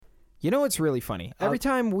You know what's really funny? Every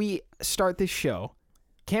time we start this show,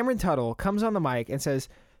 Cameron Tuttle comes on the mic and says,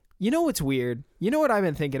 you know what's weird? You know what I've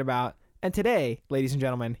been thinking about? And today, ladies and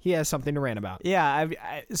gentlemen, he has something to rant about. Yeah,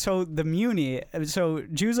 so the Muni, so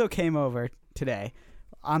Juzo came over today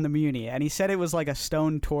on the Muni, and he said it was like a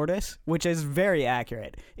stone tortoise, which is very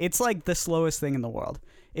accurate. It's like the slowest thing in the world.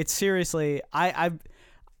 It's seriously, I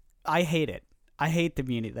hate it. I hate the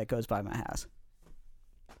Muni that goes by my house.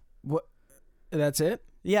 What? That's it?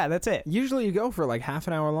 Yeah, that's it. Usually you go for like half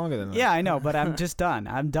an hour longer than that. Yeah, I know, but I'm just done.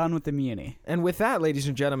 I'm done with the Muni. And with that, ladies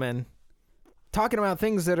and gentlemen, talking about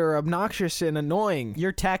things that are obnoxious and annoying.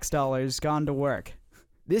 Your tax dollars gone to work.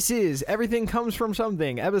 This is Everything Comes From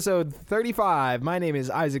Something, episode 35. My name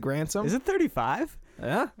is Isaac Ransom. Is it 35?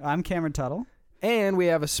 Yeah. I'm Cameron Tuttle. And we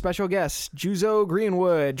have a special guest, Juzo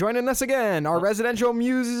Greenwood, joining us again. Our residential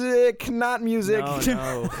music, not music.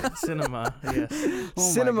 No, cinema, yes.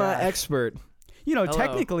 Cinema expert. You know, Hello.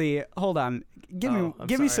 technically, hold on.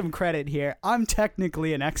 Give me some credit here. I'm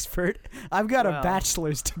technically an expert. I've got a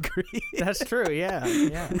bachelor's degree. That's true, yeah.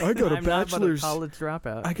 I got a I'm bachelor's. not but a college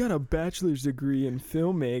dropout. I got a bachelor's degree in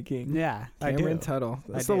filmmaking. Yeah, I Cameron do. Tuttle.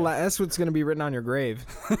 That's, I do. that's what's going to be written on your grave.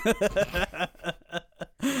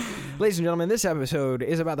 Ladies and gentlemen, this episode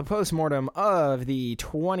is about the postmortem of the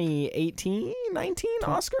 2018-19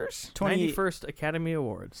 Oscars. 91st Academy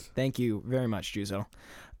Awards. Thank you very much, Juzo.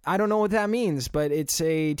 I don't know what that means, but it's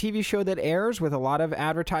a TV show that airs with a lot of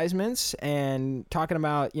advertisements and talking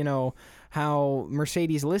about, you know, how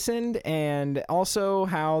Mercedes listened and also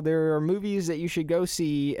how there are movies that you should go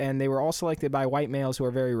see, and they were all selected by white males who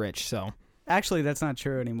are very rich, so... Actually, that's not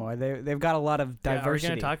true anymore. They've got a lot of diversity. Are we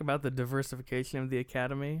going to talk about the diversification of the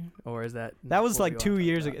Academy, or is that... That was what like we 2 wanna talk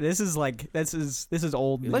years about? ago. This is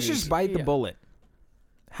old news. Let's just bite the Yeah. bullet.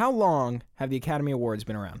 How long have the Academy Awards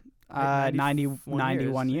been around?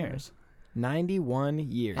 91 years. years. 91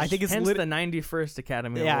 years. I think it's Hence the 91st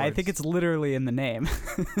Academy Awards. I think it's literally in the name.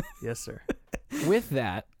 Yes, sir. With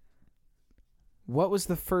that, what was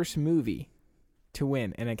the first movie to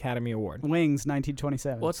win an Academy Award? Wings,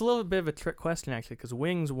 1927. Well, it's a little bit of a trick question, actually, because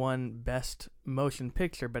Wings won Best Motion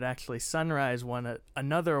Picture, but actually Sunrise won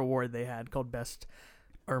another award they had called Best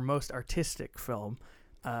or Most Artistic Film.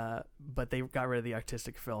 But they got rid of the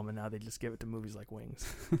artistic film, and now they just give it to movies like Wings.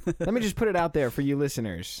 Let me just put it out there for you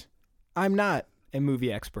listeners. I'm not a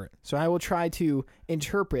movie expert, so I will try to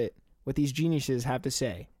interpret what these geniuses have to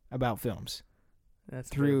say about films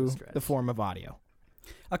That's a bit of a through stretch. the form of audio.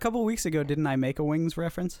 A couple weeks ago, didn't I make a Wings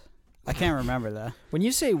reference? I can't remember that. When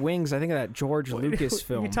you say Wings, I think of that George Lucas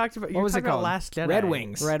film. You talked about What was it called? Last Jedi. Red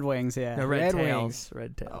Wings. Red Wings, yeah. No, Red Red Tails. Wings.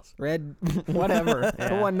 Red Tails. Red, whatever. Yeah,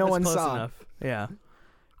 the one no that's one close saw. enough. Yeah.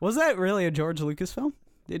 Was that really a George Lucas film?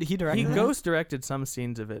 Did he direct He that? ghost directed some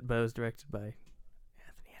scenes of it, but it was directed by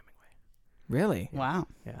Anthony Hemingway. Really? Wow.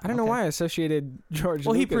 Yeah. I don't know Okay. why I associated George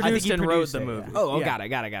Well, he Lucas. produced he and wrote produced the it, movie. yeah. Oh, Yeah.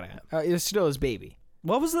 got it. It was still his baby.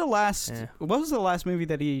 What was the last? Yeah. What was the last movie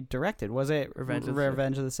that he directed? Was it Revenge of the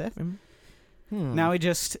Revenge of the Sith? Mhm. Now he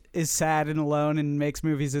just is sad and alone and makes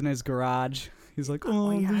movies in his garage. He's like, Oh, oh,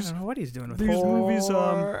 yeah, I these, don't know what he's doing with these it. movies,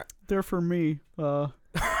 they're for me.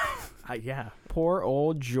 Yeah. Poor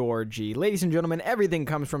old Georgie. Ladies and gentlemen, Everything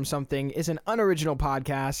Comes From Something is an unoriginal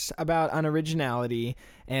podcast about unoriginality.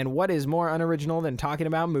 And what is more unoriginal than talking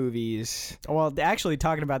about movies? Well, actually,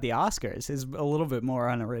 talking about the Oscars is a little bit more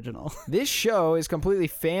unoriginal. This show is completely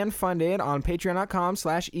fan-funded on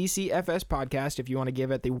patreon.com/ECFS podcast. If you want to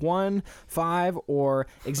give at the 1, 5, or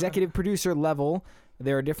executive producer level,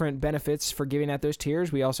 there are different benefits for giving at those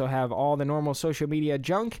tiers. We also have all the normal social media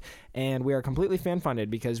junk, and we are completely fan-funded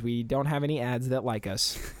because we don't have any ads that like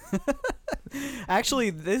us. Actually,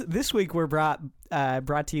 this week we're brought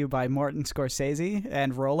to you by Martin Scorsese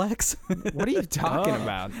and Rolex. What are you talking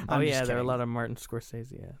about? Oh, I'm yeah, just there are a kidding. lot of Martin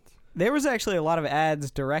Scorsese ads. There was actually a lot of ads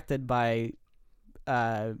directed by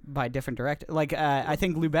different directors. Like I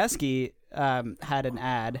think Lubeski had an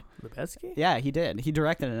ad. Lubezki? Yeah, he did. He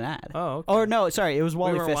directed an ad. Oh, okay. Or no, sorry, it was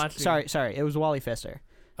Wally weren't Pfister. watching. Sorry, it was Wally Pfister.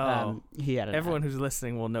 Oh. He had an Everyone who's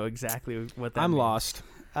listening will know exactly what that I'm means. lost.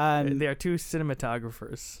 ad. They are two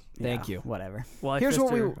cinematographers. Thank you. Whatever. Well, Here's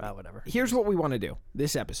what we- whatever. Here's what we want to do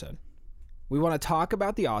this episode. We want to talk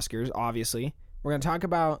about the Oscars, obviously. We're going to talk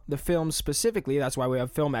about the films specifically. That's why we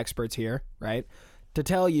have film experts here, right? To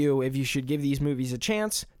tell you if you should give these movies a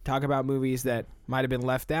chance, talk about movies that might have been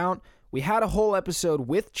left out. We had a whole episode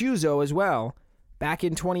with Juzo as well back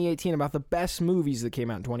in 2018 about the best movies that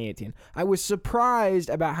came out in 2018. I was surprised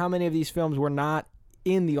about how many of these films were not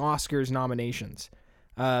in the Oscars nominations.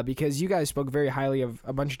 because you guys spoke very highly of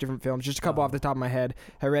a bunch of different films. Just a couple off the top of my head: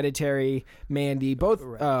 Hereditary, Mandy, both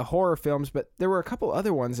horror films, but there were a couple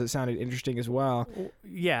other ones that sounded interesting as well.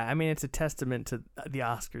 Yeah, I mean, it's a testament to the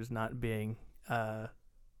Oscars not being a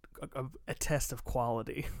test of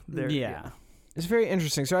quality. It's very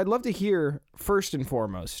interesting. So I'd love to hear, first and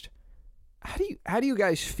foremost, how do you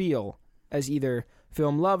guys feel as either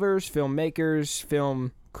film lovers, filmmakers,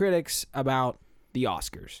 film critics about the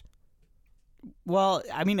Oscars? Well,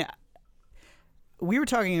 I mean, we were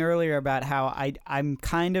talking earlier about how I'm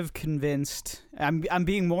kind of convinced. I'm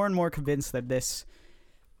being more and more convinced that this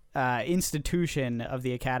institution of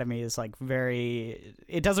the Academy is like very.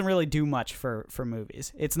 It doesn't really do much for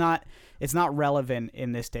movies. It's not relevant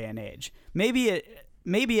in this day and age. Maybe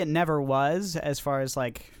it never was, as far as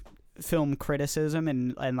like film criticism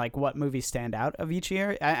and like what movies stand out of each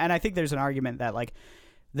year. And I think there's an argument that like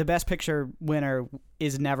the Best Picture winner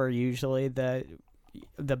is never usually the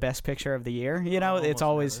Best Picture of the year. You know, it's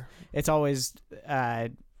always it's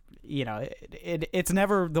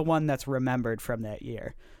never the one that's remembered from that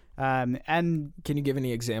year. And can you give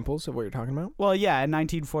any examples of what you're talking about? Well, yeah, in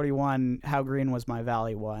 1941, How Green Was My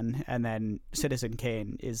Valley won, and then Citizen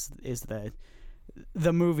Kane is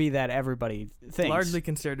the movie that everybody thinks. Largely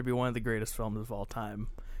considered to be one of the greatest films of all time.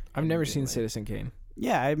 I've never seen Citizen Kane.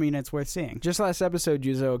 Yeah, I mean, it's worth seeing. Just last episode,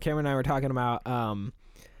 Juzo, Cameron and I were talking about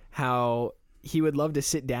how he would love to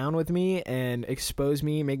sit down with me and expose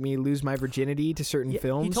me, make me lose my virginity to certain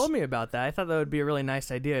films. He told me about that. I thought that would be a really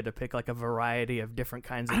nice idea to pick like a variety of different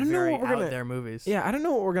kinds of very out there movies. Yeah, I don't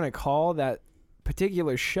know what we're going to call that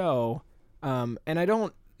particular show, and I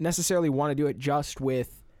don't necessarily want to do it just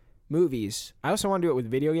with movies. I also want to do it with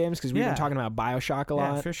video games because we've been talking about BioShock a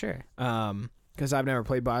lot. Yeah, for sure. Because I've never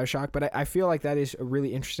played BioShock, but I feel like that is a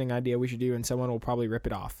really interesting idea we should do, and someone will probably rip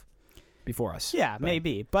it off before us. Yeah,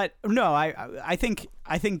 maybe. But no, I think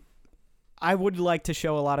I would like to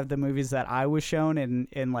show a lot of the movies that I was shown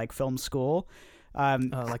in like film school.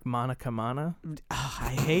 Like Monica Mana.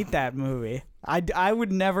 I hate that movie. I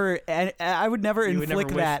would never inflict never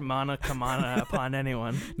that. Wish Monica Mana upon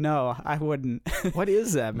anyone. No, I wouldn't. What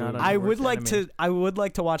is that movie? I would like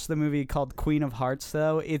to watch the movie called Queen of Hearts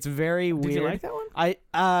though. It's very weird. Did you like that one?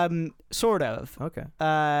 I sort of. Okay.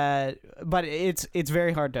 But it's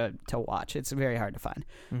very hard to watch. It's very hard to find.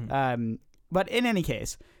 Mm-hmm. But in any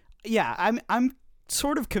case, yeah, I'm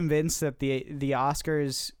sort of convinced that the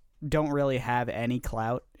Oscars don't really have any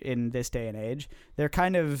clout in this day and age. They're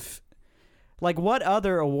kind of like, what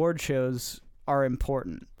other award shows are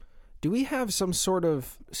important? Do we have some sort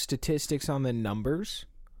of statistics on the numbers?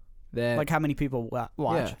 That like how many people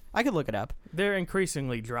watch? Yeah. I could look it up. They're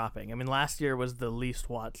increasingly dropping. I mean, last year was the least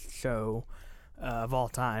watched show of all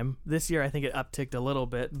time. This year, I think it upticked a little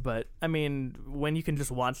bit. But, I mean, when you can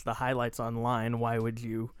just watch the highlights online, why would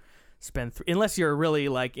you spend unless you're really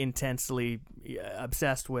like intensely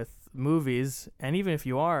obsessed with movies, and even if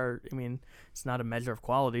you are, I mean, it's not a measure of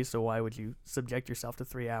quality, so why would you subject yourself to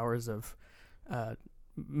 3 hours of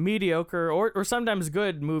mediocre or sometimes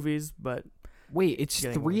good movies? But wait, it's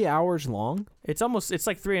 3 hours long? It's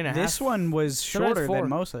like 3.5. This one was shorter than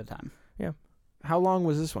most of the time. Yeah. How long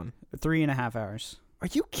was this one? 3.5 hours. Are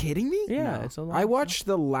you kidding me? Yeah, No. it's a long I watched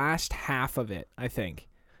the last half of it, I think.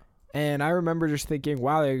 And I remember just thinking,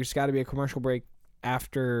 wow, there's got to be a commercial break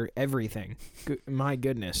after everything. My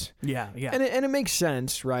goodness. Yeah. And it makes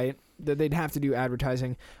sense, right? That they'd have to do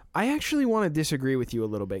advertising. I actually want to disagree with you a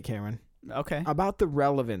little bit, Cameron. Okay. About the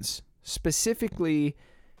relevance, specifically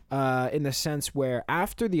in the sense where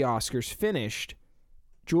after the Oscars finished,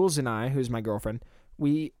 Jules and I, who's my girlfriend,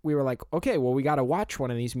 we were like, okay, well, we got to watch one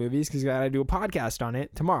of these movies because we got to do a podcast on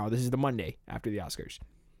it tomorrow. This is the Monday after the Oscars.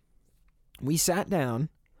 We sat down,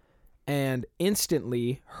 and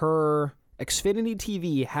instantly her Xfinity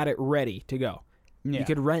TV had it ready to go. Yeah. You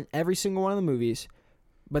could rent every single one of the movies,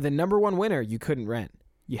 but the number one winner you couldn't rent.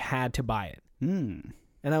 You had to buy it. And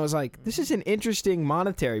I was like, this is an interesting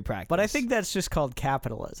monetary practice. But I think that's just called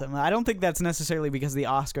capitalism. I don't think that's necessarily because the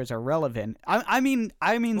Oscars are relevant. I mean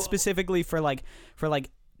specifically for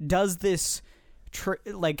does this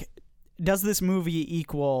movie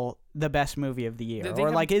equal the best movie of the year, or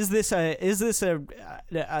like is this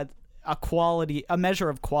a quality, a measure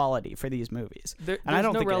of quality for these movies? There's I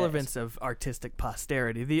don't no think relevance of artistic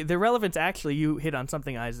posterity. The relevance, actually, you hit on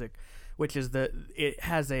something, Isaac, which is that it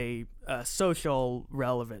has a social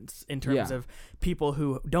relevance in terms of people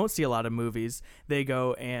who don't see a lot of movies. They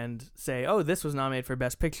go and say, oh, this was nominated for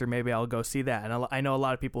Best Picture, maybe I'll go see that. And I know a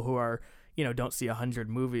lot of people who are, don't see 100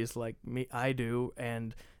 movies like I do,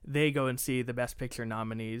 and they go and see the Best Picture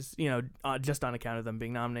nominees, just on account of them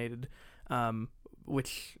being nominated,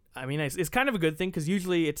 which I mean, it's kind of a good thing because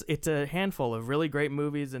usually it's a handful of really great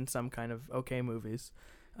movies and some kind of okay movies.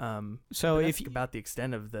 So but if that's about the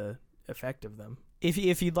extent of the effect of them.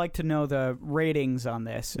 if you'd like to know the ratings on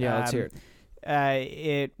this, Yeah, let's hear it.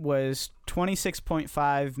 It was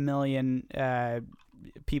 26.5 million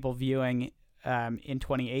people viewing in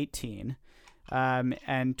 2018,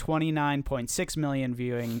 and 29.6 million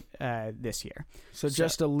viewing this year. So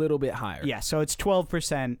just a little bit higher. Yeah, so it's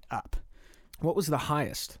 12% up. What was the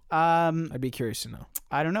highest? I'd be curious to know.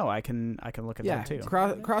 I don't know. I can look at that too.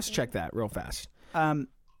 Cross check that real fast.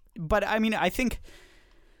 But I mean, I think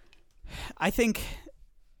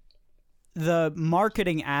the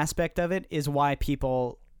marketing aspect of it is why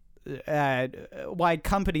people, why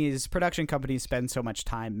production companies spend so much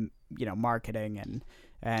time, marketing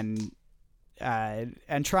and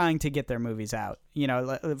trying to get their movies out,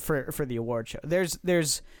 for the award show.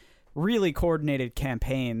 There's really coordinated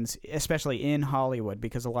campaigns, especially in Hollywood,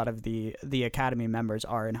 because a lot of the Academy members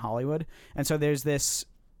are in Hollywood, and so there's this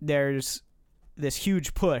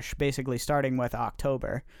huge push, basically starting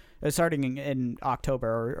in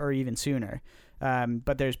October or even sooner.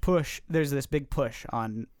 But there's this big push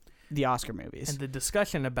on the Oscar movies. And the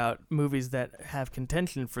discussion about movies that have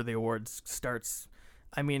contention for the awards starts,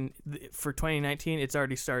 I mean, for 2019, it's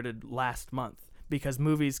already started last month because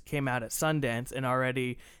movies came out at Sundance and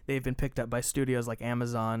already they've been picked up by studios like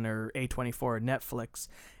Amazon or A24 or Netflix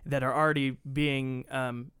that are already being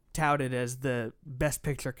touted as the best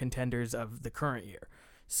picture contenders of the current year.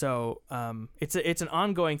 So it's an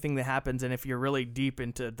ongoing thing that happens, and if you're really deep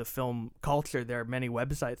into the film culture, there are many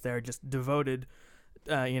websites that are just devoted,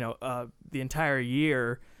 the entire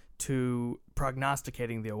year to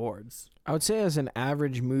prognosticating the awards. I would say as an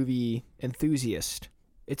average movie enthusiast,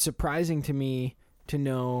 it's surprising to me to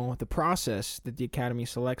know the process that the Academy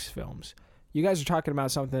selects films. You guys are talking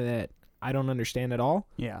about something that I don't understand at all.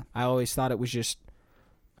 Yeah. I always thought it was just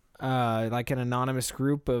like an anonymous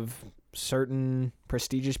group of certain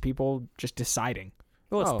prestigious people just deciding.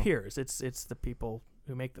 Well, it's peers. It's the people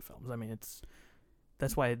who make the films. I mean,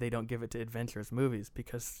 that's why they don't give it to adventurous movies,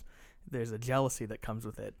 because there's a jealousy that comes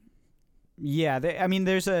with it. Yeah,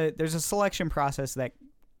 there's a selection process that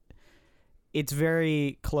it's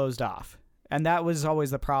very closed off, and that was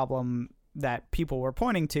always the problem that people were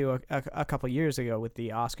pointing to a couple years ago with the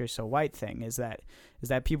Oscars So White thing. Is that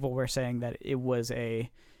people were saying that it was a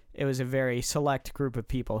very select group of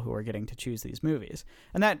people who are getting to choose these movies,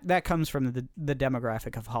 and that comes from the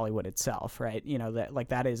demographic of Hollywood itself, right?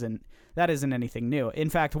 That isn't anything new. In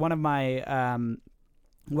fact, one of my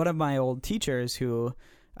old teachers, who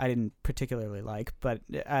I didn't particularly like, but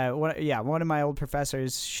one of my old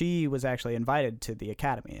professors, she was actually invited to the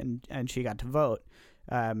Academy, and she got to vote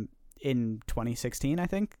in 2016, I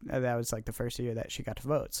think. That was like the first year that she got to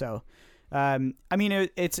vote. So.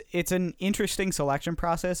 It's an interesting selection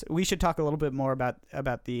process. We should talk a little bit more about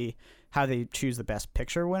how they choose the best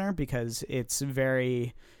picture winner, because it's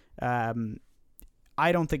very, I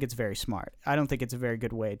don't think it's very smart. I don't think it's a very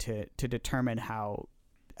good way to determine how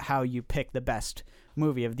you pick the best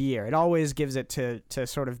movie of the year. It always gives it to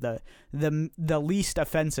sort of the least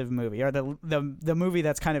offensive movie, or the movie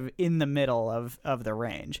that's kind of in the middle of the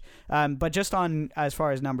range. But just on as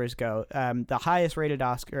far as numbers go, the highest rated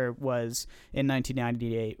Oscar was in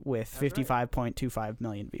 1998 with 55.25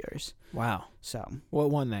 million viewers. Wow. So what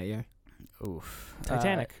won that year? Oof.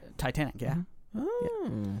 Titanic. Titanic, yeah.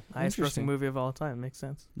 Mm-hmm. Oh, Highest grossing movie of all time. Makes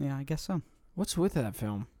sense. Yeah, I guess so. What's with that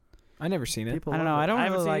film? I never seen it. People I don't know. love it. I don't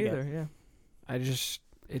haven't really seen like it either. Yeah. I just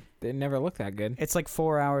it never looked that good. It's like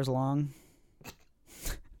 4 hours long.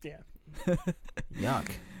 Yeah. Yuck.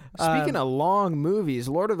 Speaking of long movies,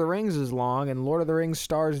 Lord of the Rings is long, and Lord of the Rings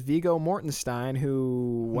stars Viggo Mortensen,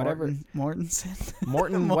 who Mortensen.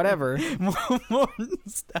 Morton whatever.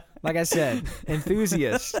 Mortensen. Like I said,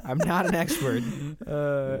 enthusiast. I'm not an expert.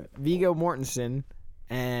 Viggo Mortensen,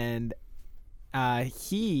 and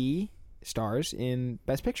he stars in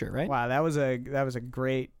Best Picture, right? Wow, that was a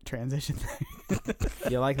great transition.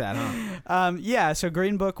 You like that, huh? Yeah. So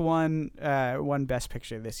Green Book won Best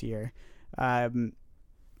Picture this year,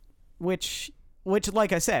 which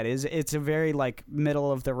like I said it's a very like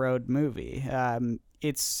middle of the road movie.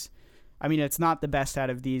 It's not the best out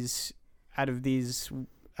of the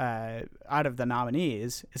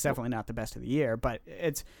nominees. It's definitely not the best of the year, but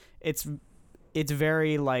it's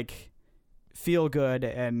very like feel good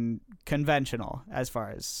and conventional as far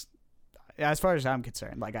as I'm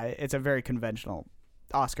concerned. Like it's a very conventional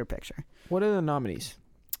Oscar picture. What are the nominees?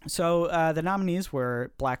 So the nominees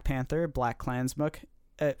were Black Panther, BlacKkKlansman,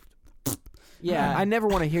 Yeah, I never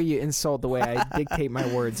want to hear you insult the way I dictate my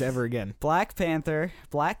words ever again. Black Panther,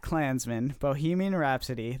 Black Klansman, Bohemian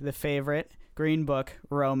Rhapsody, The Favorite, Green Book,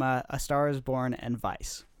 Roma, A Star Is Born, and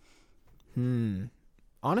Vice.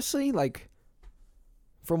 Honestly, like,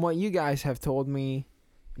 from what you guys have told me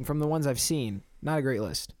and from the ones I've seen, not a great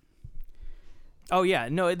list. Oh yeah,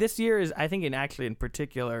 no. This year is, I think, in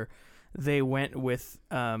particular, they went with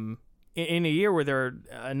in a year where there are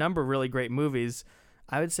a number of really great movies.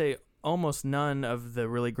 I would say almost none of the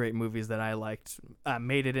really great movies that I liked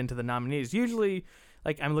made it into the nominees. Usually,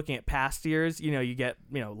 like, I'm looking at past years, you get,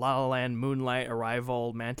 La La Land, Moonlight,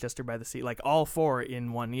 Arrival, Manchester by the Sea, like all 4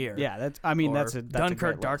 in one year. Yeah, that's Or a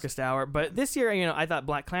Dunkirk, great Darkest Hour. But this year, I thought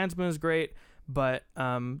Black Klansman was great, but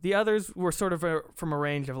the others were sort of from a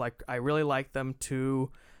range of, like, I really liked them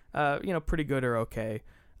to, pretty good or okay.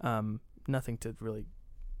 Nothing to really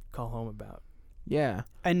call home about. Yeah.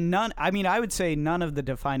 And I would say none of the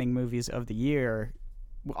defining movies of the year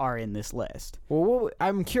are in this list. Well,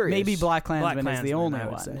 I'm curious. Maybe Black Klansman is the only I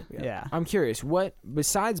would one. say, Yeah. I'm curious. What,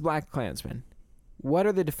 besides Black Klansman, what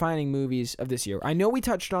are the defining movies of this year? I know we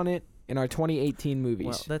touched on it in our 2018 movies.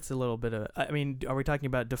 Well, that's a little bit of. I mean, are we talking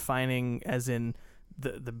about defining as in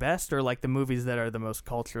the best, or like the movies that are the most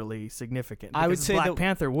culturally significant? I would Because say Black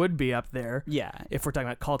Panther would be up there. Yeah. If we're talking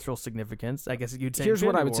about cultural significance, I guess you'd say. Here's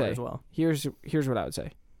what I would Infinity War say. as well. Here's what I would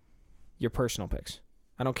say. Your personal picks.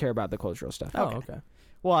 I don't care about the cultural stuff. Oh, okay.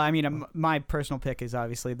 Well, I mean, my personal pick is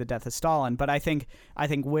obviously The Death of Stalin, but I think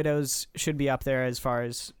Widows should be up there as far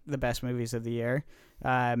as the best movies of the year.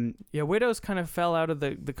 Yeah, Widows kind of fell out of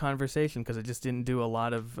the conversation because it just didn't do a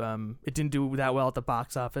lot of. It didn't do that well at the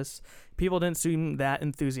box office. People didn't seem that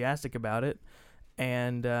enthusiastic about it,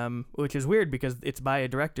 and which is weird because it's by a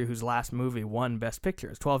director whose last movie won Best Picture.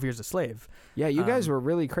 It's 12 Years a Slave. Yeah, you guys were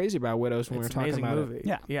really crazy about Widows when we were It's an talking amazing about movie.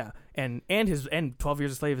 it. Yeah, and 12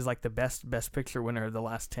 Years a Slave is like the best Picture winner of the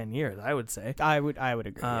last 10 years, I would say. I would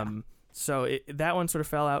agree. So that one sort of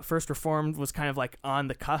fell out. First Reformed was kind of like on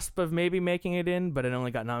the cusp of maybe making it in, but it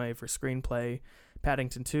only got nominated for screenplay.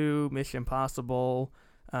 Paddington 2, Mission Impossible,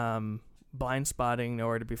 Blind Spotting,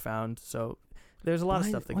 nowhere to be found. So there's a lot of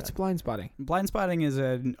stuff. What's Blind Spotting? Blind Spotting is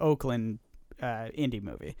an Oakland indie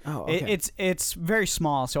movie. Oh, okay. It's very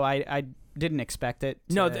small, so I didn't expect it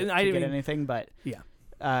to, I didn't get anything, but yeah.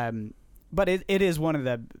 But it is one of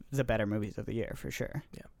the better movies of the year for sure.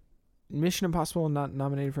 Yeah. Mission Impossible not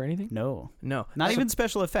nominated for anything? No, not even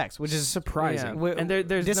special effects, which is surprising. Yeah. And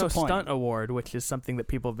there's no stunt award, which is something that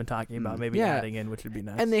people have been talking about, maybe adding in, which would be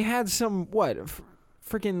nice. And they had some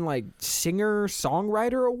freaking like singer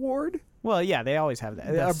songwriter award. Well, yeah, they always have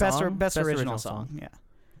that. Best original song. Yeah,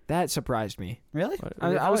 that surprised me. Really?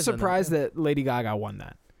 I was surprised that Lady Gaga won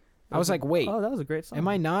that. I was like, wait, oh, that was a great song. am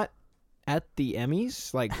I not at the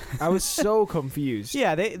Emmys? Like, I was so confused.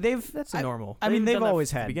 Yeah, they've that's normal. I mean, they've done that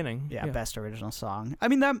always from the had beginning. Yeah, best original song. I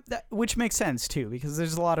mean that which makes sense too, because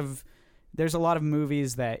there's a lot of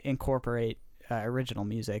movies that incorporate original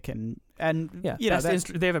music and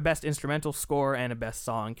they have a best instrumental score and a best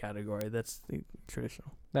song category. That's the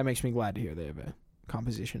traditional. That makes me glad to hear they have a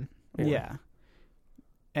composition. Yeah.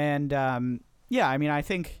 And I mean, I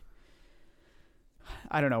think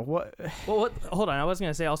I don't know what. Well, hold on. I was going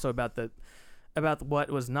to say also about what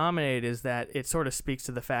was nominated is that it sort of speaks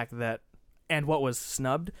to the fact that, and what was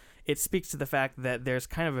snubbed, it speaks to the fact that there's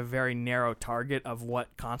kind of a very narrow target of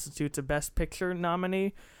what constitutes a Best Picture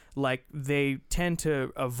nominee. Like, they tend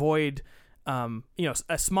to avoid,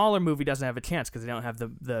 a smaller movie doesn't have a chance because they don't have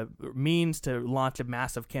the means to launch a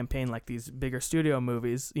massive campaign like these bigger studio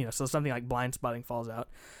movies. So something like Blind Spotting falls out,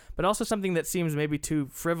 but also something that seems maybe too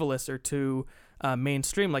frivolous or too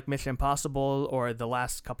mainstream, like Mission Impossible or the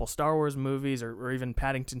last couple Star Wars movies, or even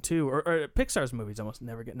Paddington 2, or Pixar's movies almost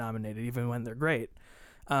never get nominated, even when they're great.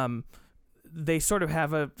 They sort of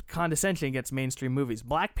have a condescension against mainstream movies.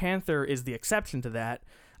 Black Panther is the exception to that,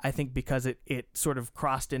 I think, because it sort of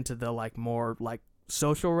crossed into the like more like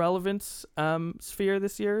social relevance sphere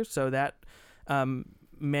this year, so that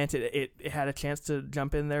meant it had a chance to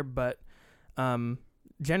jump in there. But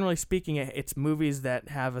generally speaking, it's movies that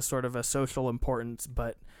have a sort of a social importance,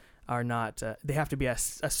 but are not. They have to be a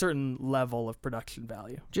certain level of production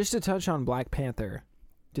value. Just to touch on Black Panther,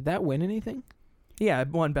 did that win anything? Yeah, it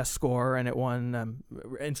won Best Score, and it won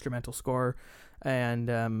Instrumental Score,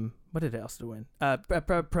 and what did it else win?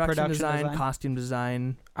 Production design, costume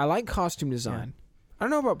design. I like costume design. Yeah. I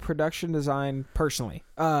don't know about production design personally,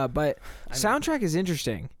 but soundtrack is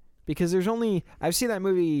interesting because I've seen that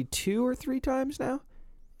movie 2 or 3 times now,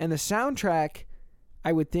 and the soundtrack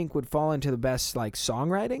I would think would fall into the best like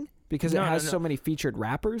songwriting, because No, it no, has no. so many featured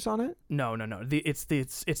rappers on it? No. It's the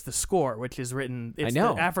score, which is written. It's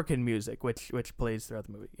know. the African music, which plays throughout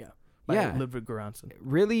the movie. Yeah. By Yeah. Ludwig Göransson.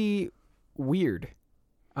 Really weird.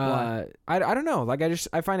 Why? I don't know. Like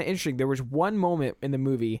I find it interesting. There was one moment in the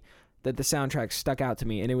movie that the soundtrack stuck out to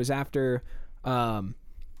me, and it was after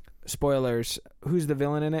spoilers, who's the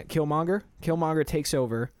villain in it? Killmonger. Killmonger takes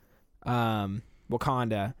over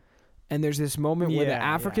Wakanda, and there's this moment where the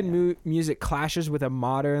African music clashes with a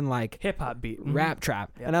modern like Hip hop beat. Mhm. rap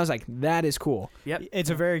trap, Yep. and I was like, that is cool. Yep. It's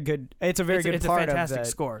a very good. It's a very good It's part a fantastic of the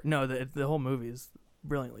score. No, the whole movie is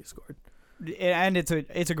brilliantly scored. and it's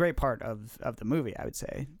a great part of the movie, I would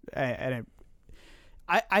say. And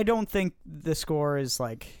I don't think the score is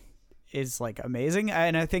like amazing,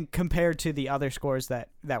 and I think compared to the other scores that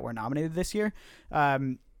were nominated this year,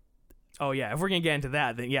 Oh yeah, if we're gonna get into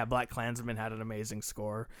that, then yeah, Black Klansman had an amazing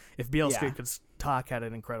score. If Beale Yeah. Street Could Talk had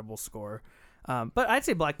an incredible score. But I'd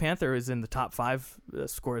say Black Panther is in the top 5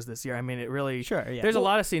 scores this year. I mean, it really. sure, yeah. There's a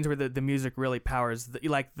lot of scenes where the music really powers,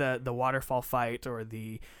 like the waterfall fight, or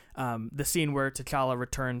the scene where T'Challa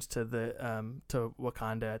returns to to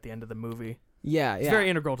Wakanda at the end of the movie. Yeah, It's yeah. very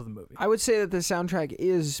integral to the movie. I would say that the soundtrack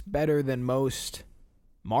is better than most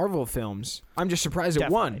Marvel films. I'm just surprised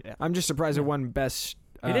it won. Definitely, yeah. I'm just surprised it won best.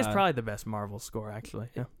 It is probably the best Marvel score, actually.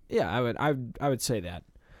 Yeah. Yeah, I would say that.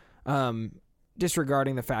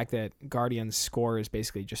 Disregarding the fact that Guardian's score is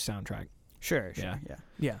basically just soundtrack. Sure, Yeah.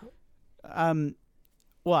 yeah.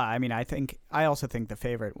 Well, I mean, I also think The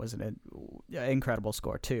Favorite was an incredible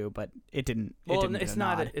score too, but it didn't. Well, get it's a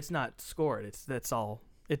not. nod. It's not scored.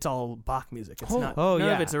 It's all Bach music. It's Hold- not. Oh none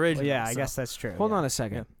yeah, of it's original. Well, yeah, I so. guess that's true. Hold yeah. on a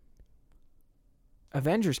second. Yeah.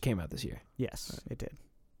 Avengers came out this year. Yes, it did.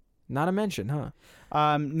 Not a mention, huh?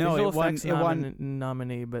 No, Visual it won. effects It won.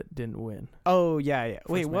 nominee, but didn't win. Oh yeah, yeah.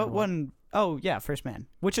 Wait, First what Man won? Oh yeah, First Man,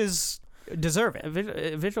 which is deserving.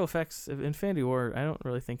 Visual effects of Infinity War, I don't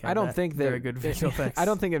really think. Had I don't that think very that good visual effects. I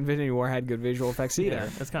don't think Infinity War had good visual effects either. Yeah,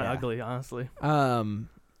 that's kind of Yeah. ugly, honestly.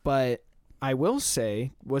 But I will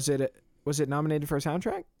say, was it nominated for a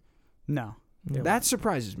soundtrack? No, Yeah. That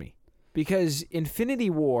surprises me, because Infinity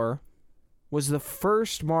War was the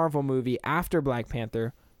first Marvel movie after Black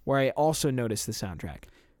Panther where I also noticed the soundtrack.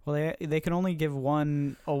 well they can only give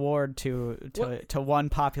one award to one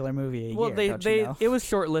popular movie a Well, year. don't you know? it was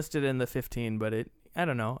shortlisted in the 15, but I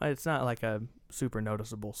don't know. It's not like a super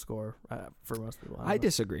noticeable score for most people. I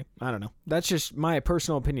disagree. I don't know. That's just my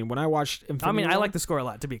personal opinion. When I watched Infinity I mean, I War, like the score a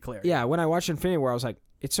lot. To be clear. Yeah, when I watched Infinity War, I was like,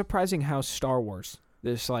 it's surprising how Star Wars,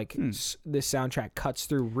 this this soundtrack cuts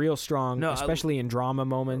through real strong, No, especially in drama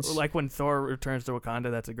moments. Like when Thor returns to Wakanda,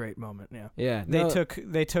 that's a great moment. Yeah. Yeah, They no, took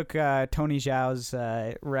Tony Zhao's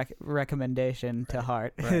recommendation to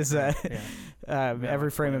heart. His Yeah,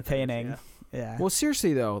 every frame of whatever it is, painting. yeah. Yeah. Well,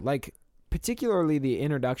 seriously though, like particularly the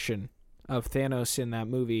introduction of Thanos in that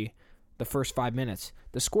movie, the first 5 minutes,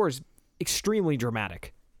 the score is extremely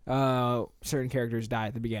dramatic. Certain characters die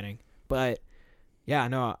at the beginning, but yeah,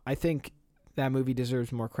 no, I think that movie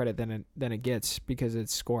deserves more credit than it gets, because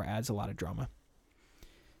its score adds a lot of drama.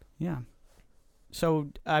 Yeah. So,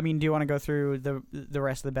 I mean, do you want to go through the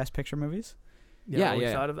rest of the Best Picture movies? Yeah, what we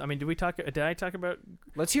yeah. thought of- I mean, did I talk about?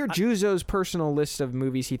 Let's hear Juzo's personal list of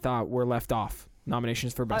movies he thought were left off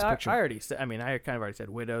nominations for Best Picture. I already said. I mean, I kind of already said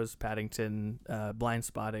Widows, Paddington, Blind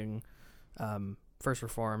Spotting, First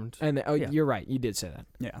Reformed. And Yeah. you're right, you did say that.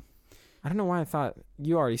 Yeah. I don't know why I thought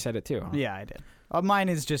you already said it too. Huh? Yeah, I did. Mine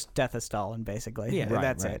is just Death of Stalin, basically. Yeah. Right,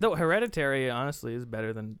 that's right. it. Though Hereditary, honestly, is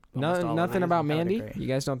better than almost all of Nothing these. about I would Mandy. agree. You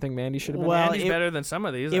guys don't think Mandy should have been? Well, Mandy's better than some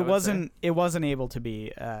of these. I It would say. wasn't able to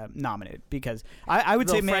be nominated because I would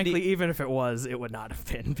Though, say Mandy. frankly, even if it was, it would not have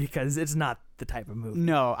been, because it's not the type of movie.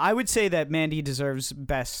 No, I would say that Mandy deserves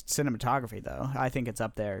best cinematography, though. I think it's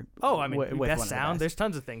up there. Oh, I mean, with one of best the sound. best. There's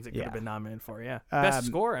tons of things it could Yeah. have been nominated for. Yeah, best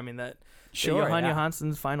score. I mean, Sure, Johann yeah.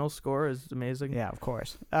 Johansson's final score is amazing. Yeah, of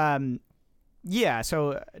course. Yeah.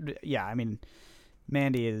 So, yeah. I mean,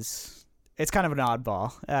 Mandy is. It's kind of an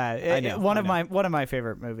oddball. I know, one I of my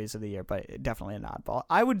favorite movies of the year, but definitely an oddball.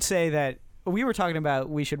 I would say that we were talking about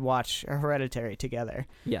we should watch Hereditary together.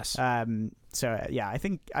 Yes. So yeah, I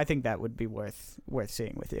think that would be worth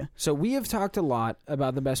seeing with you. So we have talked a lot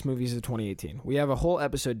about the best movies of 2018. We have a whole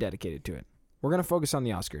episode dedicated to it. We're going to focus on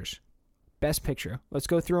the Oscars. Best Picture. Let's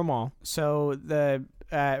go through them all. So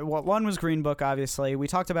one was Green Book, obviously. We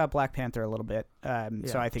talked about Black Panther a little bit.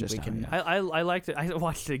 So I think just we now, can. yeah. I liked it. I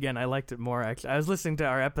watched it again. I liked it more, actually. I was listening to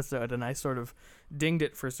our episode, and I sort of dinged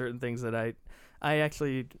it for certain things that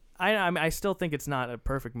I still think it's not a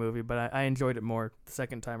perfect movie, but I enjoyed it more the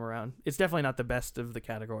second time around. It's definitely not the best of the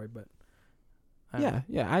category, but I don't know.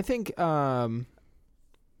 Yeah. I think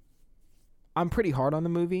I'm pretty hard on the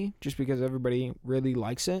movie just because everybody really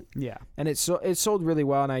likes it, Yeah. and it sold really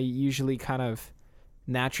well. And I usually kind of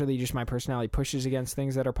naturally just my personality pushes against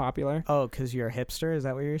things that are popular. Oh, because you're a hipster? Is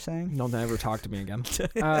that what you're saying? Don't ever talk to me again.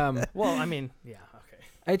 Well, I mean, yeah, okay.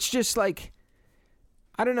 It's just like,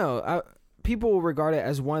 I don't know. People will regard it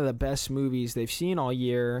as one of the best movies they've seen all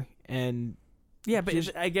year, and Yeah, but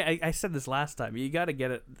I said this last time. You got to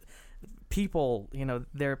get it. People,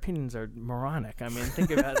 their opinions are moronic. I mean,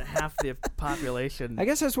 think about half the population. I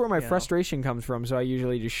guess that's where my you know. frustration comes from. So I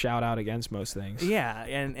usually just shout out against most things. Yeah,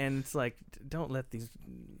 and it's like, don't let these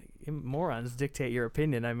morons dictate your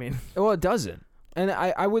opinion. I mean, Well, it doesn't. And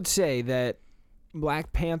I would say that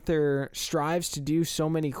Black Panther strives to do so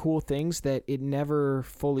many cool things that it never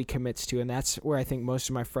fully commits to, and that's where I think most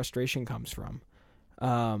of my frustration comes from.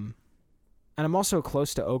 And I'm also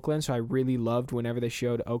close to Oakland, so I really loved whenever they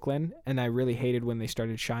showed Oakland, and I really hated when they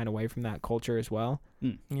started shying away from that culture as well.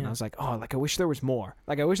 And I was like, oh, like I wish there was more.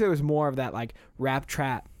 Like I wish there was more of that like rap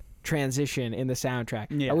trap transition in the soundtrack.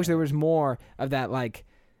 Yeah. I wish there was more of that like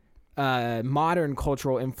modern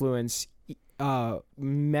cultural influence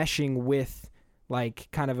meshing with like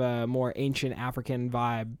kind of a more ancient African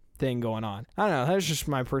vibe thing going on. I don't know. That's just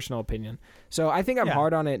my personal opinion. So I think I'm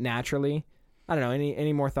hard on it naturally. I don't know.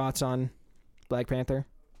 Any more thoughts on Black Panther?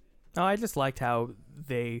 Oh, I just liked how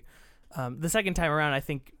they, the second time around, I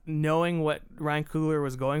think knowing what Ryan Coogler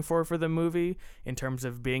was going for the movie in terms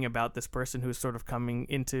of being about this person who's sort of coming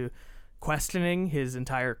into questioning his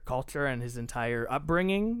entire culture and his entire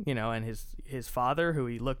upbringing, and his father who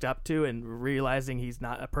he looked up to, and realizing he's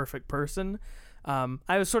not a perfect person.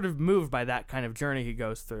 I was sort of moved by that kind of journey he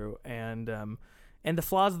goes through, and the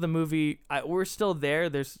flaws of the movie, we're still there.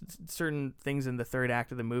 There's certain things in the third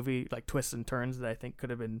act of the movie, like twists and turns, that I think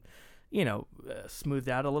could have been, smoothed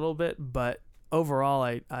out a little bit. But overall,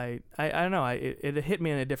 I don't know. It hit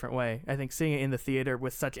me in a different way. I think seeing it in the theater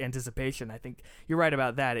with such anticipation, I think you're right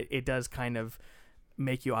about that. It does kind of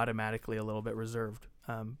make you automatically a little bit reserved.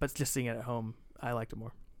 But just seeing it at home, I liked it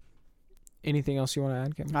more. Anything else you want to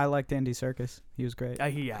add, Kim? I liked Andy Serkis. He was great. I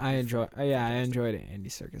enjoyed Andy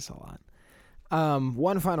Serkis a lot.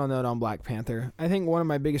 One final note on Black Panther. I think one of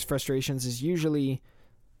my biggest frustrations is usually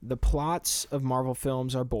the plots of Marvel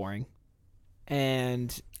films are boring,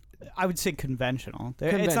 and I would say conventional.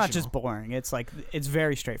 It's not just boring. It's like it's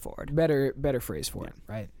very straightforward. Better phrase for it,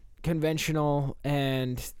 right? Conventional,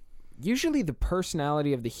 and usually the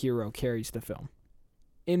personality of the hero carries the film.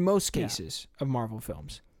 In most cases of Marvel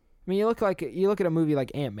films, I mean, you look at a movie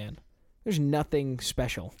like Ant-Man. There's nothing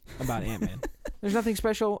special about Ant-Man. There's nothing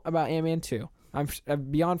special about Ant-Man 2. I'm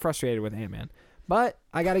beyond frustrated with Ant-Man. But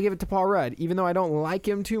I got to give it to Paul Rudd. Even though I don't like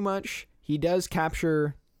him too much, he does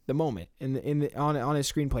capture the moment on his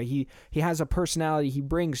screenplay. He has a personality he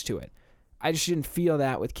brings to it. I just didn't feel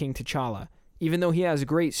that with King T'Challa. Even though he has a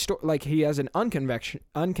great story, like he has an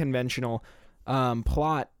unconventional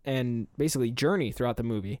plot and basically journey throughout the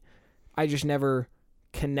movie, I just never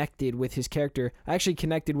connected with his character. I actually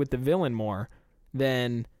connected with the villain more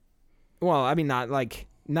than, well, I mean,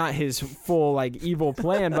 not his full like evil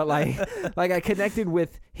plan, but like I connected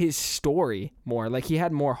with his story more. Like he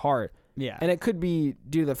had more heart. Yeah. And it could be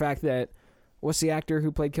due to the fact that, what's the actor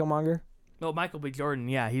who played Killmonger? Well, Michael B. Jordan,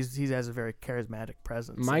 yeah, he has a very charismatic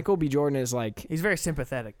presence. Michael B. Jordan is like, he's very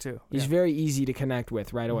sympathetic too. He's very easy to connect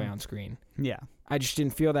with right away on screen. Yeah. I just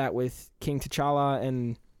didn't feel that with King T'Challa,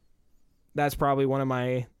 and that's probably one of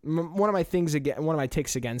my takes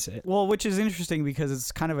against it. Well, which is interesting because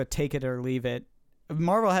it's kind of a take it or leave it.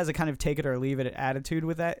 Marvel has a kind of take it or leave it attitude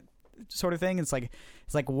with that sort of thing. It's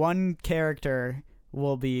like one character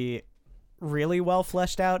will be really well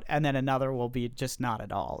fleshed out, and then another will be just not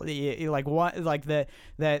at all. The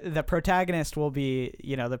protagonist will be,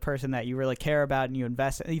 the person that you really care about and you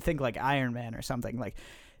invest in. You think like Iron Man or something like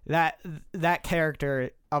that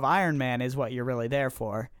character of Iron Man is what you're really there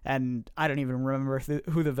for, and I don't even remember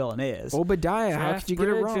who the villain is. Obadiah, how could you get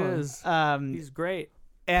it wrong? He's great.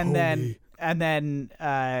 And then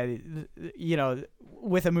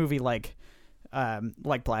with a movie like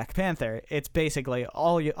Black Panther, it's basically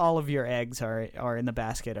all of your eggs are in the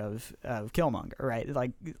basket of Killmonger, right?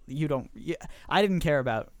 Like I didn't care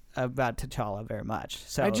about T'Challa very much.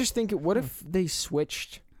 So I just think, what if they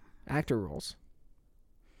switched actor roles?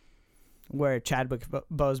 Where Chadwick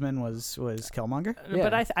Boseman was Killmonger? Yeah.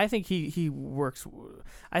 But I think he works.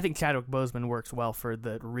 I think Chadwick Boseman works well for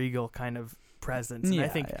the regal kind of presence, and I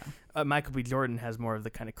think Michael B. Jordan has more of the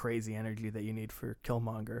kind of crazy energy that you need for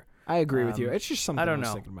Killmonger. I agree with you. It's just something I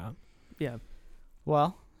was thinking about. Yeah.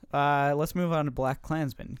 Well, let's move on to Black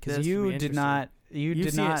Klansman, because you did not like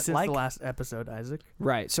since the last episode, Isaac.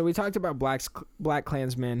 Right. So we talked about Black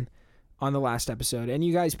Klansman on the last episode, and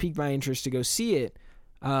you guys piqued my interest to go see it.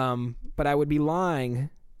 But I would be lying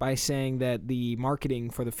by saying that the marketing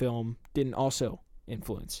for the film didn't also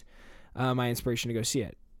influence my inspiration to go see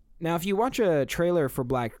it. Now, if you watch a trailer for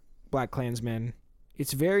BlacKkKlansman,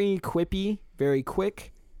 it's very quippy, very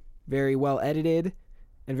quick, very well edited,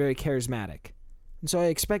 and very charismatic. And so I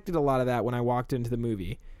expected a lot of that when I walked into the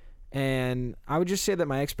movie. And I would just say that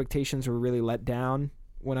my expectations were really let down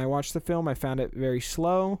when I watched the film. I found it very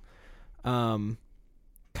slow, kind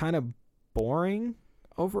of boring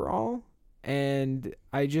overall, and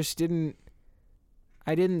I didn't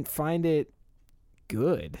find it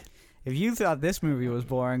good. If you thought this movie was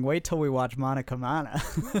boring, wait till we watch Monica Mana.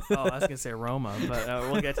 Oh, I was gonna say Roma, but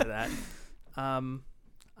we'll get to that.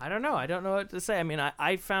 I don't know. I don't know what to say. I mean,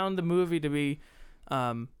 I found the movie to be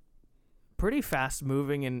pretty fast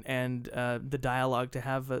moving, and the dialogue to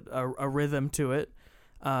have a rhythm to it.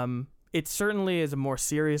 It certainly is a more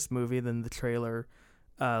serious movie than the trailer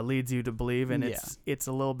leads you to believe, and it's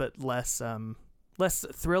a little bit less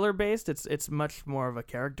thriller based. It's much more of a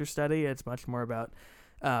character study. It's much more about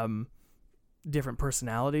different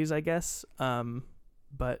personalities, I guess.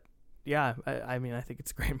 But yeah, I mean, I think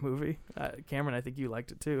it's a great movie. Cameron, I think you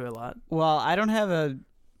liked it too a lot. Well, I don't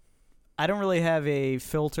really have a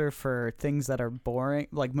filter for things that are boring,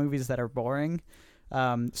 like movies that are boring,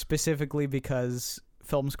 specifically because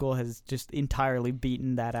film school has just entirely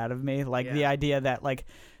beaten that out of me. Like the idea that like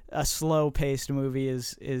a slow paced movie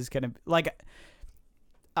is gonna, like,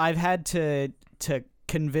 I've had to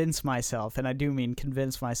convince myself, and I do mean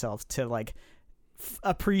convince myself, to like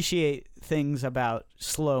appreciate things about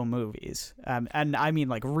slow movies, and I mean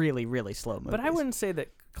like really, really slow movies. But I wouldn't say that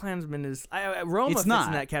Klansman is. Roma fits in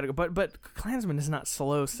that category, but Klansman is not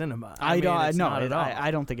slow cinema. I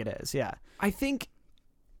don't think it is. Yeah, I think.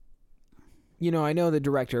 I know the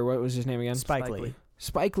director. What was his name again? Spike Lee.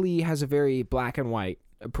 Spike Lee has a very black and white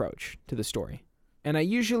approach to the story, and I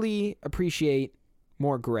usually appreciate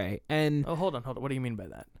more gray. And hold on. What do you mean by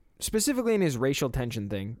that? Specifically in his racial tension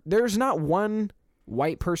thing, there's not one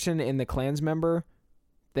white person in the Klans member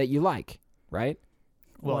that you like, right?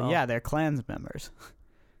 Well, yeah, they're Klans members.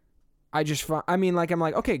 I'm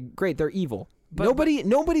like, okay, great, they're evil. But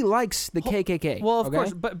nobody likes the KKK. Well, of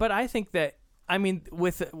course, but I think that, I mean,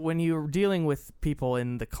 when you're dealing with people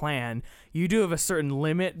in the Klan, you do have a certain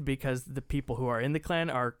limit because the people who are in the Klan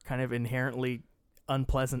are kind of inherently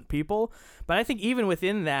unpleasant people. But I think even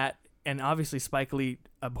within that, and obviously Spike Lee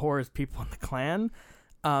abhors people in the Klan,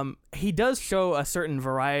 he does show a certain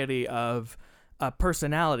variety of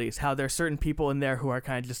personalities, how there's certain people in there who are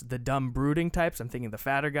kind of just the dumb brooding types. I'm thinking the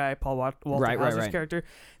fatter guy, Paul Walter Hauser's character.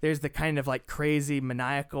 There's the kind of like crazy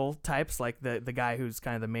maniacal types, like the guy who's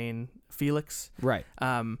kind of the main Felix. Right.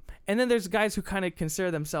 And then there's guys who kind of consider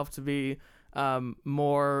themselves to be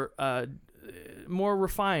more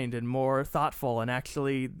refined and more thoughtful, and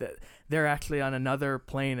actually they're actually on another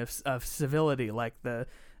plane of civility, like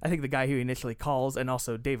I think the guy who initially calls, and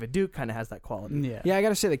also David Duke kind of has that quality. Yeah, I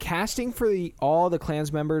gotta say the casting for all the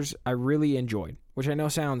Klans members I really enjoyed, which I know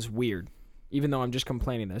sounds weird, even though I'm just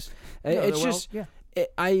complaining this.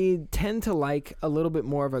 I tend to like a little bit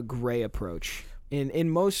more of a gray approach in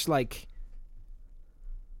most, like,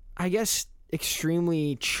 I guess,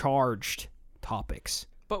 extremely charged topics.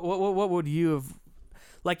 But what would you have,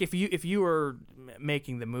 like, if you were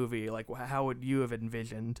making the movie, like, how would you have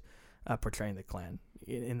envisioned portraying the Klan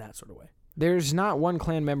in that sort of way? There's not one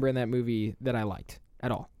Klan member in that movie that I liked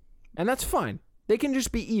at all, and that's fine. They can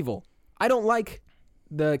just be evil. I don't like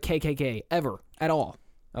the KKK ever at all.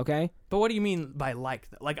 Okay. But what do you mean by like?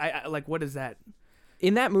 Like I like, what is that?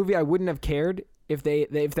 In that movie, I wouldn't have cared if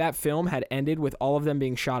that film had ended with all of them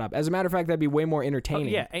being shot up. As a matter of fact, that'd be way more entertaining.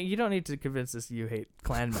 Oh, yeah, and you don't need to convince us you hate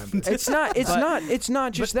Klan members. It's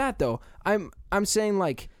not just that though. I'm saying,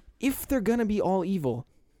 like, if they're gonna be all evil,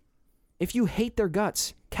 if you hate their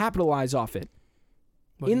guts, capitalize off it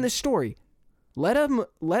in the story. Let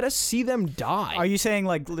us see them die. Are you saying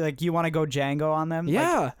like you want to go Django on them?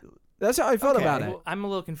 Yeah, like, that's how I felt about it. Well, I'm a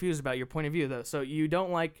little confused about your point of view though. So you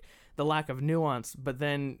don't like the lack of nuance, but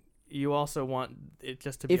then you also want it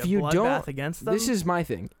just to be a bloodbath against them? This is my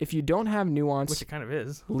thing. If you don't have nuance, which it kind of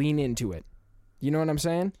is, lean into it. You know what I'm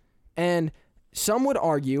saying? And some would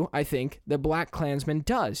argue, I think, that BlacKkKlansman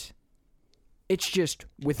does. It's just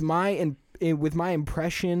with my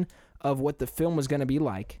impression of what the film was going to be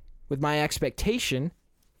like, with my expectation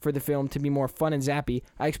for the film to be more fun and zappy,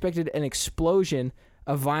 I expected an explosion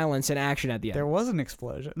of violence and action at the end. There was an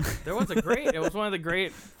explosion. It was one of the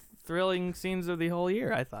great thrilling scenes of the whole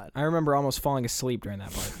year, I thought. I remember almost falling asleep during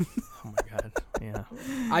that part. Oh my God. Yeah.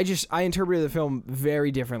 I interpreted the film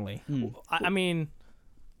very differently. I mean,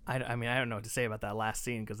 I mean, I don't know what to say about that last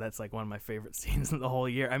scene because that's like one of my favorite scenes in the whole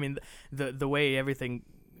year. I mean, the way everything.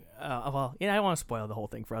 Well, I don't want to spoil the whole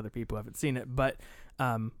thing for other people who haven't seen it, but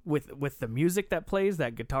with the music that plays,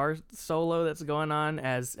 that guitar solo that's going on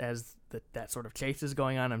as that sort of chase is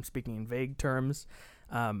going on. I'm speaking in vague terms.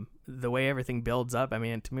 The way everything builds up. I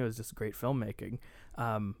mean, to me, it was just great filmmaking.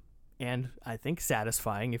 And I think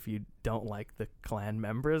satisfying if you don't like the Klan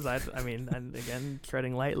members. I mean, and again,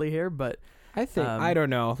 treading lightly here, but I think I don't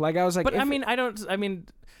know. Like I was like, but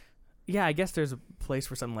yeah, I guess there's a place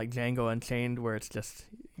for something like Django Unchained where it's just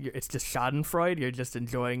Schadenfreude. You're just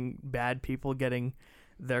enjoying bad people getting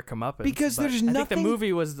their comeuppance. Because but there's I nothing. think the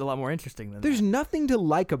movie was a lot more interesting than There's that. nothing to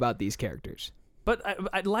like about these characters. But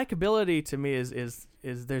likability to me is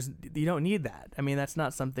there's you don't need that. I mean, that's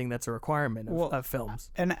not something that's a requirement of films.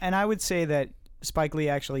 And I would say that Spike Lee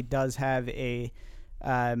actually does have a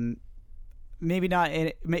maybe not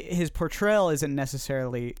his portrayal isn't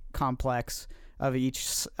necessarily complex of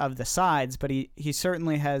each of the sides, but he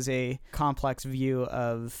certainly has a complex view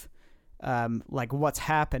of like what's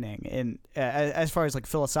happening in as far as like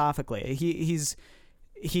philosophically.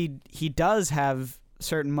 He does have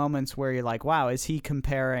certain moments where you're like, wow, is he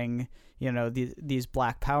comparing these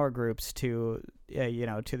black power groups to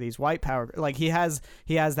to these white power? Like he has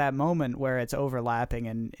that moment where it's overlapping,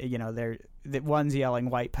 and one's yelling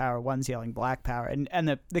white power, one's yelling black power,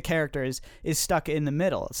 and the character is stuck in the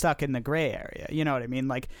middle, stuck in the gray area. You know what I mean?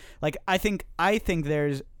 Like I think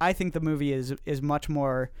the movie is much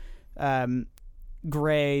more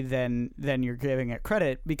gray than you're giving it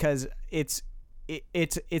credit, because it's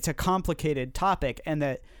a complicated topic, and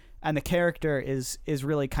the character is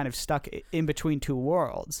really kind of stuck in between two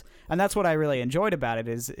worlds. And that's what I really enjoyed about it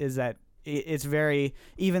is that it's very,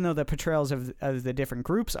 even though the portrayals of the different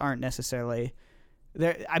groups aren't necessarily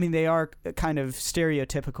there. I mean, they are kind of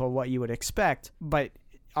stereotypical what you would expect, but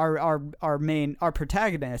our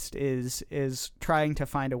protagonist is trying to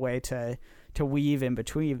find a way to weave in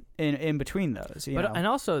between those. And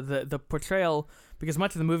also the portrayal, because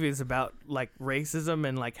much of the movie is about like racism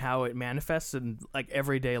and like how it manifests in like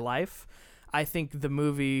everyday life. I think the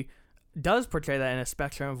movie does portray that in a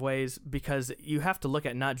spectrum of ways, because you have to look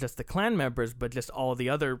at not just the Klan members, but just all the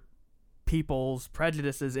other people's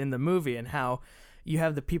prejudices in the movie, and how you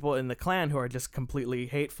have the people in the Klan who are just completely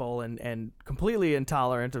hateful and completely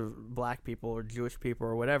intolerant of black people or Jewish people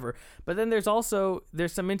or whatever. But then there's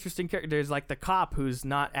some interesting characters, like the cop who's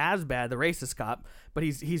not as bad, the racist cop, but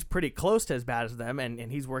he's pretty close to as bad as them,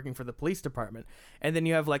 and he's working for the police department. And then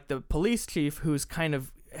you have like the police chief who's kind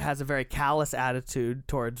of has a very callous attitude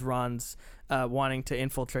towards Ron's wanting to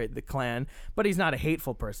infiltrate the Klan, but he's not a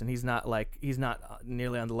hateful person. He's not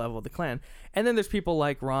nearly on the level of the Klan. And then there's people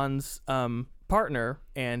like Ron's partner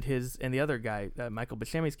and the other guy, Michael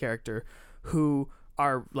Buscemi's character, who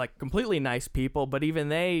are like completely nice people, but even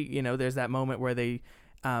they, there's that moment where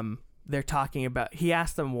they're talking about, he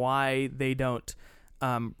asked them why they don't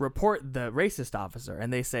report the racist officer,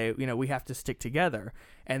 and they say, we have to stick together.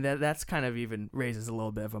 And that's kind of even raises a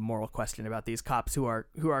little bit of a moral question about these cops who are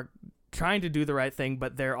trying to do the right thing,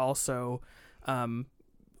 but they're also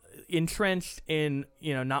entrenched in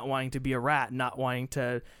not wanting to be a rat, not wanting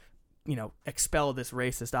to expel this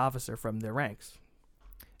racist officer from their ranks.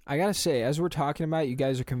 I gotta say, as we're talking about it, you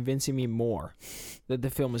guys are convincing me more that the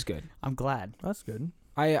film is good. I'm glad. That's good.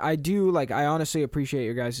 I do, I honestly appreciate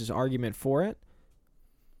your guys' argument for it.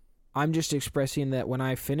 I'm just expressing that when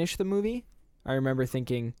I finished the movie, I remember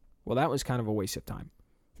thinking, well, that was kind of a waste of time.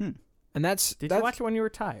 And Did you watch it when you were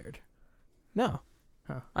tired? No.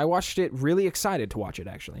 Huh. I watched it really excited to watch it,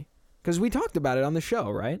 actually. Because we talked about it on the show,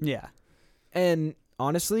 right? Yeah. And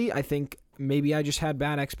honestly, I think maybe I just had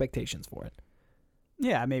bad expectations for it.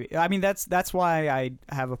 Yeah, maybe. I mean, that's why I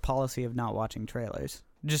have a policy of not watching trailers,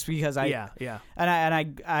 just because yeah. And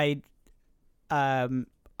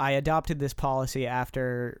I adopted this policy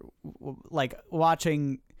after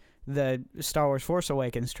watching the Star Wars Force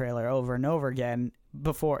Awakens trailer over and over again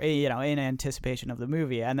before, in anticipation of the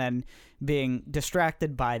movie, and then being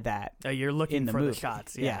distracted by that. You're looking for movie. the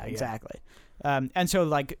shots. Yeah, exactly. And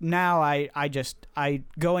so now I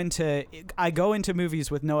go into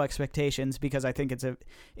movies with no expectations, because I think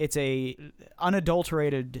it's a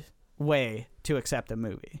unadulterated way to accept a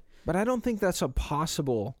movie. But I don't think that's a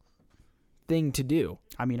possible thing to do.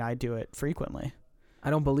 I mean, I do it frequently. I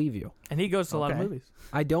don't believe you. And he goes to a lot of movies.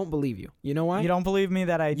 I don't believe you. You know why? You don't believe me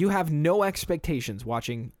that You have no expectations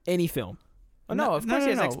watching any film. Oh, no, of course he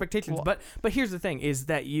has no. expectations. Well, but here's the thing, is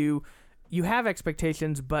that you you have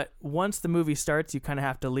expectations, but once the movie starts, you kind of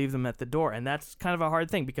have to leave them at the door. And that's kind of a hard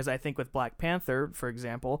thing, because I think with Black Panther, for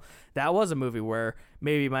example, that was a movie where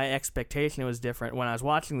maybe my expectation was different when I was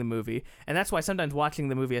watching the movie. And that's why sometimes watching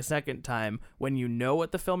the movie a second time, when you know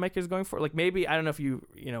what the filmmaker is going for, like maybe, I don't know if you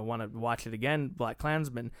want to watch it again, Black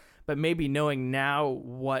Klansman, but maybe knowing now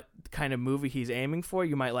what kind of movie he's aiming for,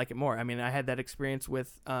 you might like it more. I mean, I had that experience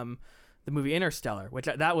with the movie Interstellar, which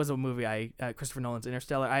that was a movie Christopher Nolan's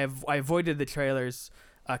Interstellar. I avoided the trailers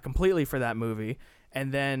completely for that movie,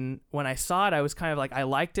 and then when I saw it, I was kind of like, I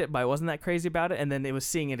liked it, but I wasn't that crazy about it. And then it was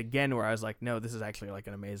seeing it again where I was like, no, this is actually like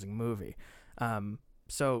an amazing movie.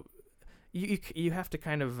 So you have to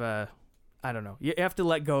kind of I don't know, you have to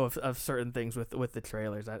let go of certain things with the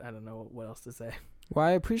trailers. I don't know what else to say. Well,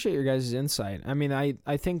 I appreciate your guys' insight. I mean,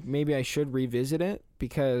 I think maybe I should revisit it,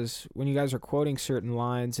 because when you guys are quoting certain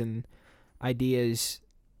lines and ideas,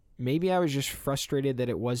 maybe I was just frustrated that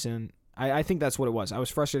it wasn't. I think that's what it was. I was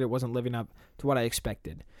frustrated it wasn't living up to what I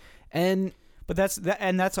expected. But that's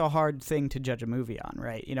a hard thing to judge a movie on,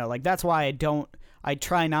 right? Like that's why I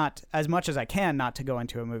try not, as much as I can, not to go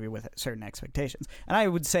into a movie with certain expectations. And I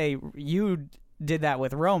would say you did that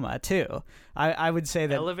with Roma too. I would say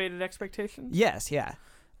that elevated expectations. Yes, yeah.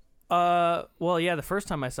 Well, yeah, the first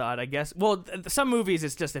time I saw it, I guess. Well, some movies,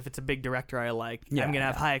 it's just if it's a big director I like, I'm gonna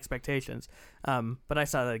have high expectations. But I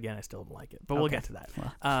saw that again, I still don't like it. But we'll get to that.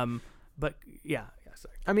 Well. But yeah.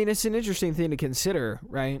 Sorry. I mean, it's an interesting thing to consider,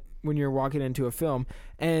 right? When you're walking into a film,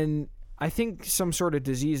 and I think some sort of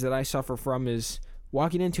disease that I suffer from is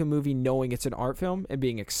walking into a movie knowing it's an art film and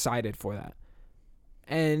being excited for that.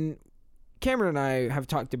 And Cameron and I have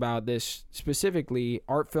talked about this specifically.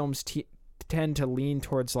 Art films tend to lean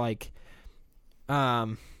towards like,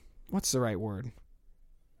 what's the right word?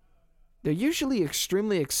 They're usually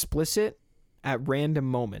extremely explicit at random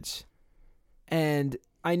moments. And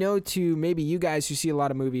I know to maybe you guys who see a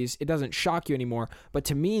lot of movies, it doesn't shock you anymore. But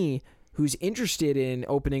to me, who's interested in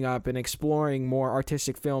opening up and exploring more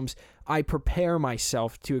artistic films, I prepare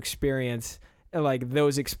myself to experience like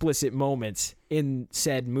those explicit moments in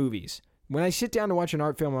said movies. When I sit down to watch an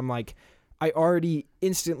art film, I'm like, I already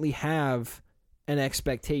instantly have an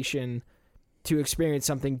expectation to experience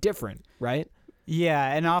something different, right?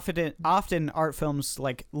 Yeah, and often art films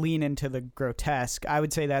like lean into the grotesque. I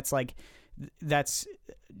would say that's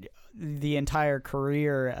the entire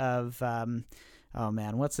career of oh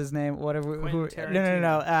man, what's his name? Whatever. No.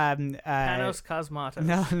 Panos Cosmatos.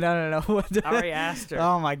 No. Ari Aster.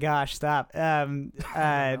 Oh my gosh, stop.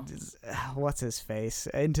 What's his face?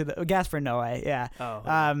 Into the Gaspar Noé. Yeah.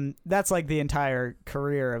 Oh. That's like the entire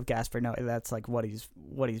career of Gaspar Noé. That's like what he's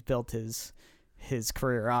built his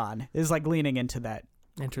career on. Is like leaning into that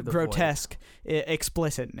grotesque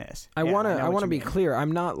explicitness. I want to be clear.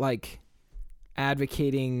 I'm not like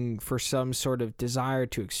advocating for some sort of desire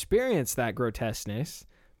to experience that grotesqueness,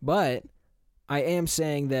 but I am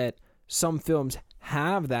saying that some films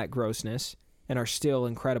have that grossness and are still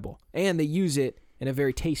incredible, and they use it in a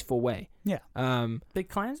very tasteful way. Yeah. Did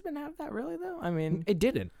Klansman have that really though? I mean, it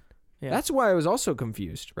didn't. Yeah. That's why I was also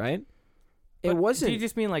confused, right? It wasn't. Do you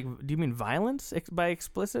just mean do you mean violence by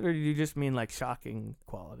explicit, or do you just mean like shocking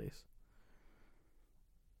qualities?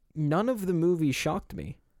 None of the movies shocked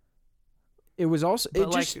me. It was also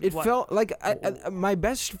felt like my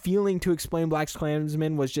best feeling to explain Black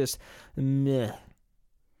Klansman was just meh.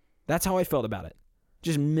 That's how I felt about it.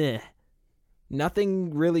 Just meh.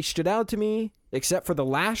 Nothing really stood out to me except for the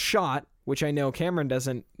last shot, which I know Cameron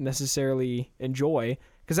doesn't necessarily enjoy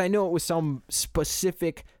because I know it was some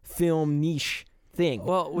specific film niche thing.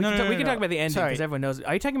 Well, we can talk about the ending because everyone knows.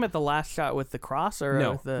 Are you talking about the last shot with the cross or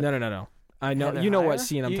no? With the... No. I know you know what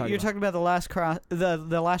scene I'm talking about. You're talking about the last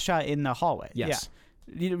the last shot in the hallway. Yes.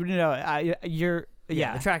 Yeah.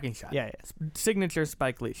 The tracking shot. Yeah. Signature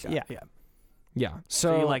Spike Lee shot. Yeah.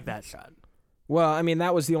 So you like that shot? Well, I mean,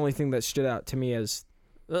 that was the only thing that stood out to me as.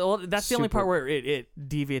 Well, that's the only part where it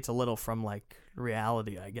deviates a little from like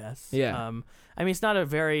reality, I guess. Yeah. I mean, it's not a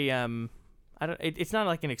very it's not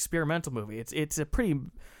like an experimental movie. It's a pretty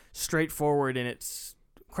straightforward in its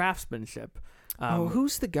craftsmanship.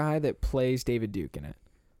 Who's the guy that plays David Duke in it?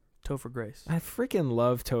 Topher Grace. I freaking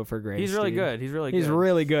love Topher Grace. He's really good. He's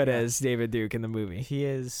really good as David Duke in the movie. He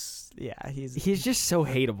is. Yeah, he's just so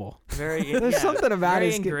hateable. There's something about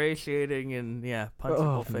his ingratiating and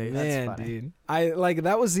punchable face. Man, that's funny. Dude. I like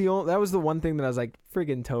that was the one thing that I was like,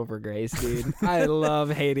 friggin' Topher Grace, dude. I love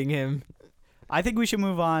hating him. I think we should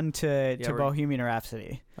move on to Bohemian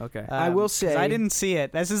Rhapsody. Okay. I will say I didn't see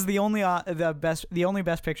it. This is the only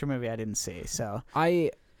best picture movie I didn't see. So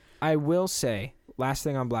I will say last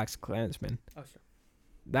thing on Black Klansman. Oh sure.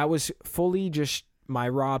 That was fully just my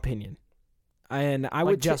raw opinion. and I Like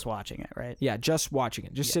would just watching it, right? yeah, just watching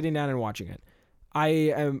it, just Yeah. sitting down and watching it.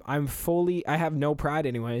 I have no pride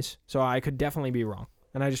anyways, so I could definitely be wrong,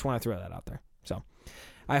 and I just want to throw that out there. So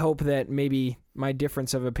I hope that maybe my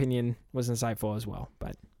difference of opinion was insightful as well.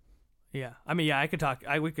 But Yeah, I mean, yeah, I could talk.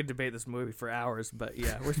 We could debate this movie for hours, but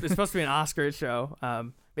yeah, it's supposed to be an Oscar show.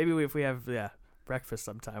 Maybe if we have breakfast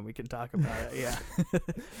sometime, we can talk about it. Yeah.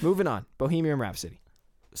 moving on, Bohemian Rhapsody.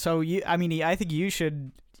 So I think you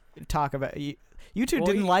should talk about you. You two Well,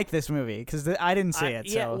 didn't like this movie because I didn't see it.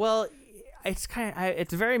 Yeah, So well, it's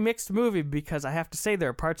it's a very mixed movie because I have to say there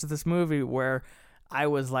are parts of this movie where I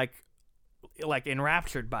was like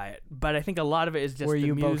enraptured by it, but I think a lot of it is just were the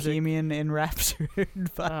you music. Bohemian enraptured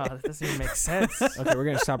by Oh, that doesn't even make sense. Okay, we're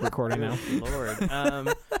gonna stop recording now. Good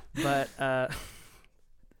Lord. But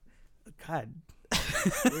God.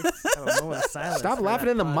 It's a moment of silence Stop for laughing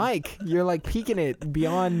that in the pun. mic. You're like peeking it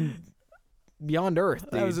beyond Earth.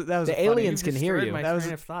 That was dude. a The funny- aliens You've can hear destroyed you. my That was-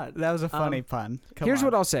 train of thought. That was a funny pun. Come Here's on.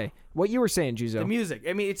 what I'll say. What you were saying, Juzo. The music.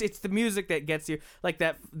 I mean, it's the music that gets you. Like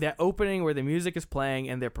that opening where the music is playing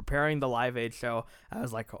and they're preparing the Live Aid show. I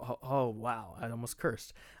was like, oh wow, I almost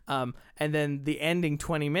cursed. And then the ending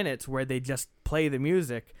 20 minutes where they just play the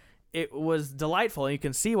music. It was delightful, and you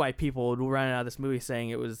can see why people would run out of this movie saying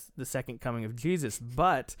it was the second coming of Jesus.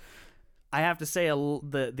 But I have to say,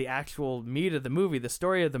 the actual meat of the movie, the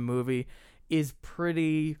story of the movie, is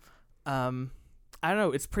pretty. I don't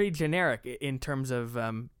know. It's pretty generic in terms of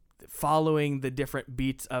following the different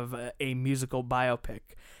beats of a musical biopic,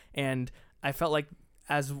 and I felt like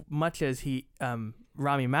as much as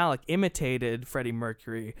Rami Malek imitated Freddie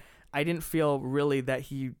Mercury, I didn't feel really that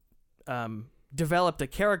he developed a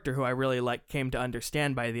character who I really came to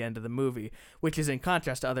understand by the end of the movie, which is in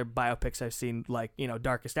contrast to other biopics I've seen, like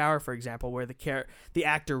Darkest Hour, for example, where the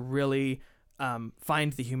actor really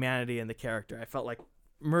finds the humanity in the character. I felt like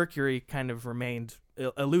Mercury kind of remained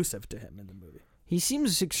elusive to him in the movie. He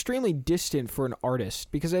seems extremely distant for an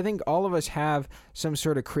artist because I think all of us have some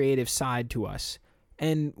sort of creative side to us.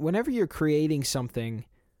 And whenever you're creating something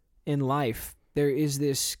in life, there is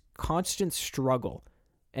this constant struggle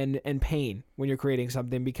and pain when you're creating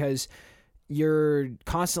something because you're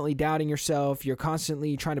constantly doubting yourself. You're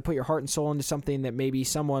constantly trying to put your heart and soul into something that maybe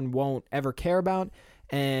someone won't ever care about.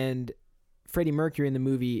 And Freddie Mercury in the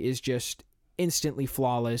movie is just instantly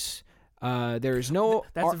flawless. There's no...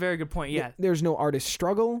 That's a very good point, yeah. There's no artist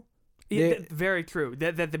struggle. Very true.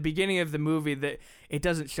 That the beginning of the movie, that it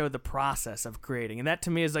doesn't show the process of creating, and that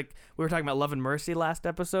to me is like, we were talking about Love and Mercy last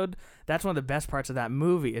episode. That's one of the best parts of that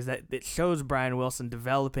movie, is that it shows Brian Wilson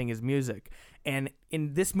developing his music. And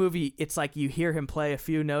in this movie, it's like you hear him play a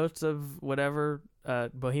few notes of whatever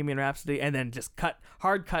Bohemian Rhapsody, and then just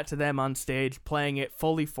hard cut to them on stage playing it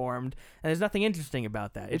fully formed. And there's nothing interesting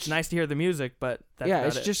about that. It's nice to hear the music, but that's about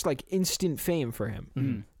it's it. just like instant fame for him.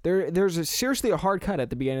 Mm-hmm. There's seriously a hard cut at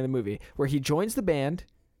the beginning of the movie where he joins the band.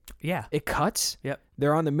 Yeah. It cuts. Yep.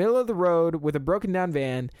 They're on the middle of the road with a broken down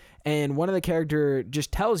van, and one of the character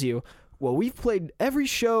just tells you, well, we've played every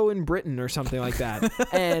show in Britain or something like that.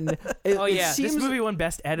 And it seems, this movie won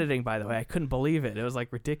Best Editing, by the way. I couldn't believe it. It was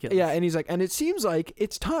like ridiculous. yeah, and he's like, and it seems like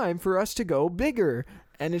it's time for us to go bigger.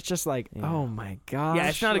 And it's just like, oh my gosh. Yeah,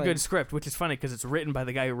 it's not like, a good script, which is funny because it's written by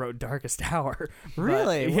the guy who wrote Darkest Hour.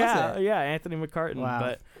 Really? But, Was yeah, it? yeah, Anthony McCartan. Wow.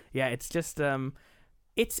 But yeah, it's just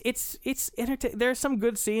it's there are some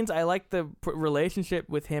good scenes. I like the relationship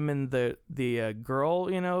with him and the girl.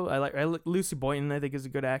 I like Lucy Boynton. I think is a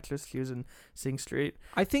good actress. She was in Sing Street.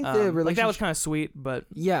 I think the relationship, like that was kind of sweet, but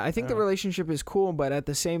yeah, I think the know. relationship is cool, but at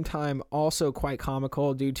the same time also quite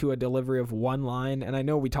comical due to a delivery of one line. And I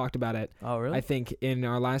know we talked about it. oh really? I think in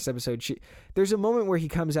our last episode, there's a moment where he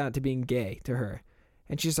comes out to being gay to her,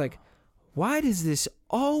 and she's like, "Why does this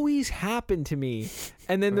always happen to me?"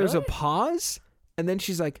 And then there's a Really? pause, and then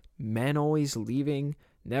she's like, "Men always leaving,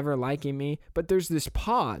 never liking me." But there's this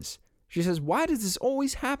pause. She says, "Why does this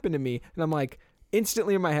always happen to me?" And I'm like,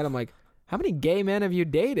 instantly in my head, I'm like, how many gay men have you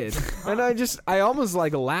dated? And I almost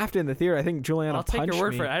like laughed in the theater. I think Juliana I'll take punched your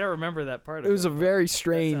word me. for it. I don't remember that part. It was a of very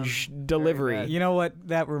strange sounds delivery. very bad. You know what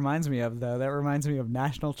that reminds me of, though? That reminds me of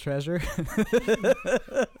National Treasure.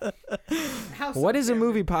 What is a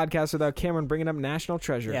movie podcast without Cameron bringing up National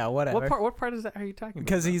Treasure? Yeah, whatever. What part is that? Are you talking about?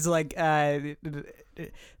 Because he's like,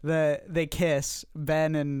 they kiss,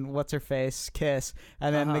 Ben and what's her face kiss,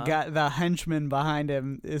 and then the henchman behind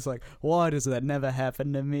him is like, "Why does that never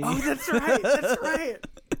happen to me?" Oh, that's right. That's right.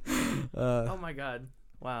 Uh, Oh my god!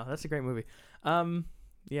 Wow, that's a great movie.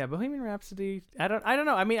 Yeah, Bohemian Rhapsody. I don't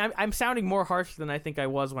know. I mean, I'm sounding more harsh than I think I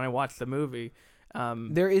was when I watched the movie.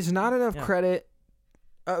 There is not enough Yeah. credit.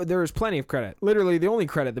 There is plenty of credit. Literally, the only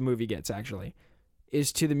credit the movie gets actually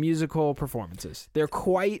is to the musical performances. They're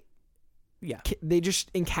quite. Yeah. They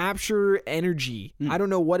just encapture energy. I don't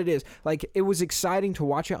know what it is. Like, it was exciting to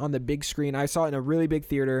watch it on the big screen. I saw it in a really big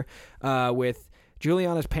theater with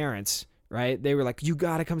Juliana's parents, right? They were like, you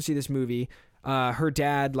got to come see this movie. Her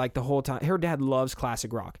dad, like, the whole time, her dad loves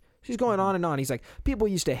classic rock. She's going on and on. He's like, people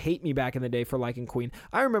used to hate me back in the day for liking Queen.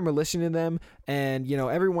 I remember listening to them, and, you know,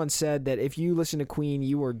 everyone said that if you listen to Queen,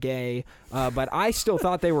 you were gay, but I still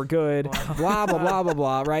thought they were good, blah, blah, blah, blah,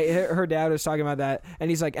 blah, right? Her dad was talking about that,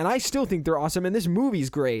 and he's like, and I still think they're awesome, and this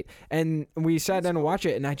movie's great. And we sat down to watch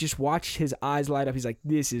it, and I just watched his eyes light up. He's like,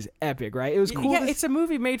 this is epic, right? It was cool. Yeah, it's a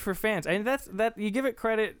movie made for fans. And that you give it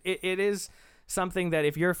credit. It is something that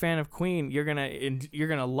if you're a fan of Queen, you're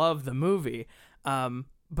gonna love the movie.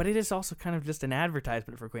 But it is also kind of just an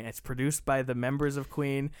advertisement for Queen. It's produced by the members of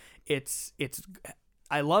Queen.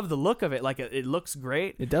 I love the look of it. Like, it looks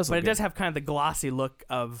great. It does, but look it good. does have kind of the glossy look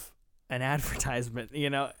of an advertisement, you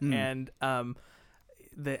know. And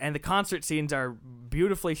the concert scenes are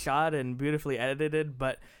beautifully shot and beautifully edited.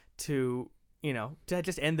 But to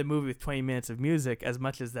just end the movie with 20 minutes of music, as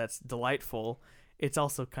much as that's delightful, it's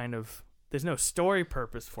also kind of. There's no story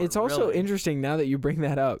purpose for it. It's also really. interesting now that you bring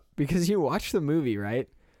that up, because you watch the movie, right?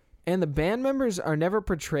 And the band members are never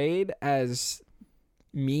portrayed as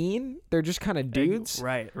mean. They're just kind of dudes.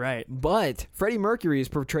 Right. But Freddie Mercury is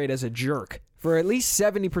portrayed as a jerk for at least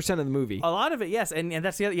 70% of the movie. A lot of it, yes. And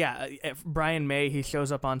that's the other, Brian May, he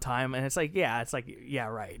shows up on time, and it's like,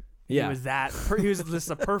 right. Yeah. He was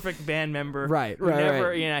just a perfect band member. Right.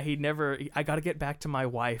 He never, I got to get back to my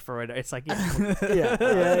wife or whatever. It's like,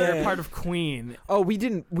 they're part of Queen. Oh, we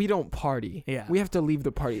don't party. Yeah. We have to leave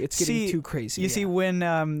the party. It's getting too crazy. You see, when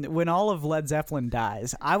all of Led Zeppelin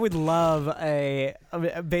dies, I would love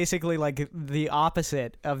basically like the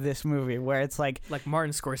opposite of this movie, where it's like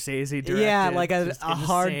Martin Scorsese directed. Yeah, like a just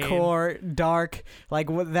hardcore, dark, like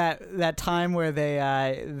that time where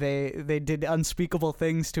they did unspeakable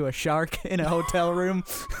things to a shark in a hotel room.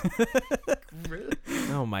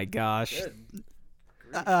 Oh my gosh.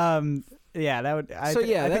 Yeah, that would. I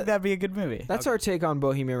think that'd be a good movie. That's our take on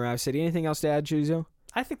Bohemian Rhapsody. Anything else to add, Chuzo?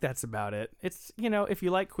 I think that's about it. It's, if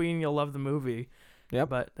you like Queen, you'll love the movie. Yep.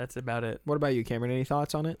 But that's about it. What about you, Cameron? Any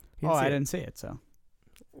thoughts on it? I didn't see it, so.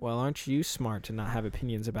 Well, aren't you smart to not have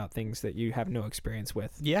opinions about things that you have no experience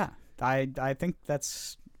with? Yeah, I think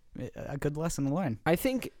that's a good lesson to learn. I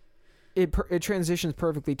think it transitions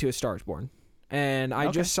perfectly to A Star Is Born. And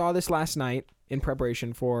I just saw this last night in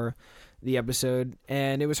preparation for the episode,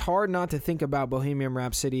 and it was hard not to think about Bohemian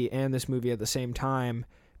Rhapsody and this movie at the same time,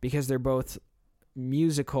 because they're both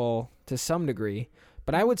musical to some degree.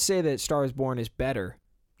 But I would say that Star Is Born is better.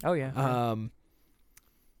 Oh, yeah.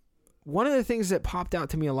 One of the things that popped out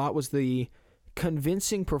to me a lot was the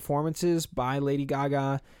convincing performances by Lady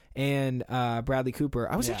Gaga and Bradley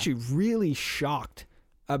Cooper. I was actually really shocked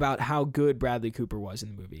about how good Bradley Cooper was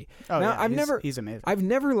in the movie. Oh, now, yeah, he's amazing. I've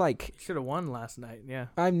never should have won last night. Yeah.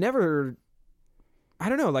 I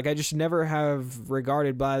don't know, I just never have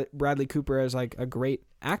regarded Bradley Cooper as like a great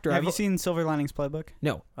actor. Have you seen Silver Linings Playbook?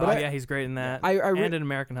 No. But he's great in that. And in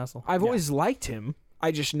American Hustle. I've always liked him.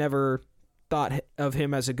 I just never thought of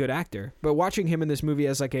him as a good actor. But watching him in this movie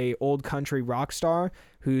as like a old country rock star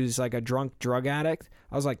who's like a drunk drug addict,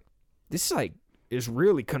 I was like, this is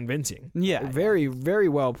really convincing. Yeah. Very, very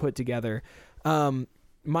well put together.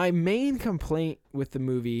 My main complaint with the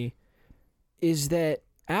movie is that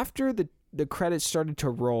after the credits started to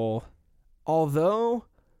roll, although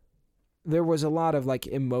there was a lot of like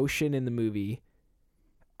emotion in the movie,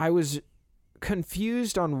 I was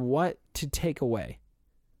confused on what to take away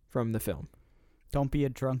from the film. Don't be a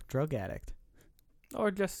drunk drug addict.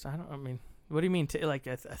 Or just, what do you mean? Like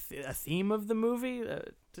a theme of the movie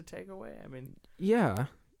to take away? I mean, yeah,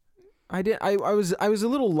 I did. I was a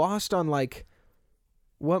little lost on like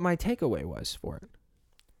what my takeaway was for it.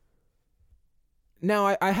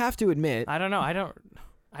 Now I have to admit, I don't know. I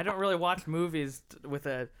don't really watch movies with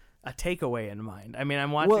a takeaway in mind. I mean,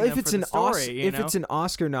 I'm watching. Well, if them it's for an the story, it's an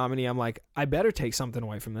Oscar nominee, I'm like, I better take something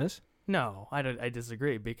away from this. No, I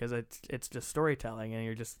disagree, because it's just storytelling, and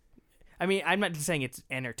you're just. I mean, I'm not just saying it's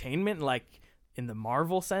entertainment like in the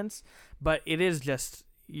Marvel sense, but it is just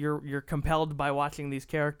you're compelled by watching these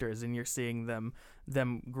characters, and you're seeing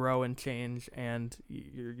them grow and change, and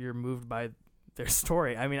you're moved by their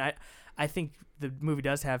story. I mean, I think the movie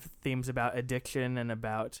does have themes about addiction and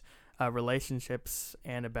about relationships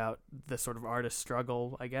and about the sort of artist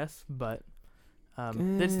struggle, I guess, but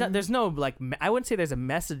there's no like I wouldn't say there's a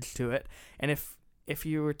message to it, and if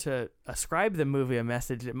you were to ascribe the movie a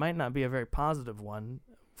message, it might not be a very positive one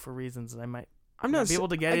for reasons that I might I'm not be able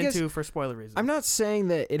to get I guess into for spoiler reasons. I'm not saying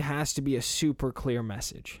that it has to be a super clear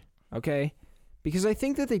message, okay? Because I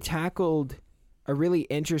think that they tackled a really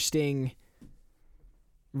interesting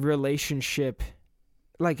relationship,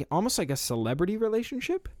 like almost like a celebrity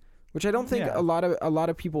relationship, which I don't think Yeah. a lot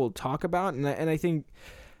of people talk about, and I think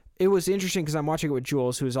it was interesting because I'm watching it with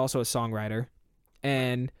Jules, who is also a songwriter,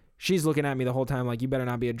 and she's looking at me the whole time like, you better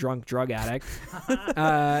not be a drunk drug addict.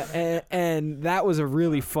 And that was a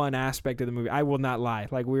really fun aspect of the movie. I will not lie.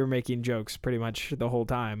 Like, we were making jokes pretty much the whole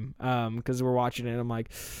time because we're watching it. And I'm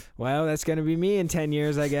like, well, that's going to be me in 10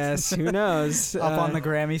 years, I guess. Who knows? Up on the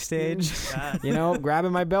Grammy stage. You know,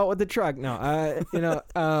 grabbing my belt with the truck. No,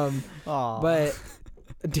 Aw. but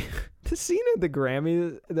the scene of the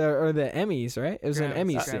Grammys, or the Emmys, right? It was an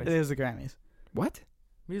Grammys. Emmys. Grammys. It is the Grammys. What?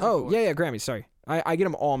 Music Oh, awards. yeah, Grammys. Sorry. I get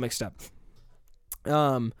them all mixed up.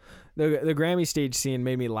 The Grammy stage scene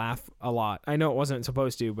made me laugh a lot. I know it wasn't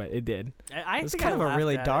supposed to, but it did. I It was think kind I of a laughed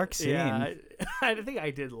really at dark it. scene. Yeah, I think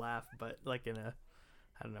I did laugh, but like in a,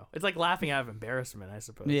 I don't know. It's like laughing out of embarrassment, I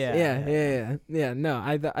suppose. Yeah. Yeah. No,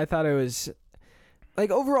 I thought it was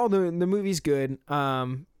like, overall the movie's good.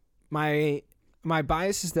 My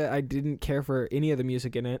bias is that I didn't care for any of the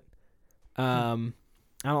music in it. I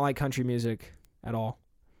don't like country music at all,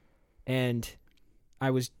 and I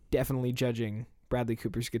was definitely judging Bradley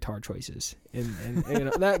Cooper's guitar choices, and you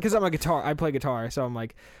know that because I play guitar, so I'm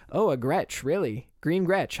like, oh, a Gretsch, really? Green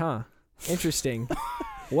Gretsch, huh? Interesting.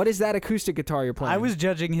 What is that acoustic guitar you're playing? I was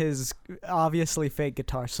judging his obviously fake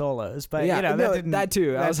guitar solos, but Yeah, you know no, that didn't. that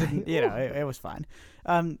too. I that was didn't- like, you know, it was fine.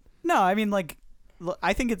 No, I mean, like,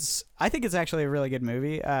 I think it's actually a really good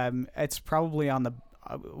movie. It's probably on the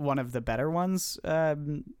one of the better ones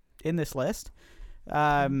in this list.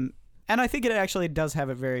 And I think it actually does have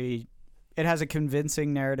it has a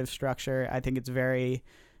convincing narrative structure. I think it's very,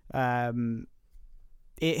 it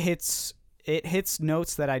hits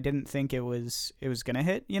notes that I didn't think it was gonna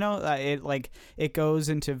hit. You know, it goes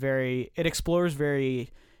into it explores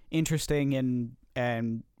very interesting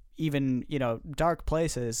and even, you know, dark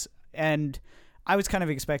places. And I was kind of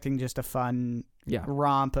expecting just a fun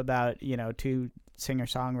romp about, you know, two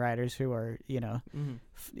singer-songwriters who are, you know,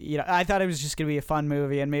 I thought it was just gonna be a fun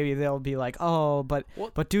movie, and maybe they'll be like, oh, but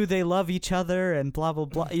do they love each other and blah blah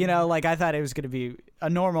blah, you know, like I thought it was gonna be a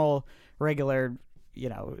normal, regular, you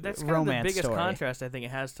know, That's kind romance of the biggest story. contrast I think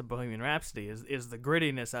it has to Bohemian Rhapsody is the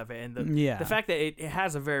grittiness of it, and Yeah. the fact that it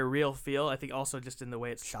has a very real feel. I think also just in the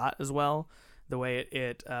way it's shot as well. The way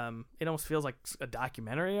it almost feels like a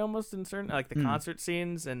documentary almost in certain, like the concert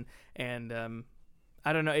scenes and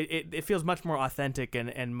I don't know, it feels much more authentic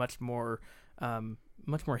and much more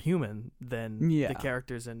human than the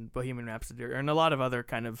characters in Bohemian Rhapsody or in a lot of other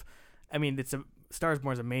kind of, I mean, it stars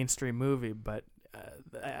more as a mainstream movie, but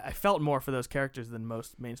I felt more for those characters than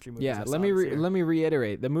most mainstream movies. Yeah, let me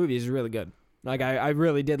reiterate, the movie is really good. Like I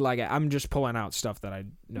really did like it. I'm just pulling out stuff that I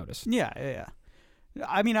noticed. Yeah.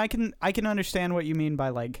 I mean, I can understand what you mean by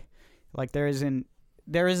like there isn't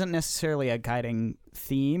necessarily a guiding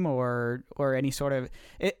theme or any sort of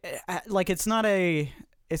like it's not a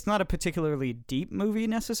particularly deep movie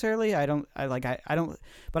necessarily. I don't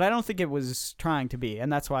think it was trying to be, and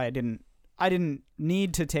that's why I didn't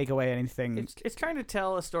need to take away anything. It's trying to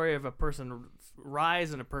tell a story of a person's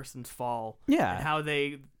rise and a person's fall. Yeah. And how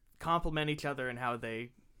they complement each other and how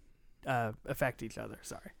they affect each other.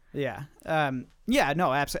 Sorry. Yeah.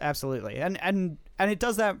 No, absolutely. And it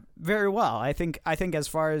does that very well. I think as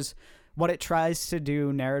far as what it tries to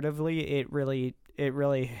do narratively, it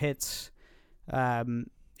really hits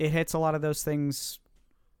it hits a lot of those things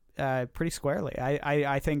pretty squarely.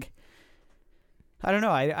 I think I don't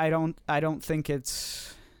know. I don't think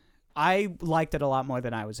it's, I liked it a lot more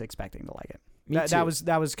than I was expecting to like it.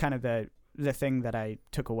 That was kind of the thing that I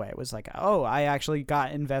took away. It was like, oh, I actually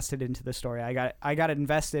got invested into the story. I got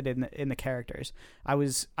invested in the characters.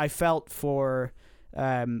 I felt for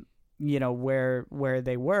you know, where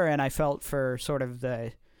they were, and I felt for sort of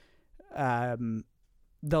the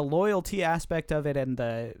loyalty aspect of it, and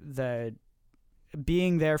the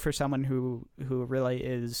being there for someone who really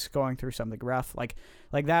is going through something rough, like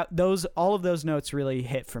that. All of those notes really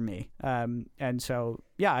hit for me. And so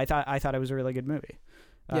yeah, I thought it was a really good movie.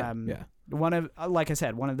 Yeah. One of, like I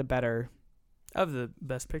said, one of the better of the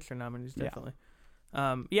Best Picture nominees, definitely.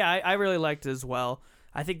 I really liked it as well.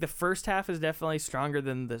 I think the first half is definitely stronger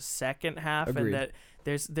than the second half. Agreed. And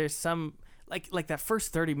that there's some like that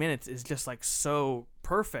first 30 minutes is just like so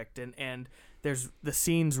perfect, and there's the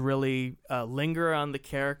scenes really linger on the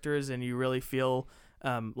characters, and you really feel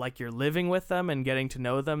like you're living with them and getting to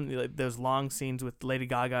know them. Those long scenes with Lady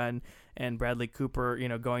Gaga and Bradley Cooper,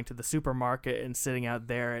 going to the supermarket and sitting out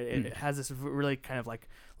there. It has this really kind of like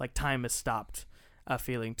time has stopped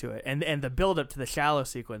feeling to it. And the build up to the shallow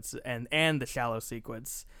sequence and the shallow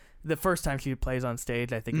sequence, the first time she plays on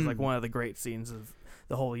stage, I think is like one of the great scenes of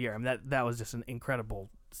the whole year. I mean, that was just an incredible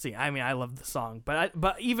scene. I mean, I love the song, but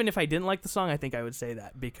even if I didn't like the song, I think I would say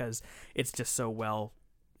that because it's just so well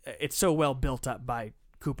built up by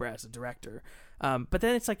Cooper as a director. But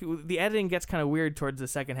then it's like the editing gets kind of weird towards the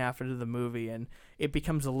second half into the movie, and it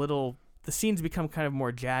becomes the scenes become kind of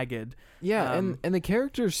more jagged. Yeah, and the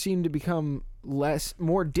characters seem to become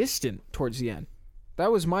more distant towards the end.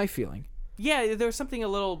 That was my feeling. Yeah, there was something a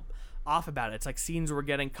little off about it. It's like scenes were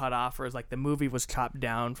getting cut off, or it's like the movie was chopped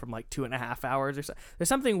down from like 2.5 hours or so. There's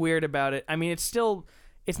something weird about it. I mean, it's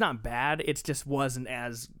not bad. It just wasn't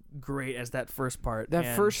as great as that first part.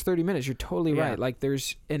 That first 30 minutes, you're totally right. Like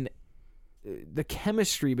there's the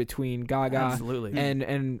chemistry between Gaga absolutely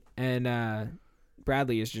and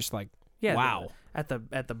Bradley is just like wow. At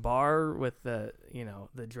the bar with the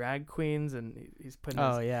drag queens, and he's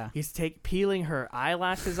putting he's peeling her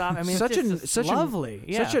eyelashes off. I mean, such lovely,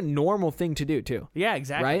 such a normal thing to do too. Yeah,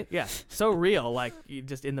 exactly. Right? Yeah, so real, like you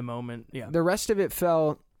just in the moment. Yeah. The rest of it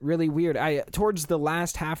felt really weird. Towards the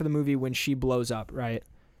last half of the movie when she blows up, right?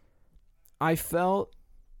 I felt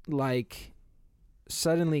like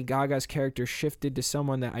suddenly Gaga's character shifted to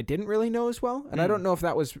someone that I didn't really know as well, and I don't know if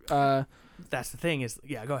that was. That's the thing is,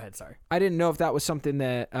 yeah. Go ahead. Sorry. I didn't know if that was something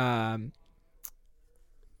that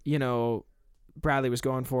Bradley was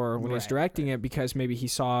going for when he was directing it, because maybe he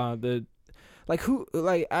saw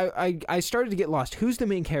I started to get lost. Who's the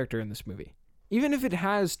main character in this movie? Even if it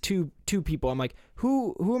has two people, I'm like,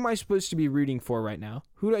 who am I supposed to be rooting for right now?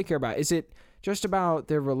 Who do I care about? Is it just about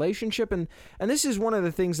their relationship? And this is one of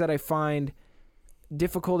the things that I find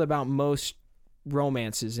difficult about most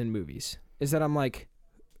romances in movies, is that I'm like,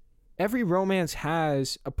 every romance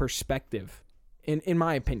has a perspective, in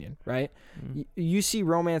my opinion, right? You see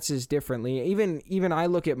romances differently. Even I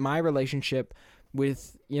look at my relationship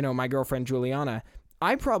with, my girlfriend Juliana.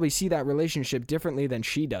 I probably see that relationship differently than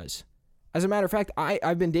she does. As a matter of fact,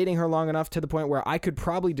 I've been dating her long enough to the point where I could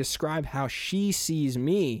probably describe how she sees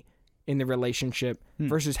me in the relationship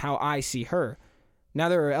versus how I see her. Now,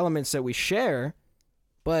 there are elements that we share,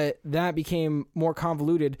 but that became more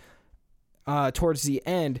convoluted towards the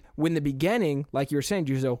end, when the beginning, like you were saying,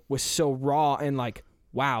 Juzo, was so raw and like,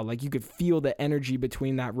 wow, like you could feel the energy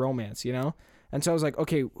between that romance, And so I was like,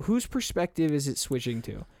 okay, whose perspective is it switching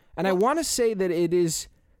to? And I want to say that it is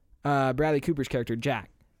Bradley Cooper's character, Jack.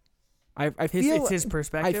 I feel it's his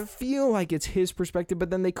perspective. I feel like it's his perspective, but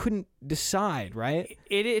then they couldn't decide, right?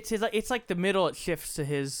 It's like the middle. It shifts to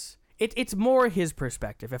his. It's more his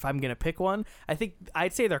perspective. If I'm gonna pick one, I think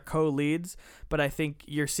I'd say they're co-leads, but I think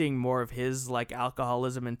you're seeing more of his like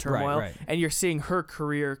alcoholism and turmoil, right. And you're seeing her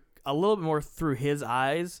career a little bit more through his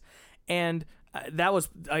eyes, and that was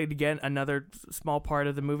again another small part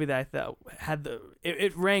of the movie that I thought had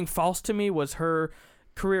it rang false to me, was her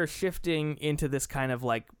career shifting into this kind of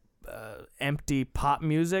like empty pop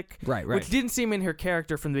music, right, which didn't seem in her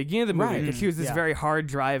character from the beginning of the movie, because she was this very hard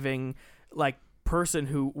driving like person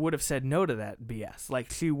who would have said no to that BS.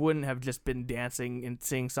 Like she wouldn't have just been dancing and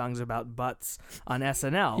singing songs about butts on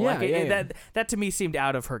SNL. That to me seemed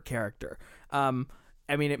out of her character.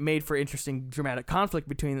 I mean, it made for interesting dramatic conflict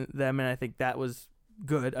between them, and I think that was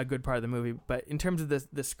a good part of the movie. But in terms of the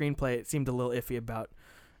screenplay, it seemed a little iffy about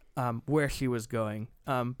where she was going.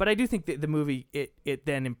 But I do think that the movie it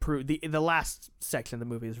then improved. The last section of the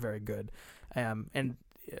movie is very good, and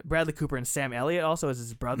Bradley Cooper and Sam Elliott also as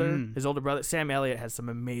his brother, his older brother. Sam Elliott has some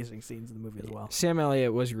amazing scenes in the movie as well. Sam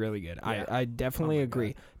Elliott was really good. Yeah. I definitely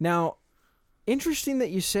agree. God. Now, interesting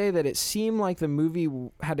that you say that it seemed like the movie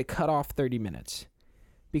had to cut off 30 minutes,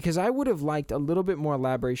 because I would have liked a little bit more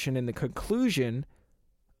elaboration in the conclusion,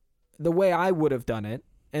 the way I would have done it.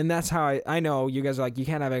 And that's how I know you guys are like, you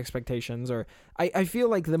can't have expectations, or I feel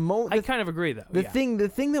like I kind of agree though. The thing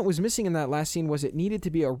that was missing in that last scene was it needed to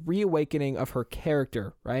be a reawakening of her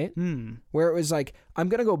character, right? Where it was like, I'm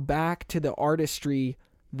going to go back to the artistry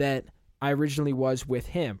that I originally was with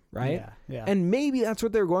him, right? Yeah. And maybe that's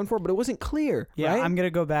what they were going for, but it wasn't clear. Yeah, right? I'm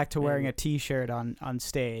gonna go back to wearing a T-shirt on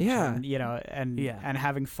stage. Yeah, and, and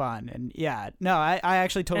having fun, and no, I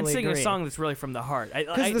actually totally agree. And singing agree. a song that's really from the heart,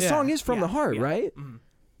 because the song is from the heart, right? Mm-hmm.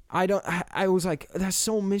 I was like, that's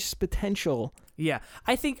so missed potential. Yeah,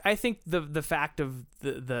 I think the fact of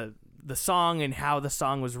the song and how the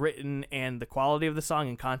song was written and the quality of the song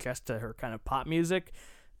in contrast to her kind of pop music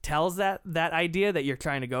tells that idea that you're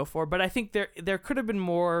trying to go for. But I think there could have been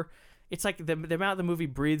more it's like the amount the movie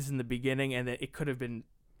breathes in the beginning, and it could have been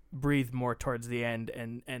breathed more towards the end,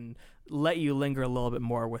 and let you linger a little bit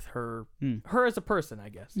more with her as a person, I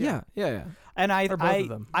guess. Yeah. And Or both of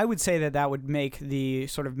them. I would say that would make the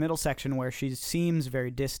sort of middle section where she seems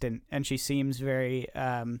very distant and she seems very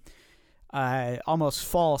almost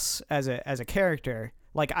false as a character.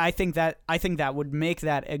 Like I think that would make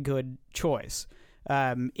that a good choice.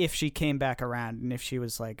 If she came back around and if she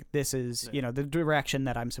was like, this is, the direction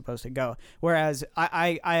that I'm supposed to go. Whereas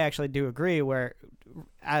I actually do agree where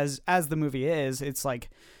as the movie is, it's like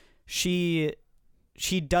she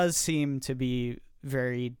does seem to be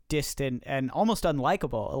very distant and almost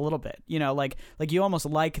unlikable a little bit. Like you almost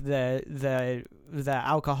like the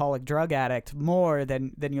alcoholic drug addict more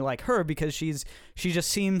than you like her, because she just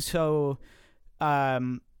seems so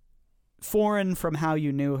foreign from how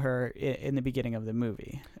you knew her in the beginning of the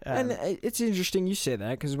movie. And it's interesting you say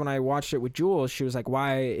that, because when I watched it with Jules, she was like,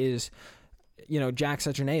 why is Jack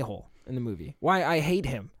such an a-hole in the movie? Why I hate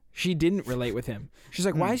him. She didn't relate with him. She's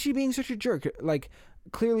like, why is she being such a jerk? Like,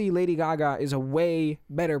 clearly Lady Gaga is a way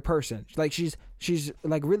better person. Like, she's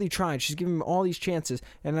like really trying. She's giving him all these chances,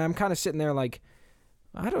 and I'm kind of sitting there like,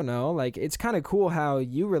 I don't know, like, it's kind of cool how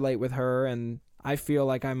you relate with her, and I feel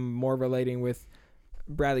like I'm more relating with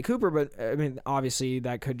Bradley Cooper, but I mean, obviously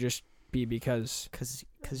that could just be because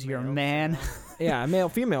you're a man. Yeah, male,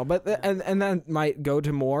 female, but and that might go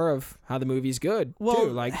to more of how the movie's good too.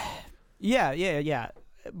 Like, yeah.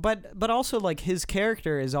 But also, like, his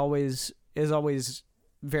character is always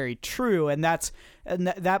very true, and that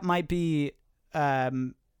might be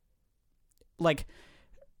like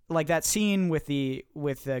that scene with the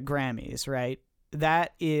Grammys, right?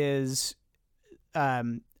 That is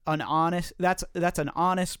an honest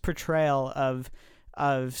portrayal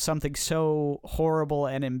of something so horrible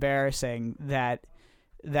and embarrassing that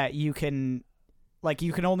you can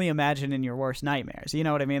only imagine in your worst nightmares. You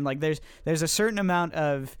know what I mean? Like there's a certain amount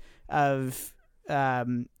of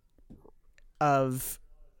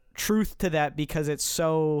truth to that, because it's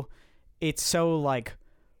so like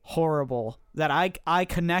horrible that I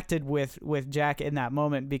connected with Jack in that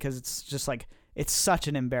moment, because it's just like, it's such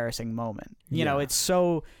an embarrassing moment. You know, it's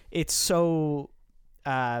so it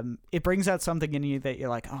brings out something in you that you're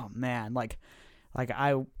like, oh man, like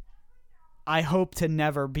I hope to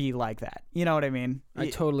never be like that. You know what I mean? I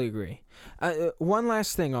totally agree. One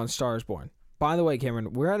last thing on Stars Born. By the way,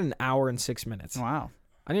 Cameron, we're at 1 hour and 6 minutes. Wow.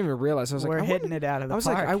 I didn't even realize. I was we're like, hitting it out of the park. I was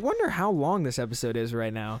like, I wonder how long this episode is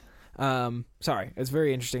right now. Sorry, it's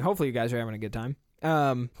very interesting. Hopefully you guys are having a good time.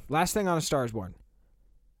 Last thing on A Star Is Born.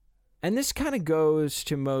 And this kind of goes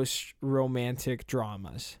to most romantic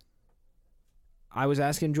dramas. I was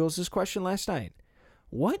asking Jules this question last night.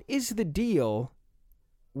 What is the deal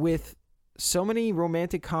with so many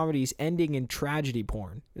romantic comedies ending in tragedy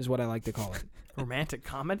porn, is what I like to call it. Romantic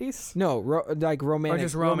comedies? No, like romantic, or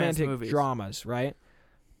just romantic romantic movies. Dramas, right?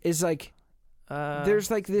 Is like... there's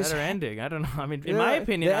like this better ending. I don't know. I mean, in my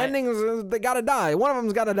opinion, the endings, they gotta die. One of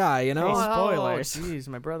them's gotta die. You know. Oh, spoilers. Jeez,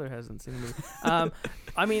 my brother hasn't seen the movie.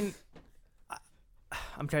 I mean,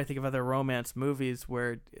 I'm trying to think of other romance movies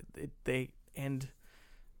where they end.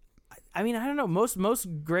 I mean, I don't know. Most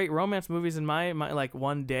great romance movies in my like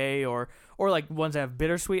One Day or like ones that have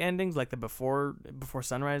bittersweet endings, like the Before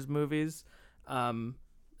Sunrise movies. I don't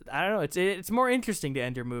know. It's more interesting to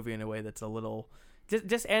end your movie in a way that's a little.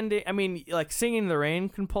 Just ending. I mean, like Singing in the Rain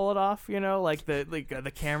can pull it off, you know, like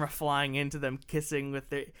the camera flying into them, kissing with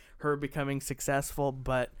her becoming successful.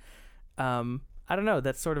 But I don't know.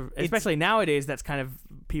 That's sort of, especially nowadays, that's kind of,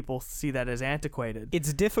 people see that as antiquated.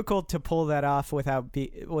 It's difficult to pull that off without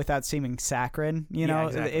seeming saccharine. You know,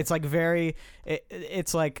 exactly. It's like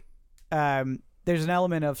it's like there's an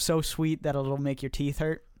element of so sweet that it'll make your teeth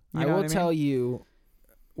hurt. I will tell you.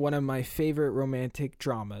 One of my favorite romantic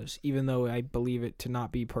dramas, even though I believe it to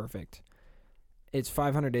not be perfect, it's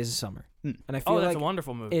 500 Days of Summer. And I feel that's like a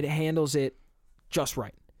wonderful movie. It handles it just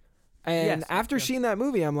right. And after seeing that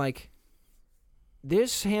movie, I'm like,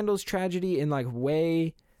 this handles tragedy in like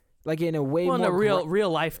way, like in a way more in a real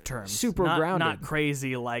life terms, super not, grounded, not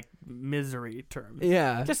crazy like misery terms.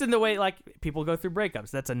 Yeah, just in the way like people go through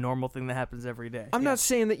breakups. That's a normal thing that happens every day. I'm not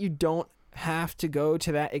saying that you don't have to go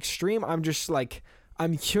to that extreme. I'm just like,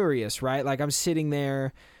 I'm curious, right? Like I'm sitting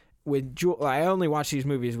there with Jules. I only watch these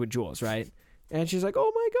movies with Jules, right? And she's like,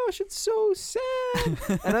 "Oh my gosh, it's so sad,"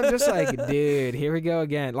 and I'm just like, "Dude, here we go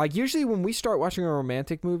again." Like usually when we start watching a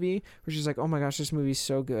romantic movie, we're just like, "Oh my gosh, this movie's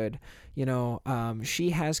so good." You know,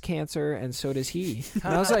 she has cancer and so does he.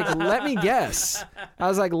 And I was like, "Let me guess."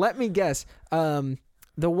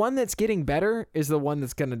 the one that's getting better is the one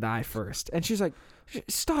that's gonna die first. And she's like,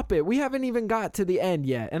 stop it, we haven't even got to the end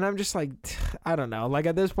yet. And I'm just like, I don't know, like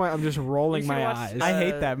at this point I'm just rolling my eyes. I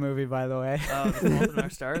hate that movie, by the way. The Fault in Our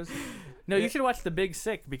Stars. No, you should watch The Big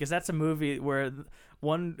Sick, because that's a movie where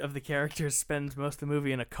one of the characters spends most of the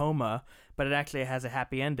movie in a coma, but it actually has a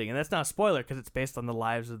happy ending. And that's not a spoiler because it's based on the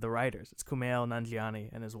lives of the writers. It's Kumail Nanjiani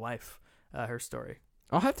and his wife, her story.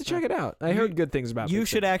 I'll have to check it out. I heard good things about it. You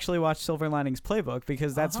should actually watch Silver Linings Playbook,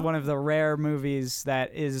 because that's one of the rare movies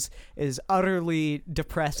that is utterly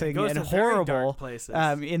depressing and horrible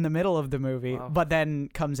in the middle of the movie, but then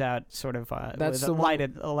comes out sort of that's with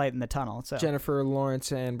a light in the tunnel. So Jennifer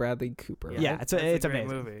Lawrence and Bradley Cooper. Yeah, it's a great amazing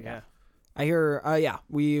movie. Yeah. I hear.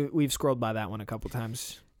 We've scrolled by that one a couple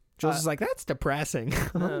times. Jules is like, that's depressing.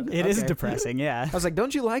 It is depressing, yeah. I was like,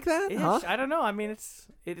 don't you like that? Huh? I don't know. I mean,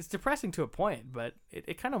 it's depressing to a point, but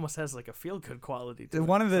it kind of almost has like a feel good quality to it.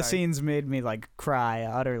 One of the scenes made me like cry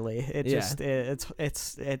utterly. It just it's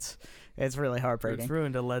really heartbreaking. It's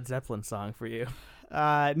ruined a Led Zeppelin song for you.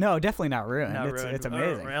 No, definitely not ruined. It's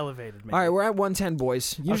amazing. Or elevated, maybe. All right, we're at 110,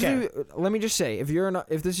 boys. Usually, let me just say, if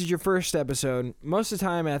this is your first episode, most of the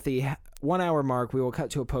time at the 1 hour mark, we will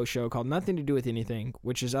cut to a post show called Nothing to Do with Anything,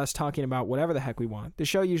 which is us talking about whatever the heck we want. The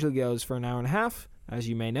show usually goes for an hour and a half, as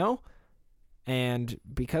you may know. And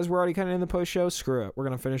because we're already kind of in the post show, screw it. We're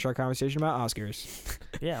going to finish our conversation about Oscars.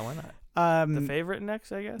 Yeah, why not? The favorite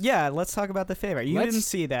next, I guess? Yeah, let's talk about The Favorite. You didn't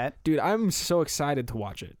see that. Dude, I'm so excited to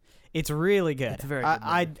watch it. It's really good. It's a very good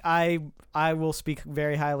movie. I will speak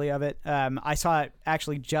very highly of it. I saw it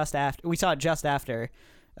actually just after. We saw it just after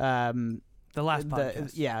the last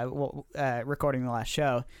podcast. Recording the last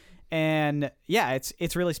show. And yeah,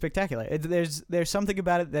 it's really spectacular. There's something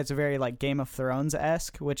about it that's very like Game of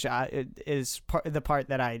Thrones-esque, which is the part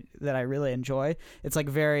that I really enjoy. It's like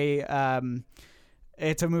very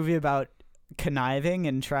it's a movie about conniving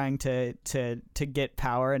and trying to get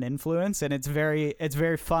power and influence, and it's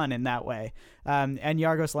very fun in that way. And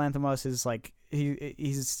Yorgos Lanthimos is like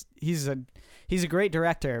he's a great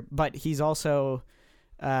director, but he's also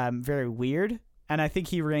very weird, and I think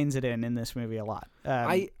he reins it in this movie a lot.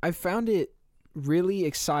 I found it really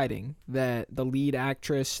exciting that the lead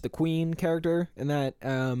actress, the Queen character in that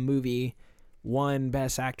movie, won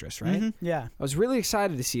Best Actress, right? Mm-hmm, yeah, I was really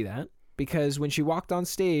excited to see that. Because when she walked on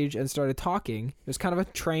stage and started talking, it was kind of a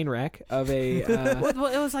train wreck of a... well,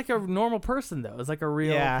 it was like a normal person, though. It was like a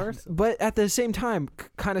real person. But at the same time,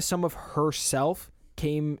 kind of some of herself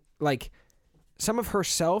came... Like, some of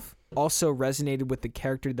herself also resonated with the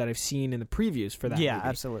character that I've seen in the previews for that movie. Yeah,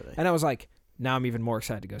 absolutely. And I was like, now I'm even more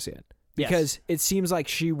excited to go see it. Because it seems like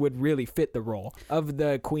she would really fit the role of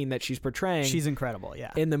the Queen that she's portraying. She's incredible,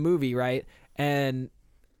 yeah. In the movie, right? And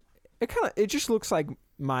it just looks like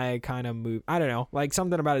my kind of movie. I don't know. Like,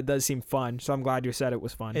 something about it does seem fun, so I'm glad you said it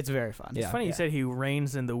was fun. It's very fun. It's funny you said he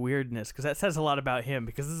reigns in the weirdness, because that says a lot about him,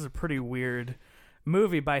 because this is a pretty weird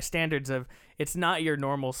movie by standards of, it's not your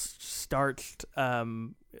normal starched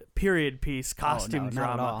period piece costume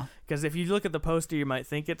drama. Because if you look at the poster, you might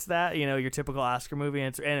think it's that, your typical Oscar movie,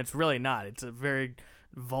 and it's really not. It's a very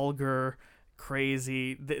vulgar,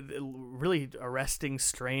 crazy, really arresting,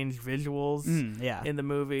 strange visuals in the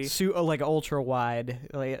movie. Like ultra wide,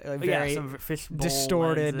 like very some fishbowl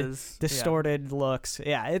distorted lenses. Looks.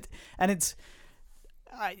 Yeah,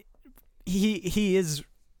 he is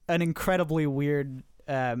an incredibly weird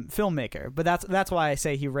filmmaker, but that's why I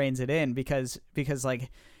say he reins it in, because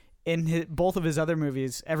like in both of his other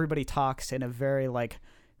movies, everybody talks in a very like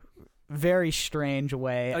very strange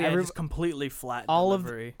way. Just completely flat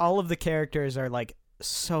delivery. All of the characters are like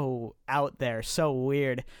so out there, so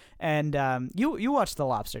weird. And you watched The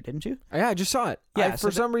Lobster, didn't you? Yeah, I just saw it. Yeah, I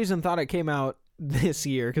for some reason thought it came out this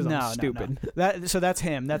year because I'm stupid. No. So that's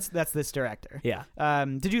him. That's this director. Yeah.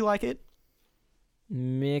 Did you like it?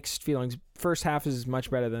 Mixed feelings. First half is much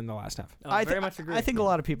better than the last half. I very much agree. I think a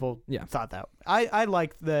lot of people thought that. I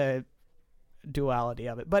liked the duality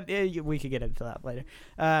of it, but we could get into that later.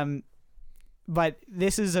 But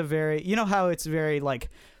this is a very, how it's very like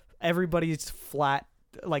everybody's flat,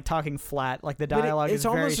 like talking flat, like the dialogue is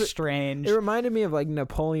very strange. It reminded me of like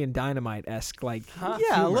Napoleon Dynamite-esque, like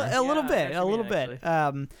a little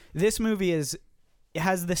bit. This movie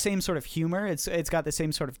has the same sort of humor. It's got the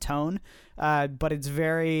same sort of tone, but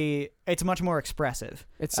it's much more expressive.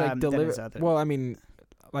 It's like delivered. Well, I mean,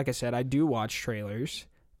 like I said, I do watch trailers,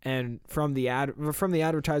 and from the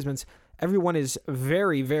advertisements, everyone is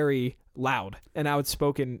very, very loud and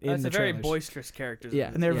outspoken in the trailers. Very boisterous characters.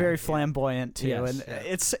 Yeah, and they're very flamboyant too. Yes.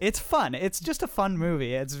 And it's fun. It's just a fun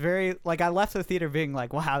movie. It's very like I left the theater being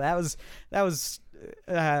like, wow, that was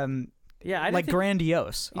Yeah, I didn't like think,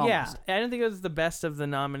 grandiose. yeah, Almost. I didn't think it was the best of the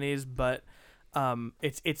nominees, but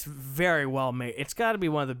it's very well made. It's got to be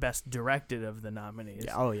one of the best directed of the nominees.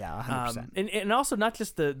 Yeah, oh yeah, 100%. And also not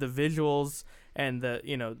just the visuals and the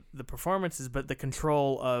the performances, but the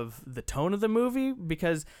control of the tone of the movie,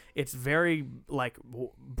 because it's very like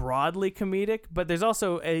broadly comedic, but there's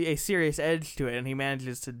also a serious edge to it, and he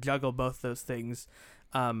manages to juggle both those things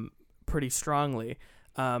pretty strongly.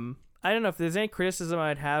 I don't know if there's any criticism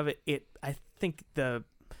I'd have. I think the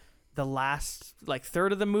last like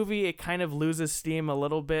third of the movie, it kind of loses steam a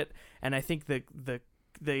little bit, and I think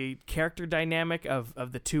the character dynamic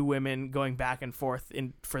of the two women going back and forth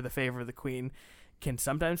for the favor of the queen can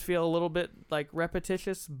sometimes feel a little bit like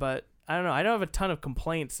repetitious, but I don't know. I don't have a ton of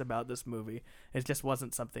complaints about this movie. It just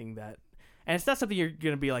wasn't something that, and it's not something you're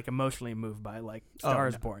going to be like emotionally moved by like Star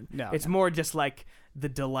is Born. No, it's more just like the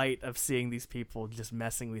delight of seeing these people just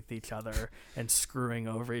messing with each other and screwing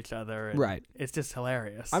over each other. And Right. It's just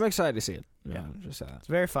hilarious. I'm excited to see it. Yeah. Just that. It's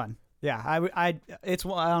very fun. Yeah, it's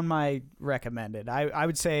on my recommended. I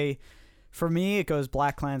would say, for me, it goes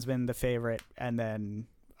Black Klansman, The Favorite, and then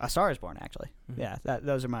A Star Is Born. Actually, yeah,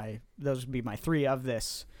 those would be my three of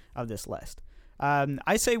this list.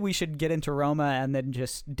 I say we should get into Roma and then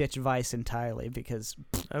just ditch Vice entirely, because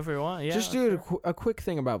Everyone, yeah. Just do a quick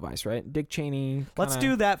thing about Vice, right? Dick Cheney. let's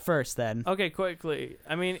do that first then. Okay, quickly.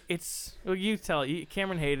 I mean,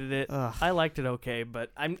 Cameron hated it. Ugh. I liked it okay, but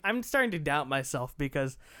I'm starting to doubt myself,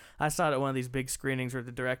 because I saw it at one of these big screenings where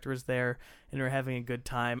the director was there and we were having a good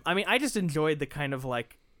time. I mean, I just enjoyed the kind of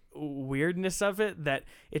like weirdness of it, that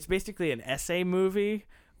it's basically an essay movie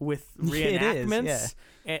with reenactments.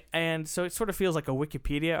 It is, and so it sort of feels like a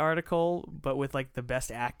Wikipedia article, but with like the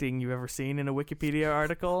best acting you've ever seen in a Wikipedia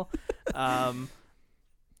article.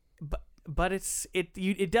 But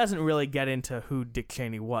it doesn't really get into who Dick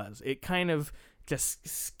Cheney was. It kind of just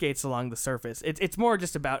skates along the surface. It's more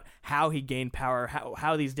just about how he gained power,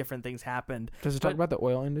 how these different things happened. Does it talk about the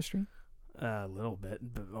oil industry? A little bit,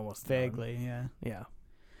 but almost Vaguely, yeah. Yeah.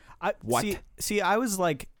 What? See, I was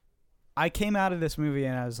like, I came out of this movie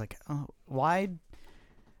and I was like, oh, why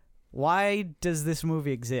does this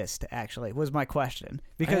movie exist? Actually, was my question.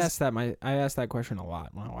 Because I asked that question a lot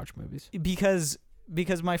when I watch movies. Because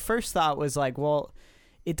my first thought was like, well,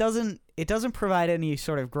 it doesn't provide any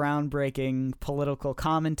sort of groundbreaking political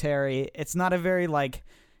commentary. It's not a very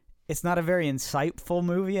insightful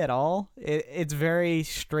movie at all. It's very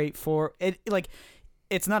straightforward.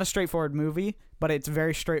 It's not a straightforward movie, but it's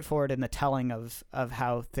very straightforward in the telling of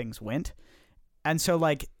how things went. And so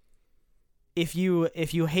like, if you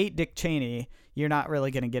hate Dick Cheney, you're not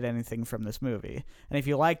really going to get anything from this movie. And if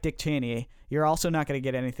you like Dick Cheney, you're also not going to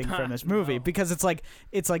get anything from this movie, because it's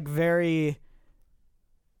very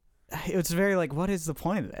like, what is the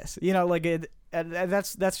point of this? Like it.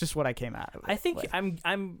 That's just what I came out of. I think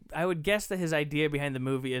I would guess that his idea behind the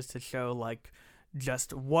movie is to show like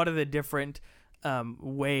just what are the different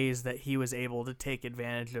ways that he was able to take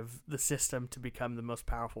advantage of the system to become the most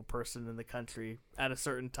powerful person in the country at a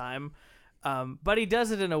certain time. But he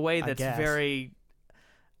does it in a way that's very.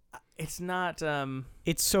 It's not.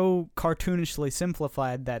 It's so cartoonishly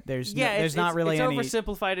simplified that there's not really any. It's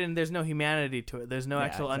oversimplified, and there's no humanity to it. There's no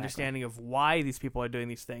actual understanding of why these people are doing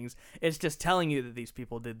these things. It's just telling you that these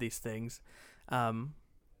people did these things, and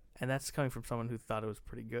that's coming from someone who thought it was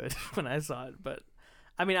pretty good when I saw it. But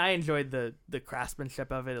I mean, I enjoyed the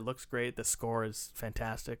craftsmanship of it. It looks great. The score is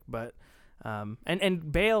fantastic. But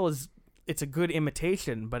and Bale is. It's a good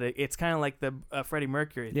imitation, but it's kind of like the Freddie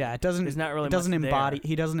Mercury. Yeah, it doesn't. There's not really. It doesn't much embody. there.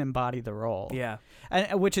 He doesn't embody the role. Yeah,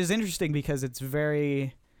 and which is interesting because it's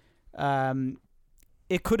very.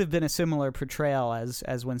 It could have been a similar portrayal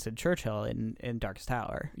as Winston Churchill in Darkest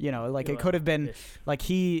Tower. Like it could have been like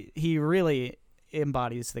he really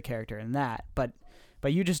embodies the character in that, but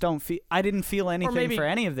you just don't feel. I didn't feel anything for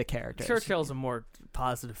any of the characters. Churchill's a more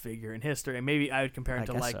positive figure in history, and maybe I would compare him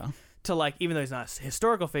to like even though he's not a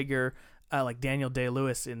historical figure. Like Daniel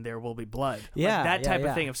Day-Lewis in There Will Be Blood. Yeah, that type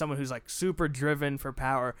of thing of someone who's like super driven for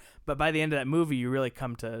power, but by the end of that movie, you really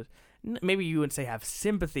come to, maybe you wouldn't say have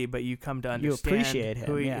sympathy, but you come to understand you appreciate him,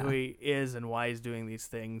 who he is and why he's doing these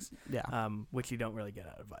things, which you don't really get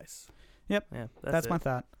out of Vice. Yep, yeah, that's my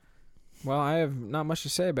thought. Well, I have not much to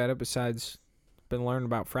say about it besides been learning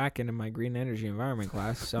about fracking in my green energy environment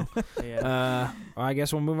class. So, I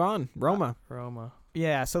guess we'll move on. Roma.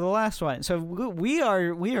 Yeah, so the last one. So we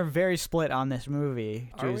are very split on this movie,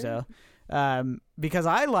 Juzo, because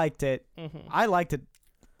I liked it. Mm-hmm. I liked it.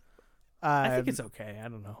 I think it's okay. I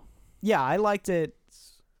don't know. Yeah, I liked it.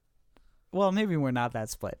 Well, maybe we're not that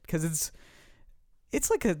split because it's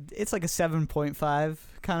like a 7.5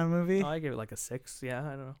 kind of movie. Oh, I give it like a 6. Yeah,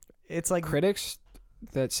 I don't know. it's like critics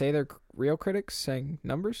that say they're real critics saying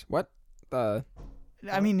numbers. What?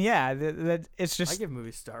 I mean, yeah, that it's I just give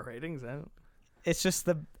movies star ratings. it's just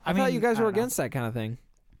the. I mean, thought you guys I were don't know. against that kind of thing.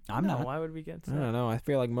 I'm no, not. why would we get I that? don't know. I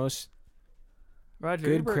feel like most Roger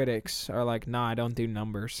good Ebert, critics are like, nah, I don't do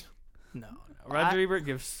numbers. No. Roger Ebert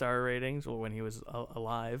gives star ratings when he was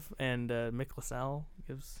alive, and Mick LaSalle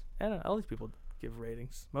gives. I don't know. All these people give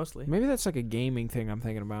ratings mostly. Maybe that's like a gaming thing I'm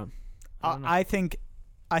thinking about. I don't know. I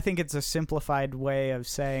think it's a simplified way of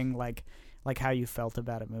saying like how you felt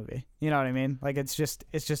about a movie. You know what I mean? Like it's just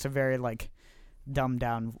a very like dumbed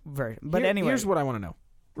down version. But anyway, here's what I want to know,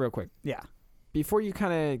 real quick. yeah. Before you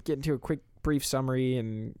kind of get into a quick, brief summary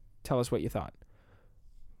and tell us what you thought.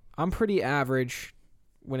 I'm pretty average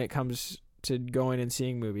when it comes to going and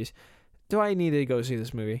seeing movies. Do I need to go see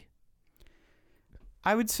this movie?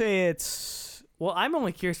 I would say it's Well, I'm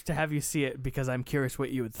only curious to have you see it because I'm curious what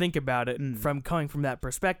you would think about it from coming from that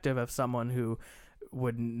perspective of someone who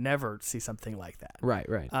would never see something like that. Right.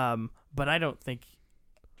 But I don't think.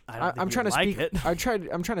 I'm trying to like speak. It. I'm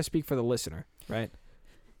trying to speak for the listener, right?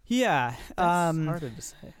 yeah. That's harder to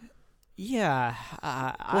say. Yeah.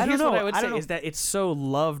 Well, I don't here's know. what I would say don't know. is that it's so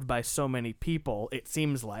loved by so many people. It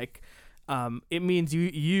seems like. It means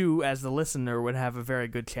you as the listener would have a very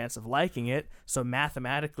good chance of liking it. So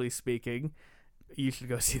mathematically speaking, you should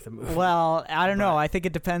go see the movie. Well, I don't know. But- I think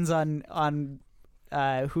it depends on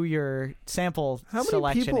who your sample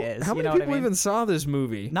selection is. How you many know people what I mean? even saw this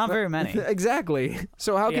movie? Not very many. Exactly.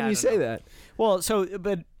 So how Yeah, can I you don't say know. that? Well,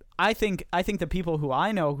 but I think the people who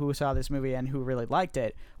I know who saw this movie and who really liked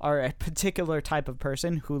it are a particular type of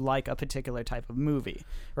person who like a particular type of movie,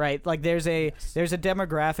 right? Like there's a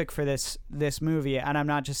demographic for this movie, and I'm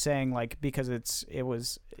not just saying like because it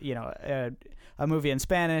was a movie in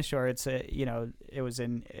Spanish or it was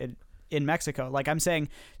in Mexico. Like I'm saying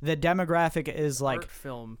the demographic is like art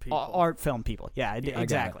film people. art film people. Yeah, got it.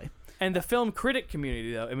 exactly. And the film critic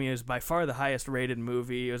community, though, I mean, it was by far the highest rated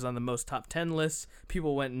movie. It was on the most top 10 lists.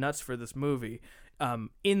 People went nuts for this movie.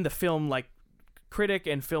 In the film, like, critic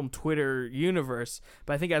and film Twitter universe.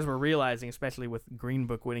 But I think as we're realizing, especially with Green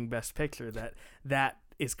Book winning Best Picture, that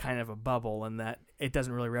is kind of a bubble and that it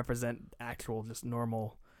doesn't really represent actual just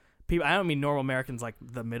normal people. I don't mean normal Americans like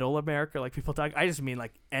the middle America, like people talk. I just mean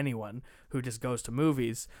like anyone who just goes to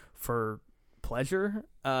movies for pleasure,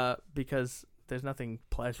 because there's nothing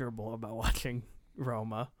pleasurable about watching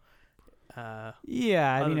Roma.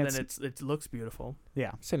 Yeah, I Other mean than it looks beautiful.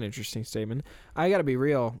 yeah. It's an interesting statement. I got to be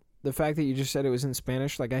real. The fact that you just said it was in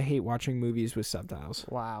Spanish, like I hate watching movies with subtitles.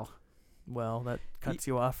 Wow. Well, that cuts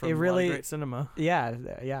you off from it a lot really- of great cinema. Yeah,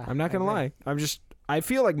 yeah. I'm not going to I agree. lie. I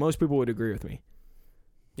feel like most people would agree with me.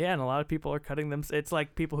 Yeah, and a lot of people are cutting them. It's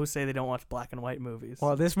like people who say they don't watch black and white movies.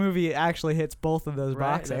 Well, this movie actually hits both of those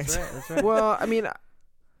right, boxes. that's right. Well, I mean,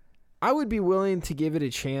 I would be willing to give it a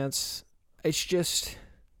chance. It's just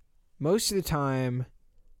most of the time,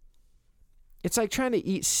 it's like trying to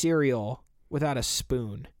eat cereal without a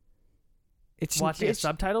spoon. It's Watching a it's,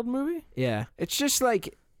 subtitled movie? Yeah, it's just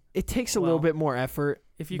like it takes a little Well, bit more effort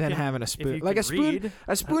If you than can, having a if spoon. you Like can a spoon, read,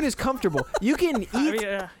 a spoon is comfortable. You can eat. I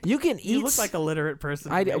mean, You can eat. you look like a literate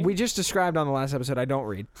person. to me. We just described on the last episode. I don't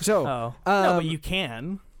read. So, Oh, no, but um, you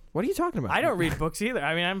can. what are you talking about? I don't read books either.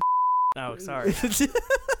 I mean, I'm. Oh, sorry,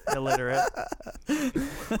 illiterate.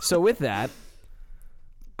 So with that,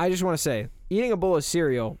 I just want to say, eating a bowl of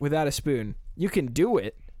cereal without a spoon, you can do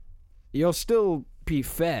it. You'll still be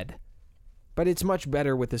fed, but it's much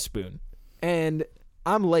better with a spoon. And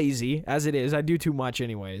I'm lazy as it is. I do too much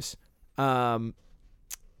anyways.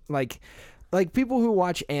 Like people who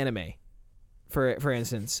watch anime, for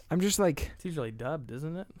instance, I'm just like, It's usually dubbed,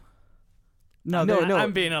 isn't it? No, No.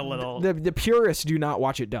 I'm being a little. the purists do not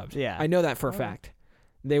watch it dubbed. Yeah. I know that for a Oh. fact.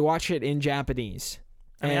 They watch it in Japanese.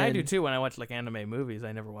 I mean, I do And- too. When I watch like anime movies,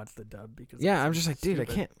 I never watch the dub because Yeah, it's I'm just like, dude, I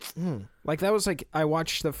stupid. can't. Like that was like I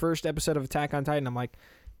watched the first episode of Attack on Titan. I'm like,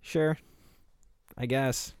 sure, I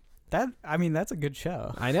guess. that's a good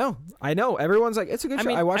show. I know. Everyone's like, it's a good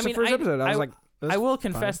show. I watched the first episode. I was like, I will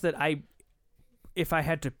confess that if I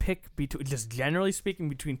had to pick between, just generally speaking,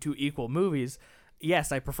 between two equal movies,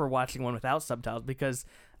 yes, I prefer watching one without subtitles because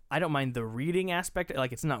I don't mind the reading aspect.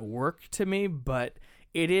 Like it's not work to me, but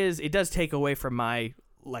it does take away from my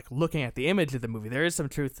like looking at the image of the movie. There is some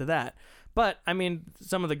truth to that. But I mean,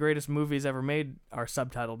 some of the greatest movies ever made are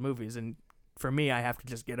subtitled movies, and for me, I have to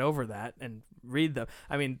just get over that and read them.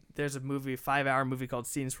 I mean, there's a 5-hour movie called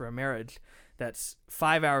Scenes from a Marriage that's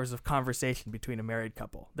 5 hours of conversation between a married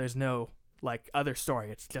couple. There's no like other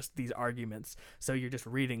story. It's just these arguments. So you're just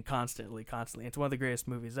reading constantly. It's one of the greatest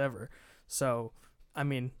movies ever. So I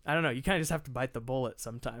mean, I don't know. You kind of just have to bite the bullet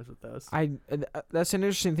sometimes with those. That's an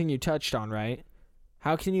interesting thing you touched on, right?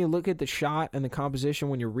 How can you look at the shot and the composition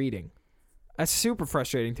when you're reading? That's super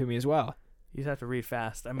frustrating to me as well. You just have to read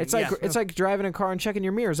fast. I mean, It's like driving a car and checking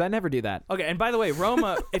your mirrors. I never do that. Okay, and by the way,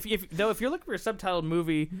 Roma. if you're looking for a subtitled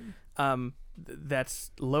movie,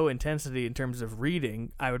 that's low intensity in terms of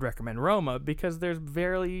reading, I would recommend Roma because there's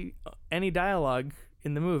barely any dialogue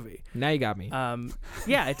in the movie. Now you got me.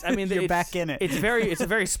 Yeah, it's. I mean, You're back in it. It's a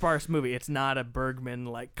very sparse movie. It's not a Bergman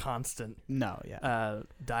like constant No,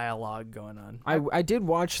 dialogue going on. I did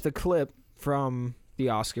watch the clip from the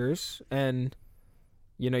Oscars, and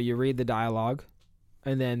you read the dialogue,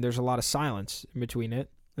 and then there's a lot of silence in between it,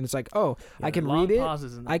 and it's like, oh, Yeah, I can long read it.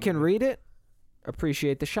 pauses in that I can movie. read it,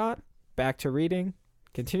 appreciate the shot, back to reading,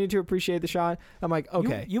 continue to appreciate the shot. I'm like,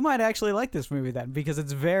 okay. You might actually like this movie then because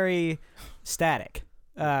it's very static.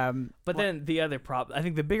 But then the other problem, I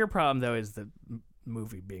think the bigger problem though, is the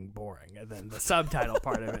movie being boring, and then the subtitle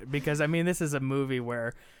part of it. Because I mean, this is a movie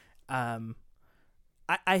where,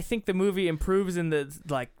 I think the movie improves in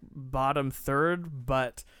the bottom third,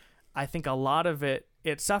 but I think a lot of it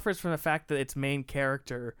suffers from the fact that its main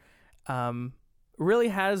character, really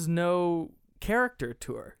has no character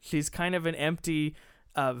to her. She's kind of an empty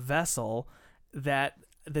vessel that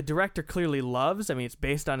the director clearly loves. I mean, it's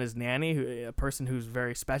based on his nanny, a person who's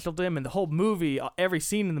very special to him, and the whole movie, every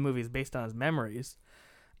scene in the movie is based on his memories.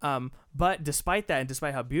 But despite that, and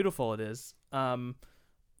despite how beautiful it is,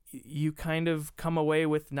 you kind of come away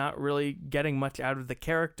with not really getting much out of the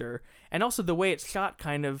character, and also the way it's shot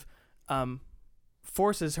kind of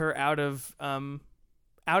forces her out of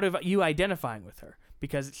you identifying with her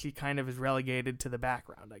because she kind of is relegated to the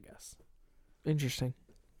background, I guess. Interesting.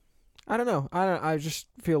 I don't know. I just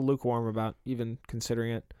feel lukewarm about even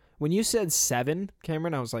considering it. When you said 7,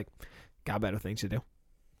 Cameron, I was like, got better things to do.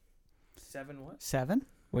 7 what? 7?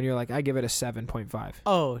 When you're like, I give it a 7.5.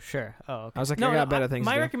 Oh, sure. Oh, okay. I was like, I got better things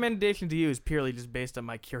my to do. recommendation to you is purely just based on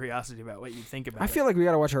my curiosity about what you think about it. I feel like we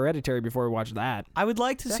got to watch Hereditary before we watch that. I would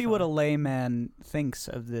like to see what a Definitely. layman thinks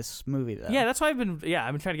of this movie, though. Yeah, that's why I've been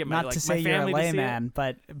trying to get my Not to my say you're a family to see it. layman,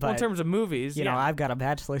 but Well, in terms of movies, you know, I've got a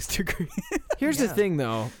bachelor's degree. Here's the Yeah. thing,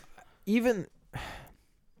 though. Even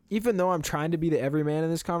though I'm trying to be the everyman in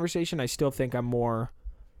this conversation, I still think I'm more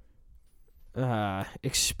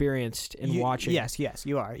experienced in watching. Yes,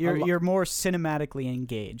 you are. You're more cinematically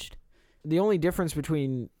engaged. The only difference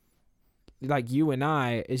between like you and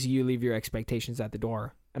I is you leave your expectations at the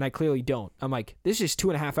door, and I clearly don't. I'm like, this is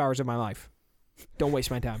 2.5 hours of my life. Don't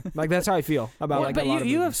waste my time. Like that's how I feel about like but a lot of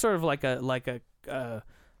you have movies. sort of like a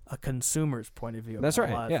consumer's point of view. That's about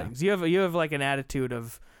right, A lot of yeah. things. You have like an attitude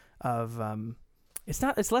of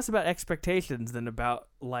it's less about expectations than about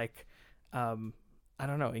like I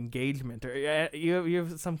don't know, engagement, or you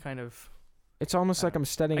have some kind of. It's almost like I'm I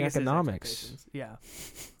studying guess it is economics. expectations. Yeah.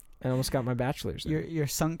 I almost got my bachelor's. there. Your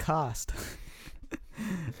sunk cost.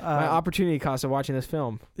 My opportunity cost of watching this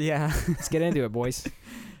film. Yeah. Let's get into it, boys.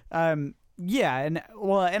 Yeah,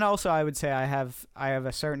 and also I would say I have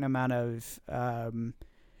a certain amount of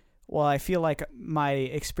I feel like my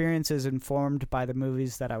experience is informed by the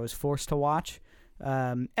movies that I was forced to watch,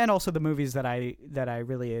 and also the movies that I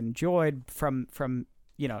really enjoyed from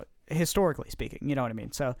historically speaking. You know what I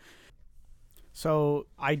mean? So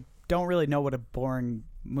I don't really know what a boring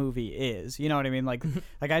movie is. You know what I mean? Like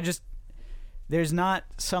there's not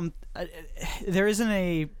there isn't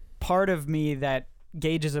a part of me that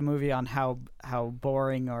gauges a movie on how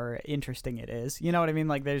boring or interesting it is. You know what I mean?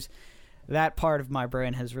 Like there's that part of my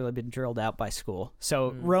brain has really been drilled out by school.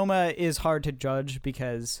 So Roma is hard to judge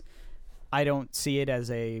because I don't see it as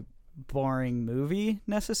a boring movie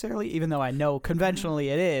necessarily, even though I know conventionally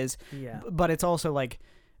it is. Yeah. But it's also like,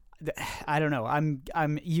 I don't know.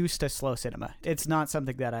 I'm used to slow cinema. It's not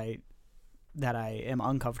something that I am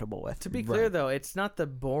uncomfortable with. To be clear, though, it's not the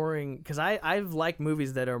boring, because I've liked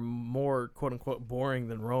movies that are more quote unquote boring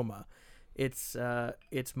than Roma. It's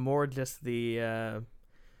more just the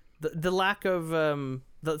lack of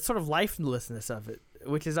the sort of lifelessness of it,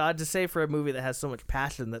 which is odd to say for a movie that has so much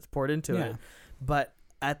passion that's poured into it. But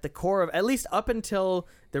at the core of, at least up until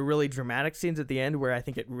the really dramatic scenes at the end, where I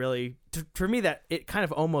think it really, for me, that it kind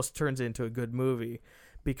of almost turns into a good movie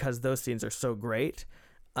because those scenes are so great.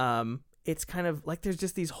 It's kind of like there's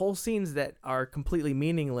just these whole scenes that are completely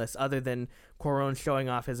meaningless other than Cuarón showing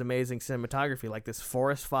off his amazing cinematography, like this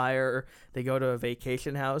forest fire. They go to a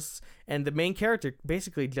vacation house, and the main character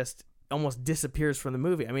basically just almost disappears from the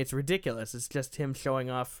movie. I mean, it's ridiculous. It's just him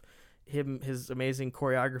showing off his amazing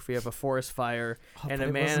choreography of a forest fire, and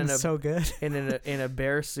a man so good. in a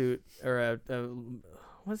bear suit, or a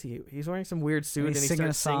what is he? He's wearing some weird suit, and he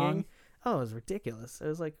singing starts a song. singing. oh, it was ridiculous. It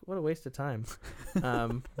was like, what a waste of time. But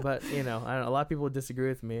I don't know, a lot of people would disagree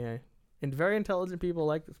with me. And very intelligent people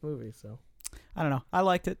like this movie, so I don't know. I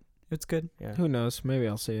liked it. It's good. yeah. Who knows? Maybe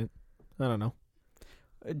I'll see it. I don't know.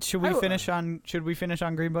 Should we finish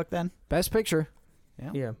on Green Book then? Best Picture.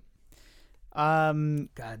 Yeah.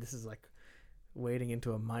 God, this is like wading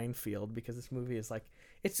into a minefield because this movie is like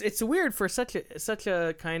it's weird for such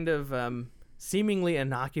a kind of seemingly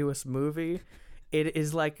innocuous movie. It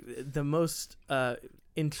is like the most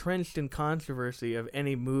entrenched in controversy of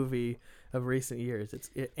any movie of recent years.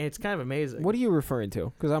 It's kind of amazing. What are you referring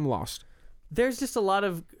to? Because I'm lost. There's just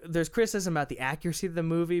there's criticism about the accuracy of the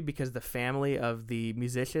movie because the family of the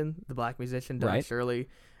black musician, Don Right. Shirley,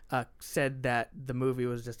 said that the movie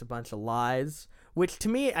was just a bunch of lies, which to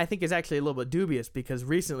me I think is actually a little bit dubious because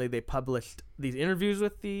recently they published these interviews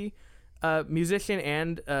with the musician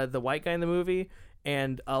and the white guy in the movie,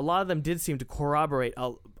 and a lot of them did seem to corroborate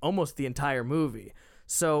almost the entire movie.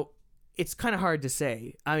 So it's kind of hard to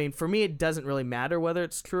say. I mean, for me, it doesn't really matter whether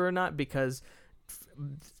it's true or not because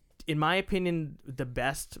in my opinion, the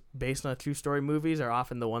best based on a true story movies are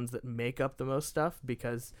often the ones that make up the most stuff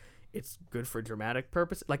because it's good for dramatic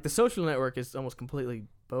purpose. Like The Social Network is almost completely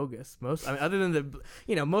bogus. Other than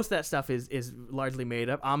most of that stuff is largely made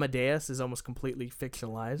up. Amadeus is almost completely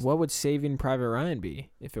fictionalized. What would Saving Private Ryan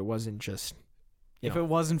be if it wasn't just... If it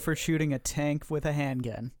wasn't for shooting a tank with a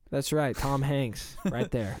handgun. That's right, Tom Hanks,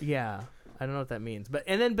 right there. Yeah, I don't know what that means. But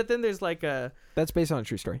then there's like That's based on a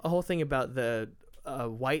true story. a whole thing about the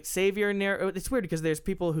white savior narrative. It's weird because there's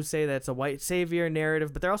people who say that it's a white savior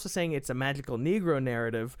narrative, but they're also saying it's a magical Negro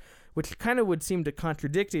narrative, which kind of would seem to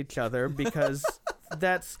contradict each other because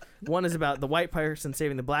one is about the white person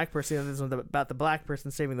saving the black person, the other is about the black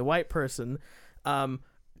person saving the white person.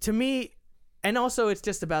 To me, and also it's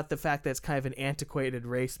just about the fact that it's kind of an antiquated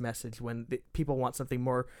race message when people want something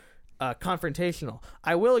more confrontational.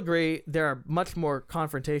 I will agree there are much more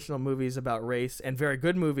confrontational movies about race and very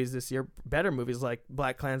good movies this year, better movies like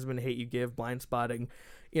Black Klansman, Hate You Give, Blind Spotting,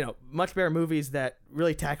 much better movies that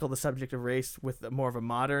really tackle the subject of race with more of a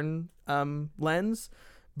modern lens.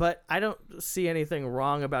 But I don't see anything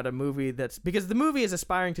wrong about a movie because the movie is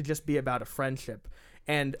aspiring to just be about a friendship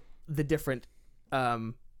and the different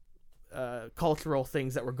cultural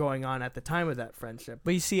things that were going on at the time of that friendship.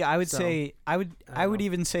 But you see, I would know.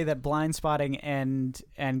 even say that Blind Spotting and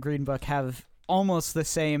Green Book have almost the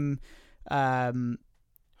same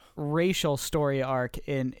racial story arc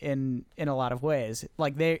in a lot of ways.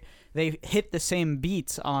 Like they hit the same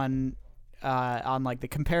beats on like the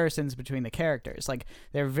comparisons between the characters. Like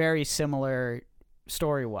they're very similar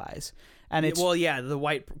story wise. And it's the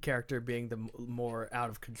white character being the more out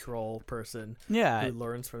of control person, who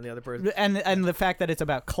learns from the other person, and the fact that it's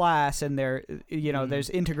about class, and there's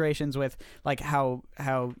integrations with like how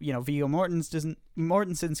Viggo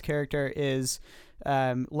Mortensen's character is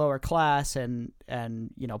lower class and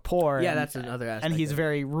poor. Yeah, that's another aspect. And he's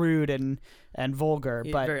very rude and vulgar,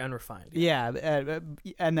 but very unrefined. Yeah,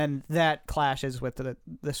 and then that clashes with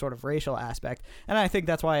the sort of racial aspect, and I think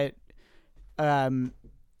that's why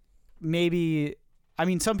maybe, I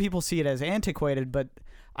mean, some people see it as antiquated, but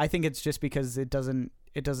I think it's just because it doesn't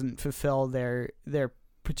fulfill their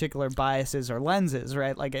particular biases or lenses,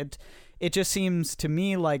 right? Like it just seems to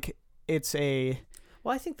me like it's a...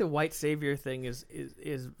 Well, I think the white savior thing is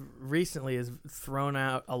recently is thrown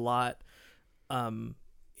out a lot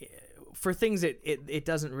for things it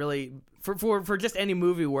doesn't really for just any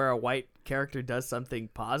movie where a white character does something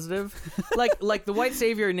positive, like the white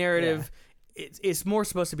savior narrative. Yeah. It's more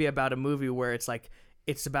supposed to be about a movie where it's like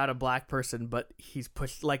it's about a black person, but he's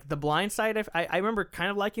pushed. Like The Blind Side, I remember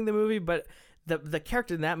kind of liking the movie, but the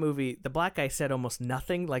character in that movie, the black guy said almost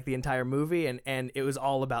nothing like the entire movie, and it was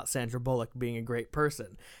all about Sandra Bullock being a great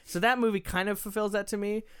person. So that movie kind of fulfills that to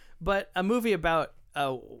me. But a movie about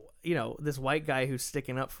this white guy who's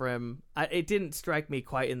sticking up for him, it didn't strike me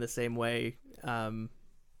quite in the same way.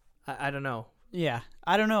 I don't know. Yeah,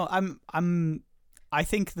 I don't know.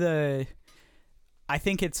 I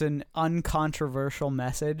think it's an uncontroversial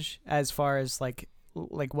message as far as like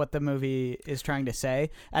what the movie is trying to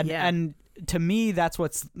say, and to me that's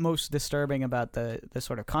what's most disturbing about the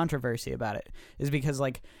sort of controversy about it, is because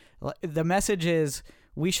like the message is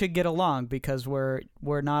we should get along because we're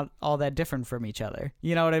not all that different from each other.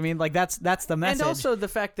 You know what I mean? Like that's the message. And also the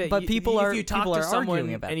fact that if you talk to someone and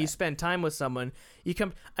you that. spend time with someone, you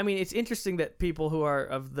come. I mean, it's interesting that people who are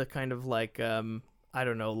of the kind of like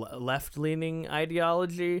left-leaning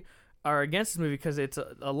ideology are against this movie because it's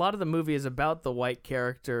a lot of the movie is about the white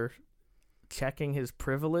character checking his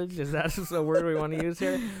privilege. Is that a word we want to use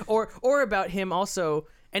here? Or about him also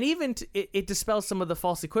and even it dispels some of the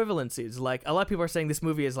false equivalencies. Like a lot of people are saying this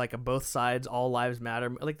movie is like a both sides, all lives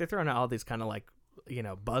matter. Like they're throwing out all these kind of like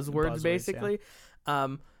buzzwords basically. Yeah.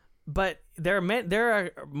 But there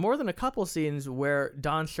are more than a couple scenes where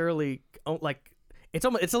Don Shirley it's a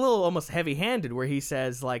little almost heavy-handed where he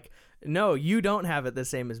says like, no, you don't have it the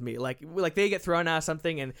same as me. Like they get thrown out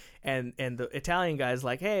something and the Italian guy's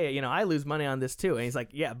like, hey, I lose money on this too. And he's like,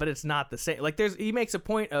 yeah, but it's not the same. Like he makes a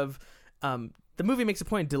point of, the movie makes a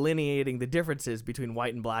point delineating the differences between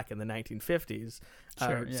white and black in the 1950s,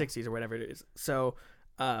 60s or whatever it is. So,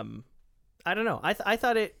 I don't know. I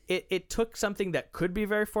thought it took something that could be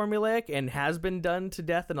very formulaic and has been done to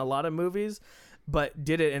death in a lot of movies, but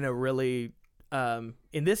did it in a really,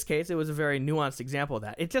 in this case, it was a very nuanced example of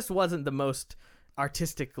that. It just wasn't the most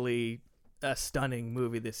artistically stunning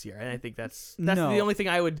movie this year, and I think that's the only thing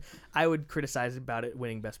I would criticize about it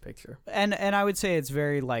winning Best Picture. And I would say it's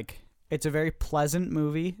very it's a very pleasant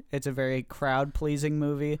movie. It's a very crowd pleasing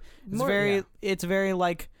movie. It's very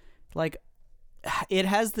like it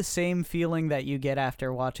has the same feeling that you get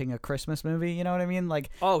after watching a Christmas movie. You know what I mean?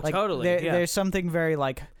 Totally. There's something very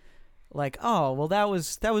like, oh, well, that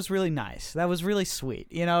was really nice. That was really sweet.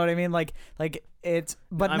 You know what I mean? Like it's,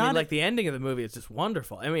 but the ending of the movie is just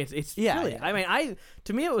wonderful. I mean, it's really. I mean,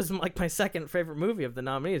 to me, it was like my second favorite movie of the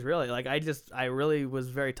nominees. Really, like I really was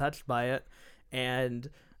very touched by it, and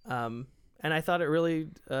I thought it really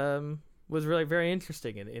was really very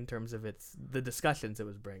interesting in terms of the discussions it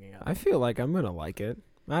was bringing up. I feel like I'm gonna like it.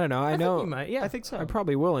 I don't know. I know. Think you might. Yeah, I think so. I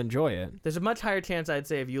probably will enjoy it. There's a much higher chance, I'd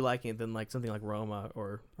say, of you liking it than like something like Roma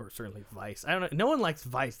or certainly Vice. I don't know. No one likes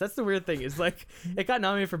Vice. That's the weird thing. Is like it got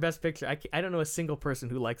nominated for Best Picture. I don't know a single person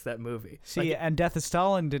who likes that movie. See, and Death of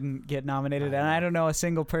Stalin didn't get nominated, and I don't know a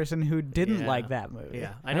single person who didn't like that movie.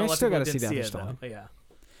 Yeah, I know. I still got to see Death of Stalin. Yeah.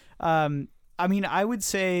 I mean, I would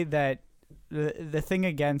say that the thing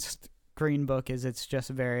against Green Book is it's just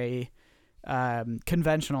very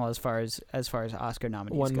conventional as far as Oscar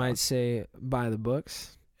nominees One go. might say by the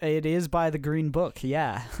books. It is by the Green Book,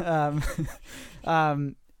 yeah. I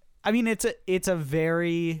mean, it's a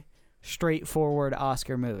very straightforward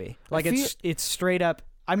Oscar movie. Like it's straight up.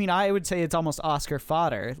 I mean, I would say it's almost Oscar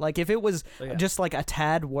fodder. Like if it was just like a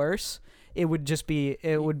tad worse, it would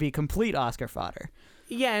be complete Oscar fodder.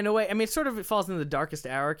 Yeah, in a way. I mean, it falls into the Darkest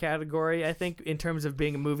Hour category, I think, in terms of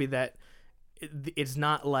being a movie that it's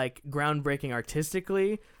not like groundbreaking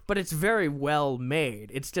artistically, but it's very well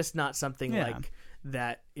made. It's just not something like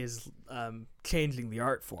that is changing the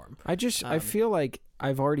art form. I feel like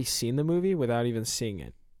I've already seen the movie without even seeing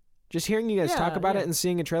it. Just hearing you guys talk about it and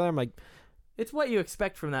seeing a trailer, I'm like, it's what you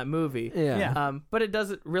expect from that movie. Yeah. But it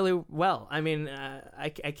does it really well. I mean, I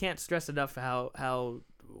can't stress enough how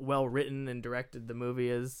well written and directed the movie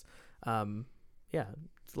is.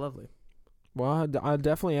 It's lovely. Well, I'll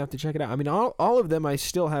definitely have to check it out. I mean, all of them I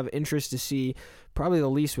still have interest to see. Probably the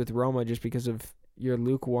least with Roma, just because of your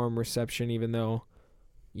lukewarm reception. Even though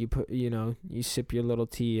you you sip your little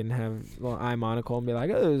tea and have a little eye monocle and be like,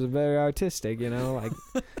 oh, it was very artistic, like.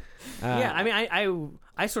 Yeah, I mean,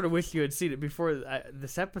 I sort of wish you had seen it before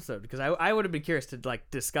this episode, because I would have been curious to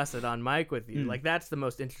like discuss it on mic with you. Like that's the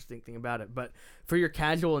most interesting thing about it. But for your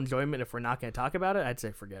casual enjoyment, if we're not going to talk about it, I'd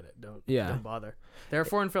say forget it. Don't bother. There are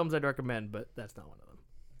foreign films I'd recommend, but that's not one of them.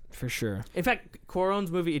 For sure. In fact,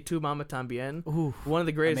 Cuarón's movie Y Tu Mamá También, one of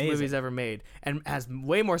the greatest movies ever made, and has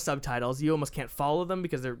way more subtitles. You almost can't follow them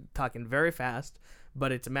because they're talking very fast.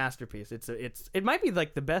 But it's a masterpiece. It might be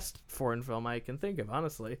like the best foreign film I can think of,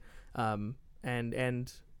 honestly. And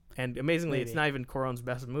amazingly, it's not even Cuarón's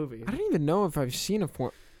best movie. I don't even know if I've seen a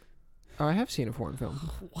foreign. Oh, I have seen a foreign film.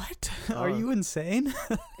 What? Are you insane?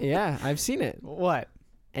 Yeah, I've seen it. What?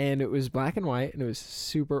 And it was black and white, and it was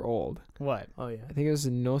super old. What? Oh yeah. I think it was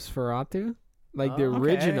Nosferatu, like the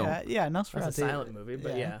original. Yeah, Nosferatu. That's a silent movie,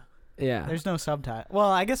 but yeah. Yeah. There's no subtitle. Well,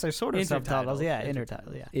 I guess there's sort of subtitles. Yeah,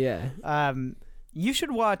 intertitles. Yeah. Yeah. You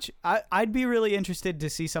should watch. I'd be really interested to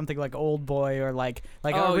see something like Old Boy or like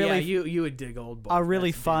a really you would dig Old Boy. A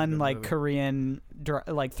really fun like Korean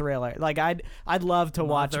like thriller. Like I'd love to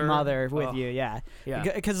watch Mother with you. Yeah.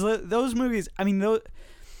 Because those movies. I mean, those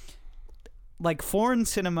like foreign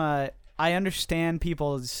cinema. I understand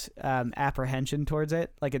people's apprehension towards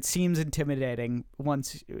it. Like it seems intimidating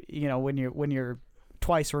once when you're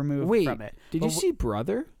twice removed from it. Did you see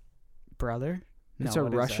Brother? Brother? No, it's a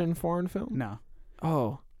Russian foreign film? No.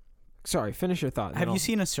 Oh. Sorry, finish your thought. Have you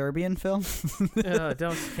seen a Serbian film? Don't,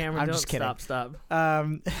 Cameron, I'm don't just kidding. Stop.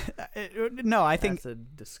 No, I think... That's a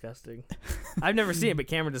disgusting... I've never seen it, but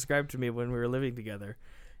Cameron described it to me when we were living together.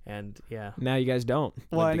 And, yeah. Now you guys don't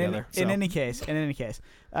live together. In any case,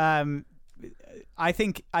 I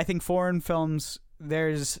think foreign films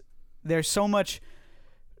there's so much.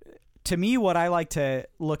 To me, what I like to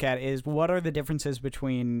look at is what are the differences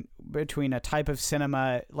between a type of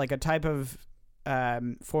cinema, like a type of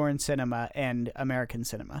foreign cinema and American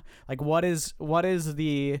cinema. Like what is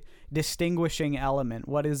the distinguishing element?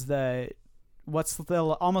 What's the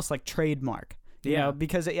almost like trademark? You know,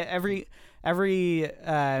 because every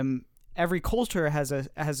culture has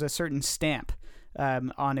a certain stamp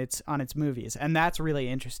on its movies, and that's really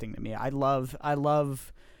interesting to me. I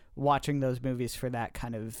love watching those movies for that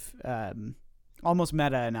kind of almost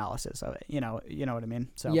meta analysis of it. You know what I mean?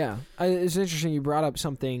 So yeah, it's interesting. You brought up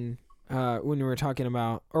something when we were talking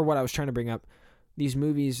about, or what I was trying to bring up. These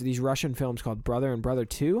movies, these Russian films called Brother and Brother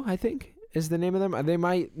 2, I think is the name of them. They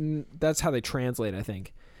might, that's how they translate, I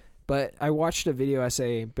think. But I watched a video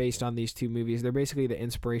essay based on these two movies. They're basically the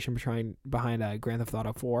inspiration behind Grand Theft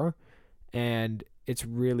Auto 4, and it's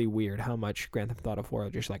really weird how much Grand Theft Auto 4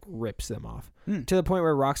 just like rips them off to the point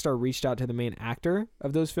where Rockstar reached out to the main actor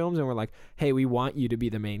of those films and were like, "Hey, we want you to be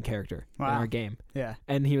the main character in our game." Yeah,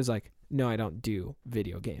 and he was like, "No, I don't do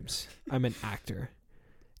video games. I'm an actor,"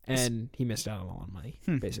 and he missed out on a lot of money,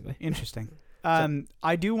 basically. Interesting.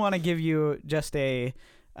 I do want to give you just a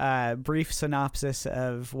brief synopsis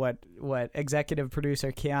of what executive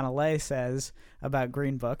producer Kiana Lay says about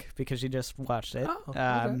Green Book, because she just watched it. Oh,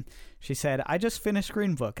 okay. She said, "I just finished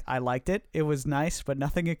Green Book. I liked it. It was nice, but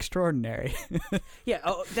nothing extraordinary." Yeah,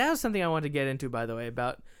 that was something I wanted to get into, by the way,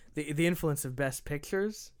 about the influence of Best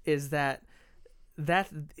Pictures. Is that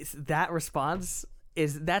response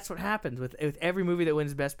that's what happens with every movie that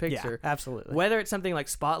wins Best Picture. Yeah, absolutely. Whether it's something like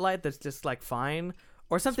Spotlight that's just like fine,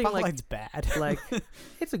 or something Spotlight's bad. like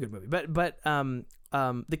it's a good movie, but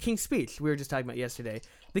The King's Speech we were just talking about yesterday.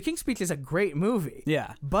 The King's Speech is a great movie.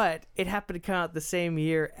 Yeah, but it happened to come out the same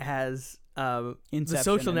year as The Inception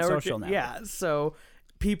Social and Network. Social Network. Yeah, so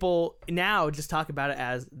people now just talk about it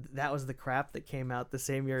as that was the crap that came out the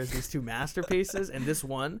same year as these two masterpieces, and this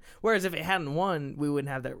won. Whereas if it hadn't won, we wouldn't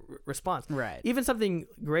have that response. Right. Even something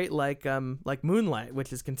great like Moonlight,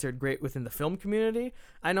 which is considered great within the film community.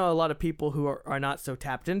 I know a lot of people who are not so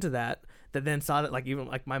tapped into that then saw that, like even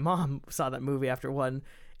like my mom saw that movie after it won.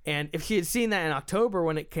 And if she had seen that in October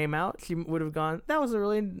when it came out, she would have gone, that was a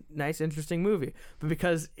really nice, interesting movie. But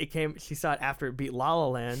because she saw it after it beat La La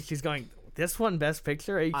Land, she's going, this one Best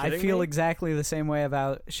Picture? Are you kidding me? I feel exactly the same way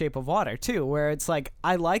about Shape of Water too, where it's like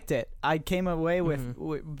I liked it. I came away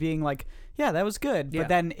with being like, yeah, that was good. Yeah. But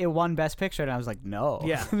then it won Best Picture, and I was like, no,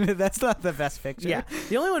 yeah, that's not the Best Picture. Yeah,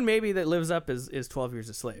 the only one maybe that lives up is 12 Years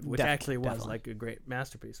a Slave, which Definitely, actually was like a great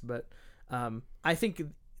masterpiece. But I think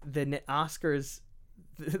the Oscars,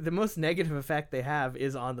 the most negative effect they have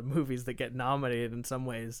is on the movies that get nominated in some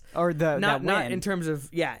ways, or not in terms of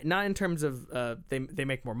they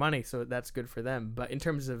make more money, so that's good for them, but in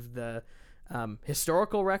terms of the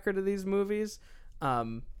historical record of these movies,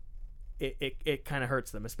 it kind of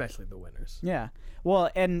hurts them, especially the winners. Yeah, well,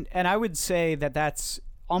 and I would say that's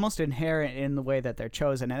almost inherent in the way that they're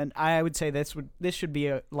chosen, and I would say this should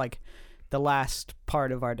be like the last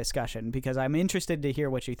part of our discussion, because I'm interested to hear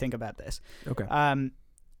what you think about this. Okay.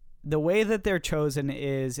 The way that they're chosen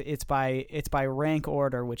is it's by rank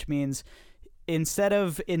order, which means instead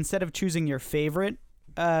of choosing your favorite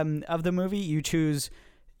of the movie,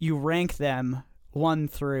 you rank them 1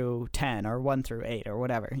 through 10 or 1 through 8 or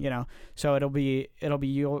whatever, you know. So it'll be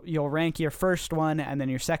you'll rank your first one and then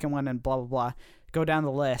your second one and blah blah blah. Go down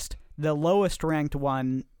the list. The lowest ranked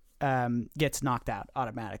one gets knocked out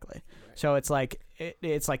automatically. Right. So it's like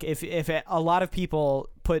if a lot of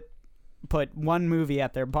people put one movie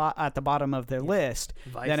at the bottom of their list,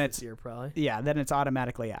 Vice then it's this year, probably. Yeah, then it's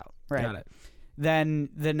automatically out. Right. Got it. Then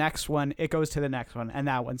the next one, it goes to the next one, and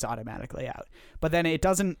that one's automatically out. But then it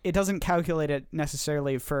doesn't calculate it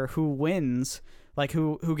necessarily for who wins, like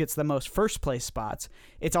who gets the most first place spots.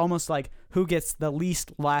 It's almost like who gets the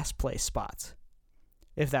least last place spots,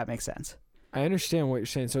 if that makes sense. I understand what you're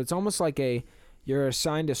saying. So it's almost like you're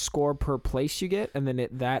assigned a score per place you get, and then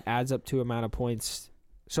that adds up to amount of points.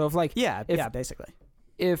 So if basically.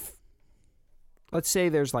 If let's say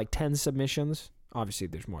there's like 10 submissions, obviously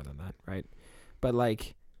there's more than that, right? But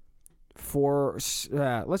like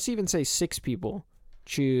let's even say 6 people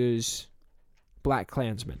choose Black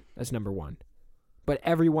Klansman as number 1, but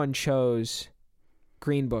everyone chose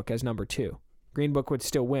Green Book as number 2. Green Book would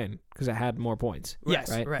still win because it had more points. Yes,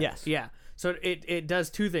 right? Yes. Yeah. So it does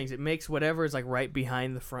two things. It makes whatever is like right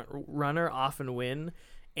behind the front runner often win,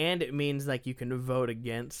 and it means like you can vote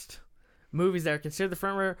against movies that are considered the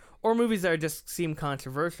front runner or movies that just seem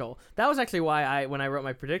controversial. That was actually why when I wrote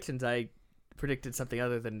my predictions, I predicted something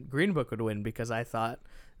other than Green Book would win because I thought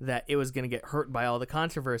that it was going to get hurt by all the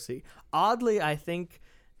controversy. Oddly, I think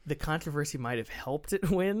the controversy might have helped it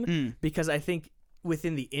win because I think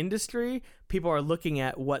within the industry, people are looking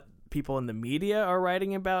at what people in the media are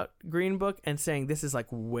writing about Green Book and saying this is like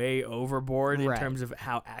way overboard in terms of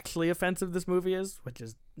how actually offensive this movie is, which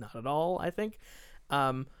is not at all, I think.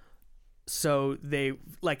 So they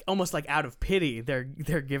like almost like out of pity, they're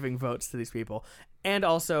giving votes to these people. And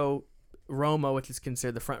also Roma, which is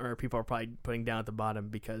considered the front runner, people are probably putting down at the bottom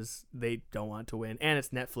because they don't want to win, and it's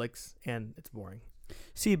Netflix and it's boring.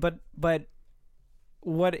 See, but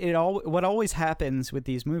what always happens with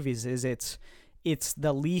these movies is it's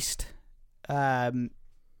the least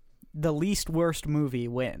worst movie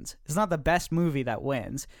wins. It's not the best movie that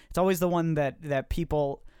wins. It's always the one that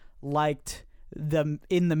people liked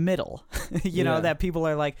in the middle. you know, that people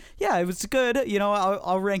are like, yeah, it was good. You know,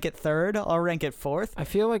 I'll rank it third. I'll rank it fourth. I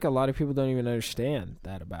feel like a lot of people don't even understand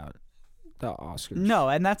that about the Oscars. No,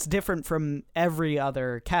 and that's different from every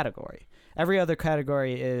other category. Every other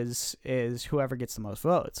category is whoever gets the most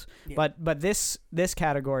votes. Yeah. But this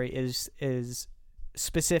category is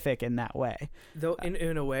specific in that way. Though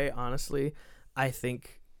in a way, honestly, I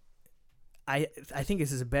think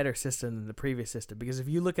this is a better system than the previous system, because if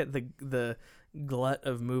you look at the glut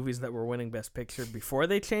of movies that were winning Best Picture before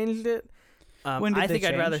they changed it, I'd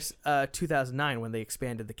rather 2009 when they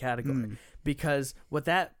expanded the category, because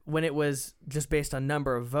when it was just based on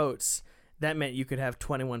number of votes, that meant you could have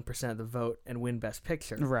 21% of the vote and win Best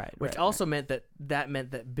Picture. Right. Which also meant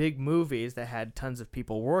that big movies that had tons of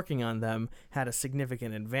people working on them had a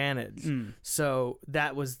significant advantage. So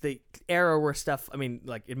that was the era where stuff, I mean,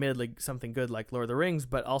 like admittedly something good like Lord of the Rings,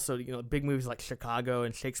 but also, you know, big movies like Chicago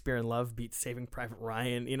and Shakespeare in Love beat Saving Private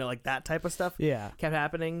Ryan, you know, like that type of stuff kept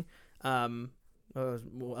happening. Also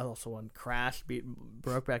one Crash beat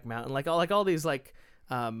Brokeback Mountain, like all these like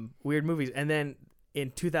weird movies. And then in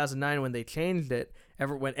 2009, when they changed it,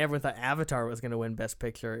 when everyone thought Avatar was going to win Best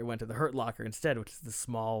Picture, it went to The Hurt Locker instead, which is the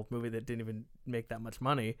small movie that didn't even make that much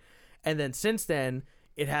money. And then since then,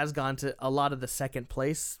 it has gone to a lot of the second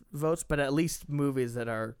place votes, but at least movies that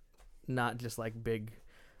are not just like big.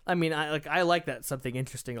 I mean, I like that something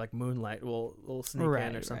interesting like Moonlight will sneak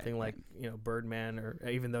in, or something like, you know, Birdman, or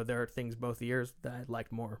even though there are things both years that I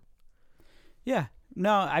liked more. Yeah.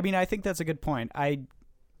 No, I mean, I think that's a good point.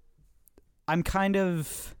 I'm kind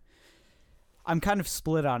of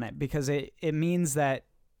split on it, because it means that,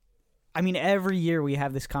 I mean, every year we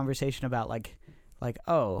have this conversation about like,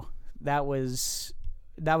 oh, that was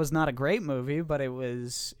not a great movie, but it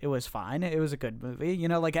was fine. It was a good movie. You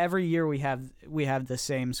know, like every year we have the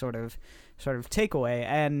same sort of takeaway.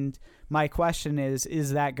 And my question is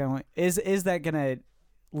that going to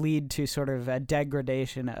lead to sort of a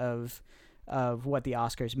degradation of what the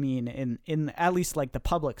Oscars mean in at least like the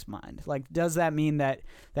public's mind? Like, does that mean that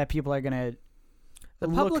people are gonna? The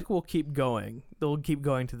public will keep going. They'll keep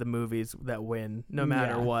going to the movies that win, no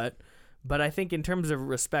matter what. But I think in terms of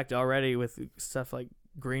respect, already with stuff like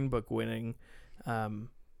Green Book winning,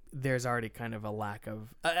 there's already kind of a lack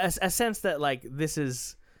of a sense that like this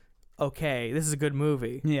is okay, this is a good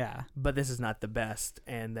movie, but this is not the best,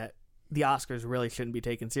 and that the Oscars really shouldn't be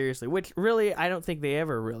taken seriously. Which really, I don't think they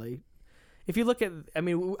ever really. If you look at, I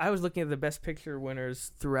mean, I was looking at the Best Picture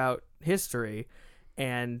winners throughout history,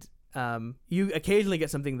 and you occasionally get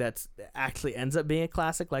something that's actually ends up being a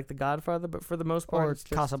classic, like The Godfather, but for the most part, or it's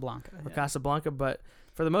just Casablanca. Or Casablanca, but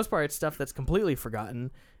for the most part, it's stuff that's completely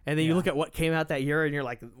forgotten. And then you look at what came out that year, and you're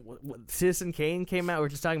like, what, Citizen Kane came out? We're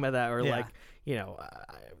just talking about that, or like, you know,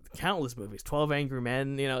 countless movies, 12 Angry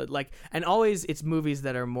Men, you know, like, and always it's movies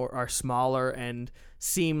that are smaller and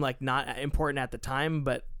seem like not important at the time,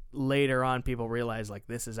 but later on people realize like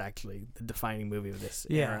this is actually the defining movie of this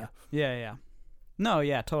era.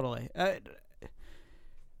 No, totally. I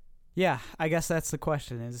guess that's the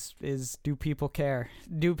question is do people care?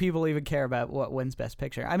 Do people even care about what wins Best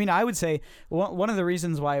Picture? I mean, I would say one of the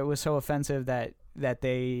reasons why it was so offensive that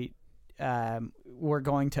they were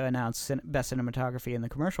going to announce Best Cinematography in the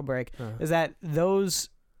commercial break is that those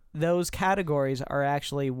categories are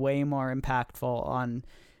actually way more impactful on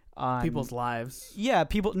people's lives. Yeah,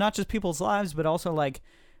 not just people's lives, but also like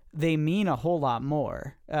they mean a whole lot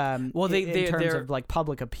more. In terms of like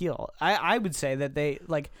public appeal. I would say that they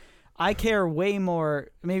like. I care way more.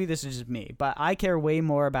 Maybe this is just me, but I care way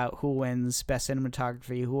more about who wins Best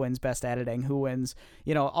Cinematography, who wins Best Editing, who wins,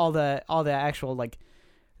 you know, all the actual like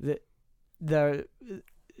the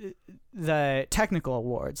technical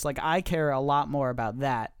awards. Like I care a lot more about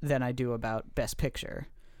that than I do about Best Picture.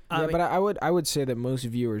 But I would say that most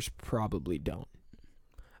viewers probably don't.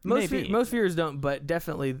 Most viewers don't, but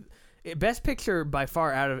definitely Best Picture by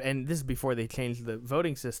far out of, and this is before they changed the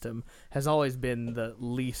voting system, has always been the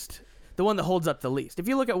one that holds up the least. If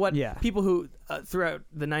you look at what people who throughout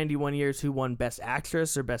the 91 years who won Best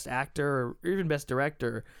Actress or Best Actor or even Best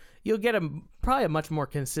Director, you'll get probably a much more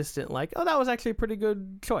consistent, like, oh, that was actually a pretty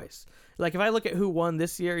good choice. Like, if I look at who won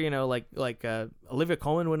this year, you know, like Olivia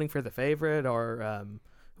Colman winning for The Favorite, or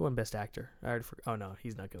who won Best Actor? I already forgot. Oh, no,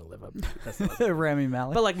 he's not going to live up. That's not Rami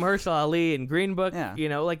Malek. But like Mahershala Ali and Green Book, you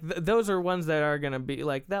know, like those are ones that are going to be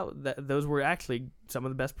like that. Those were actually some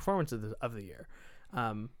of the best performances of the year.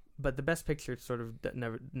 But the Best Picture sort of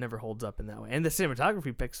never holds up in that way. And the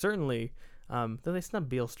cinematography picks certainly, though they snubbed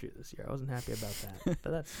Beale Street this year. I wasn't happy about that.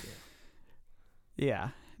 But that's Yeah.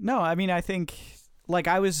 No, I mean, I think like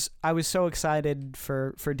I was so excited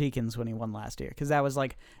for Deakins when he won last year, because that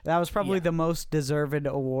was probably the most deserved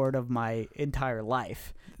award of my entire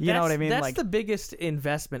life. You know what I mean? That's like the biggest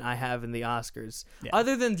investment I have in the Oscars,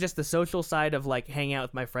 other than just the social side of like hanging out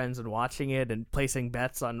with my friends and watching it and placing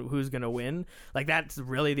bets on who's gonna win. Like that's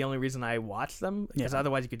really the only reason I watch them, because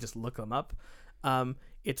otherwise you could just look them up.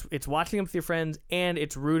 It's watching them with your friends, and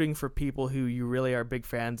it's rooting for people who you really are big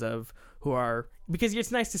fans of, because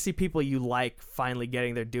it's nice to see people you like finally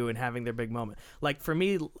getting their due and having their big moment. Like for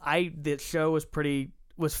me, the show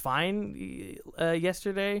was fine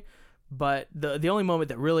yesterday, but the only moment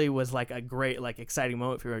that really was like a great, like exciting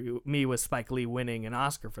moment for me was Spike Lee winning an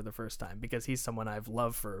Oscar for the first time, because he's someone I've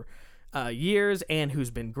loved for years and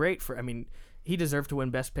who's been great for, I mean, he deserved to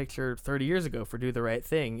win Best Picture 30 years ago for Do the Right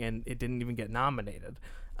Thing, and it didn't even get nominated.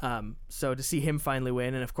 So to see him finally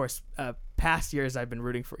win, and of course, past years I've been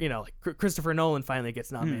rooting for, you know, like Christopher Nolan finally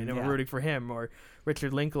gets nominated, and we're rooting for him, or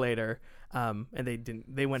Richard Linklater, and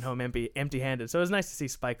they went home empty-handed. So it was nice to see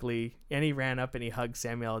Spike Lee, and he ran up and he hugged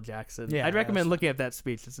Samuel L. Jackson. I'd recommend looking at that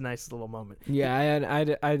speech. It's a nice little moment.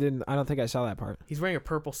 Yeah, I don't think I saw that part. He's wearing a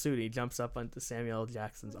purple suit. He jumps up onto Samuel L.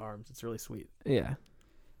 Jackson's arms. It's really sweet. Yeah.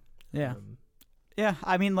 Yeah,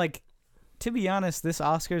 I mean, like, to be honest, this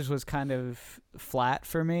Oscars was kind of flat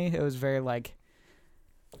for me. It was very like,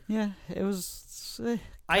 it was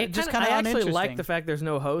I actually like uninteresting. the fact there's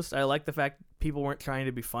no host. I like the fact people weren't trying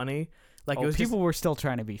to be funny. Like it was people were still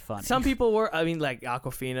trying to be funny. Some people were. I mean, like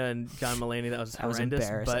Awkwafina and John Mulaney. That was horrendous.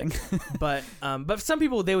 Embarrassing. But some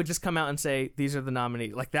people, they would just come out and say these are the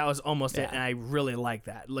nominees. Like that was almost it, and I really like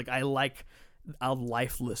that. Like I like a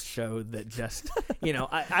lifeless show that just, you know,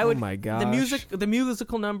 I would. Oh my gosh. The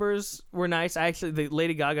musical numbers were nice. The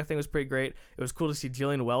Lady Gaga thing was pretty great. It was cool to see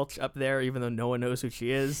Jillian Welch up there, even though no one knows who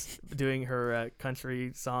she is, doing her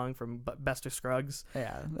country song from Buster Scruggs.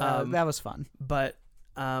 Yeah, that was fun. But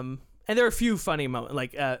and there were a few funny moments,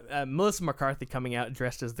 like Melissa McCarthy coming out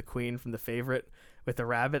dressed as the Queen from The Favorite with the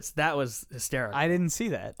rabbits. That was hysterical. I didn't see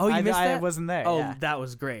that. Oh, you missed that? I wasn't there. Oh, yeah. That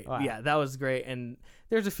was great. Wow. Yeah, that was great. And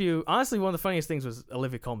there's a few. Honestly, one of the funniest things was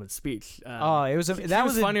Olivia Colman's speech. It was that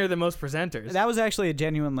was funnier than most presenters. That was actually a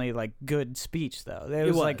genuinely like good speech, though.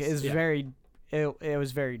 It was very. It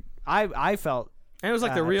was very. I felt. And it was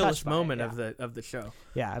like the realest moment it, of the show.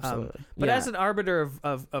 Yeah, absolutely. But as an arbiter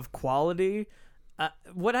of quality,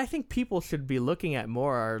 what I think people should be looking at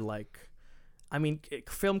more are like, I mean,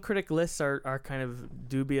 film critic lists are kind of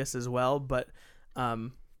dubious as well. But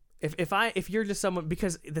if you're just someone,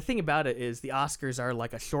 because the thing about it is the Oscars are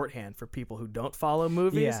like a shorthand for people who don't follow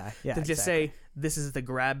movies to just say this is the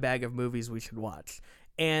grab bag of movies we should watch,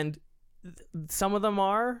 and some of them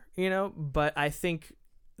are, you know, but I think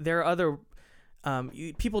there are other.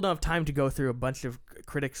 People don't have time to go through a bunch of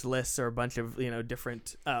critics lists or a bunch of, you know,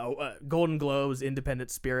 different Golden Globes, Independent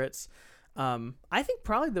Spirits. I think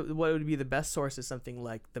probably what would be the best source is something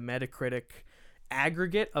like the Metacritic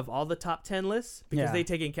aggregate of all the top 10 lists, because they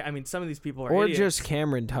take in. I mean, some of these people are idiots. just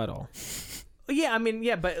Cameron Tuttle. Yeah, I mean,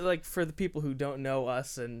 yeah, but like for the people who don't know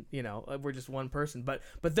us, and you know, we're just one person, but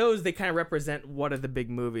those, they kind of represent what are the big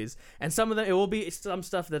movies, and some of them, it will be some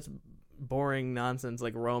stuff that's boring nonsense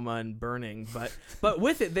like Roma and Burning, but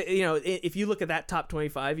with it, you know, if you look at that top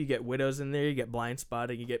 25, you get Widows in there, you get Blind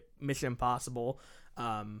Spotting, you get Mission Impossible.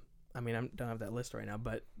 I mean, I don't have that list right now,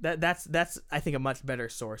 but that's I think a much better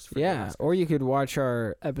source for or you could watch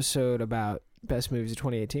our episode about best movies of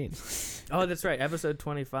 2018. Oh, that's right, episode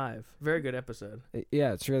 25. Very good episode.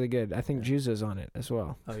 Yeah, it's really good. I think Juza's on it as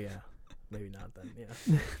well. Oh yeah, maybe not then.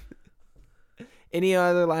 Yeah. Any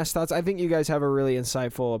other last thoughts? I think you guys have a really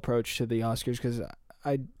insightful approach to the Oscars, because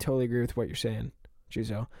I totally agree with what you're saying,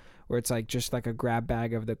 Juzo, where it's like just like a grab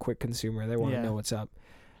bag of the quick consumer. They want to know what's up.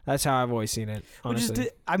 That's how I've always seen it, honestly.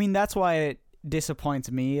 I mean, that's why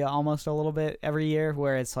disappoints me almost a little bit every year,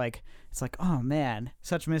 where it's like, oh man,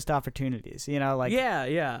 such missed opportunities, like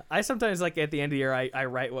yeah. I sometimes like at the end of the year I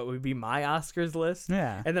write what would be my Oscars list.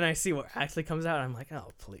 Yeah. And then I see what actually comes out and I'm like, oh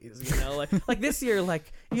please, like this year,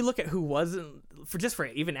 like you look at who wasn't for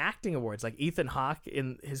even acting awards, like Ethan Hawke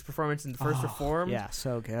in his performance in The First Reformed. Yeah,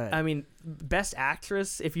 so good. I mean, Best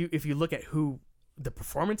Actress, if you look at who the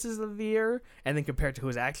performances of the year and then compared to who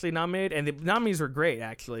was actually nominated, and the nominees were great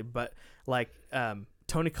actually, but like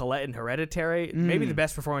Toni Collette in Hereditary, maybe the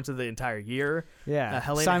best performance of the entire year. Yeah.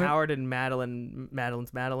 Helena Howard in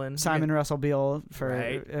Madeline's Madeline. Simon Russell Beale for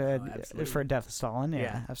Right. for Death of Stalin.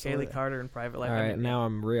 Yeah, absolutely. Kaylee Carter in Private Life. All right, now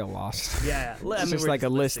I'm real lost. Yeah. It's just like a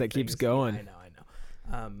list that keeps going. I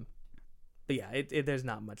know. But yeah, there's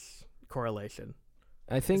not much correlation,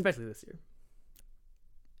 I think, especially this year.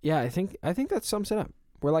 yeah, I think that sums it up.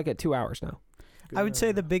 We're like at 2 hours now. I would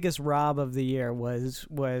say the biggest rob of the year was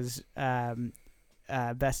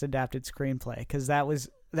best adapted screenplay, because that was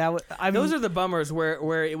those are the bummers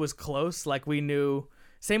where it was close. Like we knew.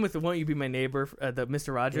 Same with the Won't You Be My Neighbor, the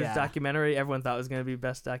Mr. Rogers documentary. Everyone thought it was going to be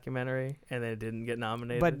best documentary, and then it didn't get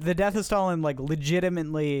nominated. But The Death of Stalin, like,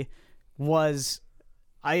 legitimately was.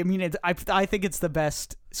 I mean, I think it's the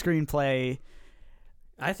best screenplay.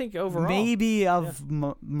 I think overall, maybe of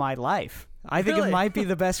my life. I think it might be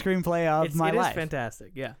the best screenplay of my life. It is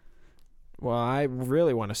fantastic. Yeah. Well, I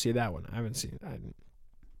really want to see that one. I haven't seen. I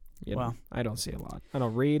don't see a lot. I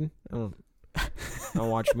don't read. I don't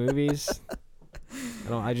watch movies.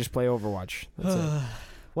 I just play Overwatch. That's it.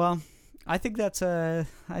 Well, I think that's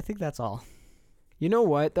all. You know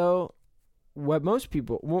what though? What most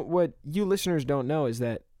people, what you listeners don't know is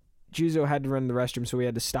that Juzo had to run to the restroom, so we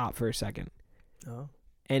had to stop for a second. Oh.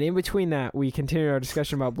 And in between that, we continued our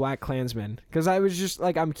discussion about Black Klansmen, because I was just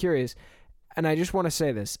like, I'm curious, and I just want to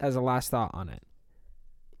say this as a last thought on it.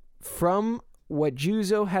 From what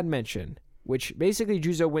Juzo had mentioned, which basically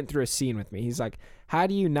Juzo went through a scene with me. He's like, "How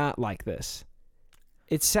do you not like this?"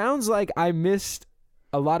 It sounds like I missed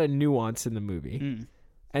a lot of nuance in the movie.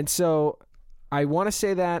 And so I want to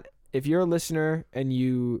say that if you're a listener and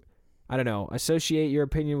you, I don't know, associate your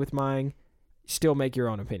opinion with mine, still make your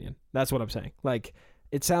own opinion. That's what I'm saying. Like,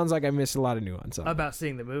 it sounds like I missed a lot of nuance on about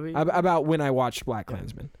seeing the movie? About when I watched Black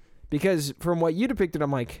Klansman. Because from what you depicted,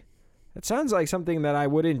 I'm like, it sounds like something that I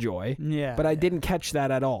would enjoy. Yeah. But I didn't catch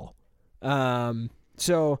that at all.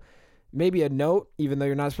 So maybe a note, even though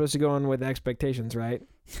you're not supposed to go in with expectations, right?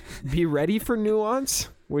 Be ready for nuance,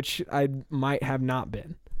 which I might have not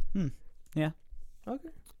been. Yeah. Okay.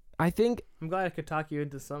 I think I'm glad I could talk you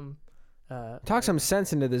into some... talk some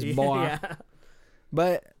sense into this blah. Yeah.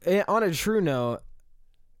 But on a true note,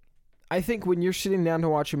 I think when you're sitting down to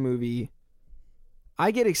watch a movie,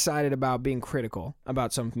 I get excited about being critical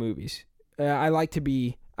about some movies. I like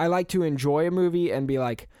to enjoy a movie and be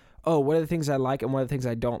like, oh, what are the things I like and what are the things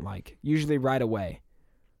I don't like? Usually right away.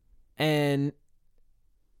 And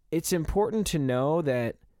it's important to know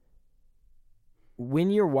that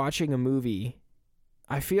when you're watching a movie,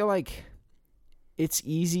 I feel like it's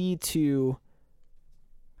easy to...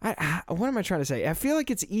 what am I trying to say? I feel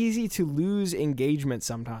like it's easy to lose engagement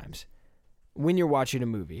sometimes when you're watching a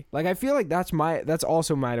movie. Like, I feel like that's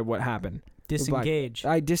also might have what happened. Disengage.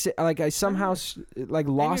 I somehow like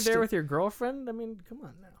And lost. you're there it. with your girlfriend? I mean, come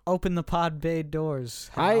on now. Open the pod bay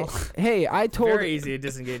doors. I told Very easy to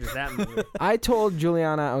disengage with that movie. I told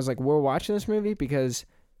Juliana, I was like, we're watching this movie because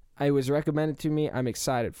it was recommended to me. I'm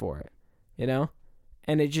excited for it,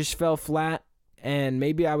 and it just fell flat. And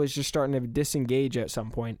maybe I was just starting to disengage at some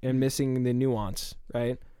point and missing the nuance,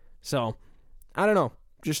 right? So, I don't know.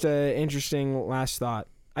 Just an interesting last thought.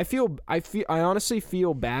 I honestly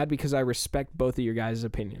feel bad because I respect both of your guys'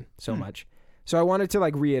 opinion so much. So I wanted to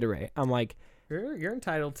reiterate. I'm like, you're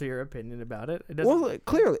entitled to your opinion about it. It well, doesn't...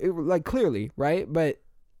 clearly, right? But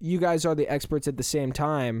you guys are the experts at the same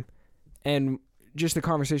time, and just the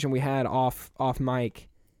conversation we had off mic,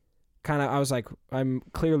 kind of, I was like, I'm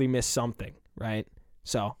clearly missed something, right?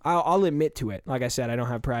 So I'll admit to it. Like I said, I don't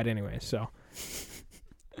have pride anyway. So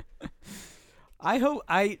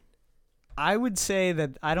I would say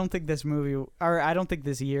that I don't think this movie, or I don't think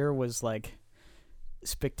this year was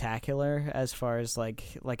spectacular as far as like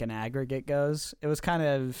an aggregate goes. It was kind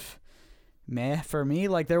of meh for me.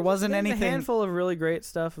 Like there wasn't anything. A handful of really great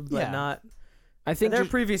stuff, but not. I think there are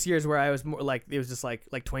previous years where I was more like it was just like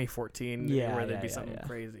 2014, where there'd be something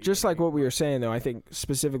crazy. Just like what we were saying, though, I think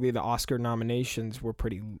specifically the Oscar nominations were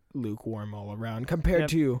pretty lukewarm all around compared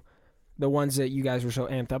to the ones that you guys were so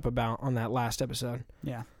amped up about on that last episode.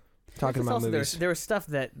 Yeah. Talking about movies. There was stuff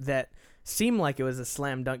that seemed like it was a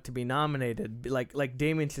slam dunk to be nominated. Like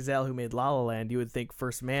Damien Chazelle, who made La La Land, you would think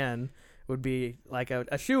First Man would be like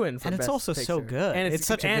a shoe-in for And it's Best also so Picture. good. And It's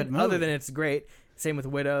such a and good other movie. than it's great. Same with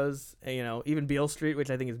Widows. Even Beale Street, which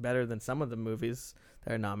I think is better than some of the movies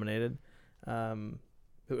that are nominated.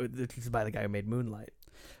 Which is by the guy who made Moonlight.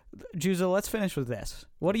 Juzo, let's finish with this.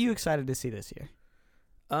 What are you excited to see this year?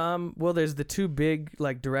 Well, there's the two big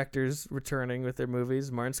directors returning with their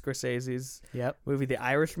movies. Martin Scorsese's movie The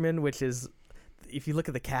Irishman, which is, if you look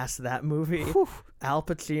at the cast of that movie, Al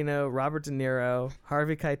Pacino, Robert De Niro,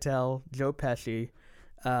 Harvey Keitel, Joe Pesci.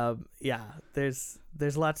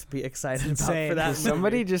 There's lots to be excited about insane. for that. Did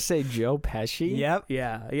somebody just say Joe Pesci? Yep.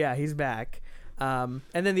 Yeah, he's back. And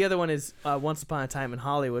then the other one is Once Upon a Time in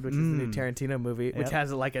Hollywood, which is the new Tarantino movie, which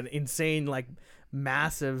has like an insane, like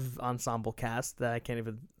massive ensemble cast that I can't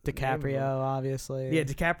even. DiCaprio, obviously. Yeah,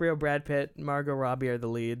 DiCaprio, Brad Pitt, Margot Robbie are the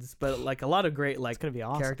leads, but like a lot of great It's gonna be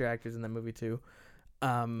awesome. character actors in that movie too.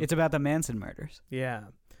 It's about the Manson murders. Yeah.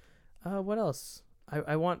 What else?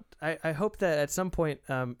 I hope that at some point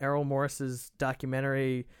Errol Morris's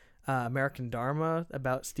documentary American Dharma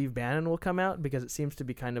about Steve Bannon will come out, because it seems to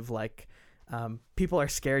be kind of like people are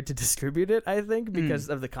scared to distribute it, I think, because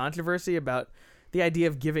of the controversy about the idea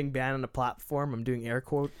of giving Bannon a platform. I'm doing air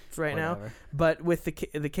quotes right now. But with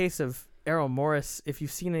the case of Errol Morris, if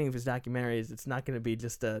you've seen any of his documentaries, it's not going to be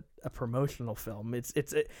just a promotional film.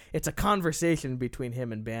 It's a conversation between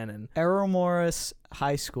him and Bannon. Errol Morris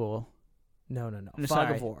High School. No. Fog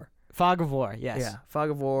Sorry. of War. Fog of War, yes. Yeah, Fog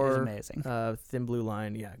of Is War. amazing. Thin Blue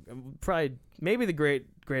Line. Yeah, probably maybe the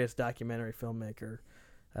greatest documentary filmmaker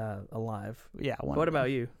alive. Yeah. What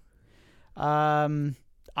about you?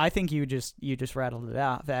 I think you just rattled it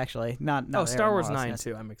out. Actually, not. Star Errol Wars Morris 9 necess-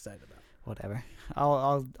 too. I'm excited about. Whatever.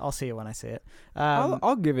 I'll see it when I see it.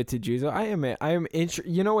 I'll give it to Juzo. I am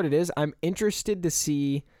you know what it is? I'm interested to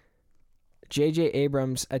see J.J.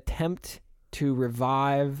 Abrams attempt to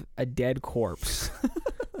revive a dead corpse.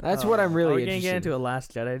 That's what I'm really Are we interested gonna get into in. a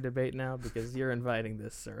Last Jedi debate now, because you're inviting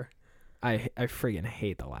this, sir? I friggin'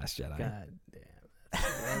 hate The Last Jedi. God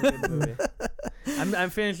damn. That's a good movie. I'm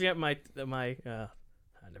finishing up my never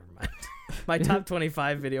mind. My top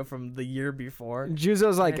 25 video from the year before.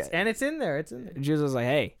 Juzo's like, And it's in there. It's in there. Juzo's like,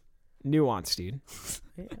 hey, nuance, dude.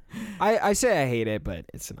 Yeah. I say I hate it, but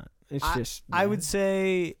it's not. It's just. I would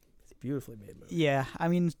say, It's a beautifully made movie. yeah. I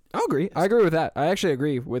mean, I'll agree. I agree with that. I actually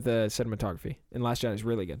agree with the cinematography. And Last Jedi is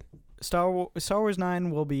really good. Star Wars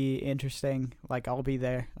 9 will be interesting. Like, I'll be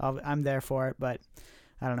there. I'm there for it, but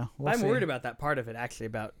I don't know. We'll I'm see. worried about that part of it, actually,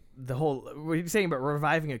 about the whole. What you're saying about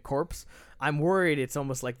reviving a corpse. I'm worried it's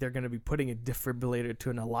almost like they're going to be putting a defibrillator to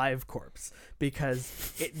an alive corpse,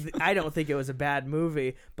 because I don't think it was a bad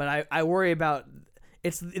movie, but I worry about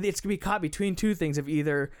it's going to be caught between two things of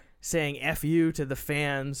either saying F you to the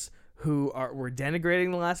fans who were denigrating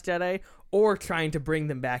The Last Jedi, or trying to bring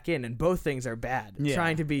them back in, and both things are bad. Yeah,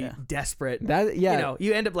 Trying to be yeah. desperate. That yeah. You know,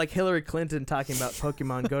 you end up like Hillary Clinton talking about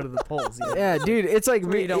Pokemon Go to the polls. You know? Yeah, dude, it's like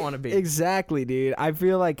where you don't wanna be. Exactly, dude. I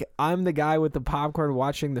feel like I'm the guy with the popcorn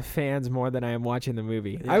watching the fans more than I am watching the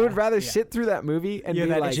movie. I would rather sit through that movie and You be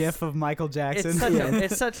have that like, gif of Michael Jackson.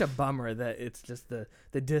 It's such a bummer that it's just the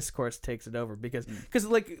discourse takes it over, because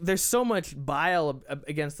like there's so much bile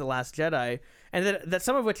against The Last Jedi, and that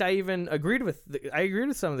some of which I even agreed with. I agreed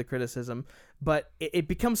with some of the criticism, but it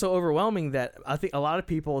becomes so overwhelming that I think a lot of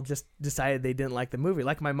people just decided they didn't like the movie.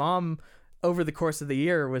 Like my mom, over the course of the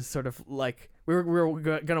year, was sort of like, we were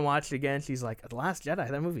gonna watch it again. She's like, The Last Jedi,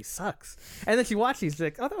 that movie sucks. And then she watched it, she's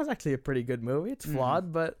like, oh, that was actually a pretty good movie. It's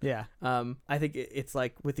flawed, but Yeah. I think it's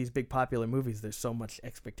like with these big popular movies, there's so much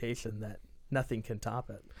expectation that nothing can top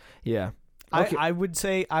it. yeah. Okay. I would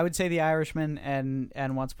say The Irishman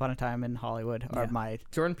and Once Upon a Time in Hollywood are Yeah. my.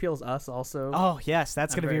 Jordan Peele's Us also. Oh yes,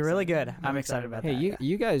 that's I'm gonna be very really excited. good. I'm I'm excited about Hey, that.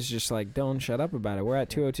 you guys just like don't shut up about it. We're at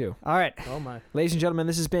 202. All right. Oh my. Ladies and gentlemen,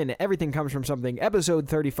 this has been Everything Comes From Something, episode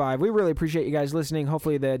 35. We really appreciate you guys listening.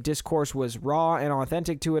 Hopefully the discourse was raw and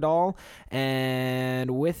authentic to it all.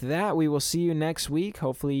 And with that, we will see you next week.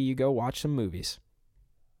 Hopefully you go watch some movies.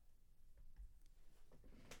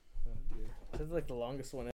 This is like the longest one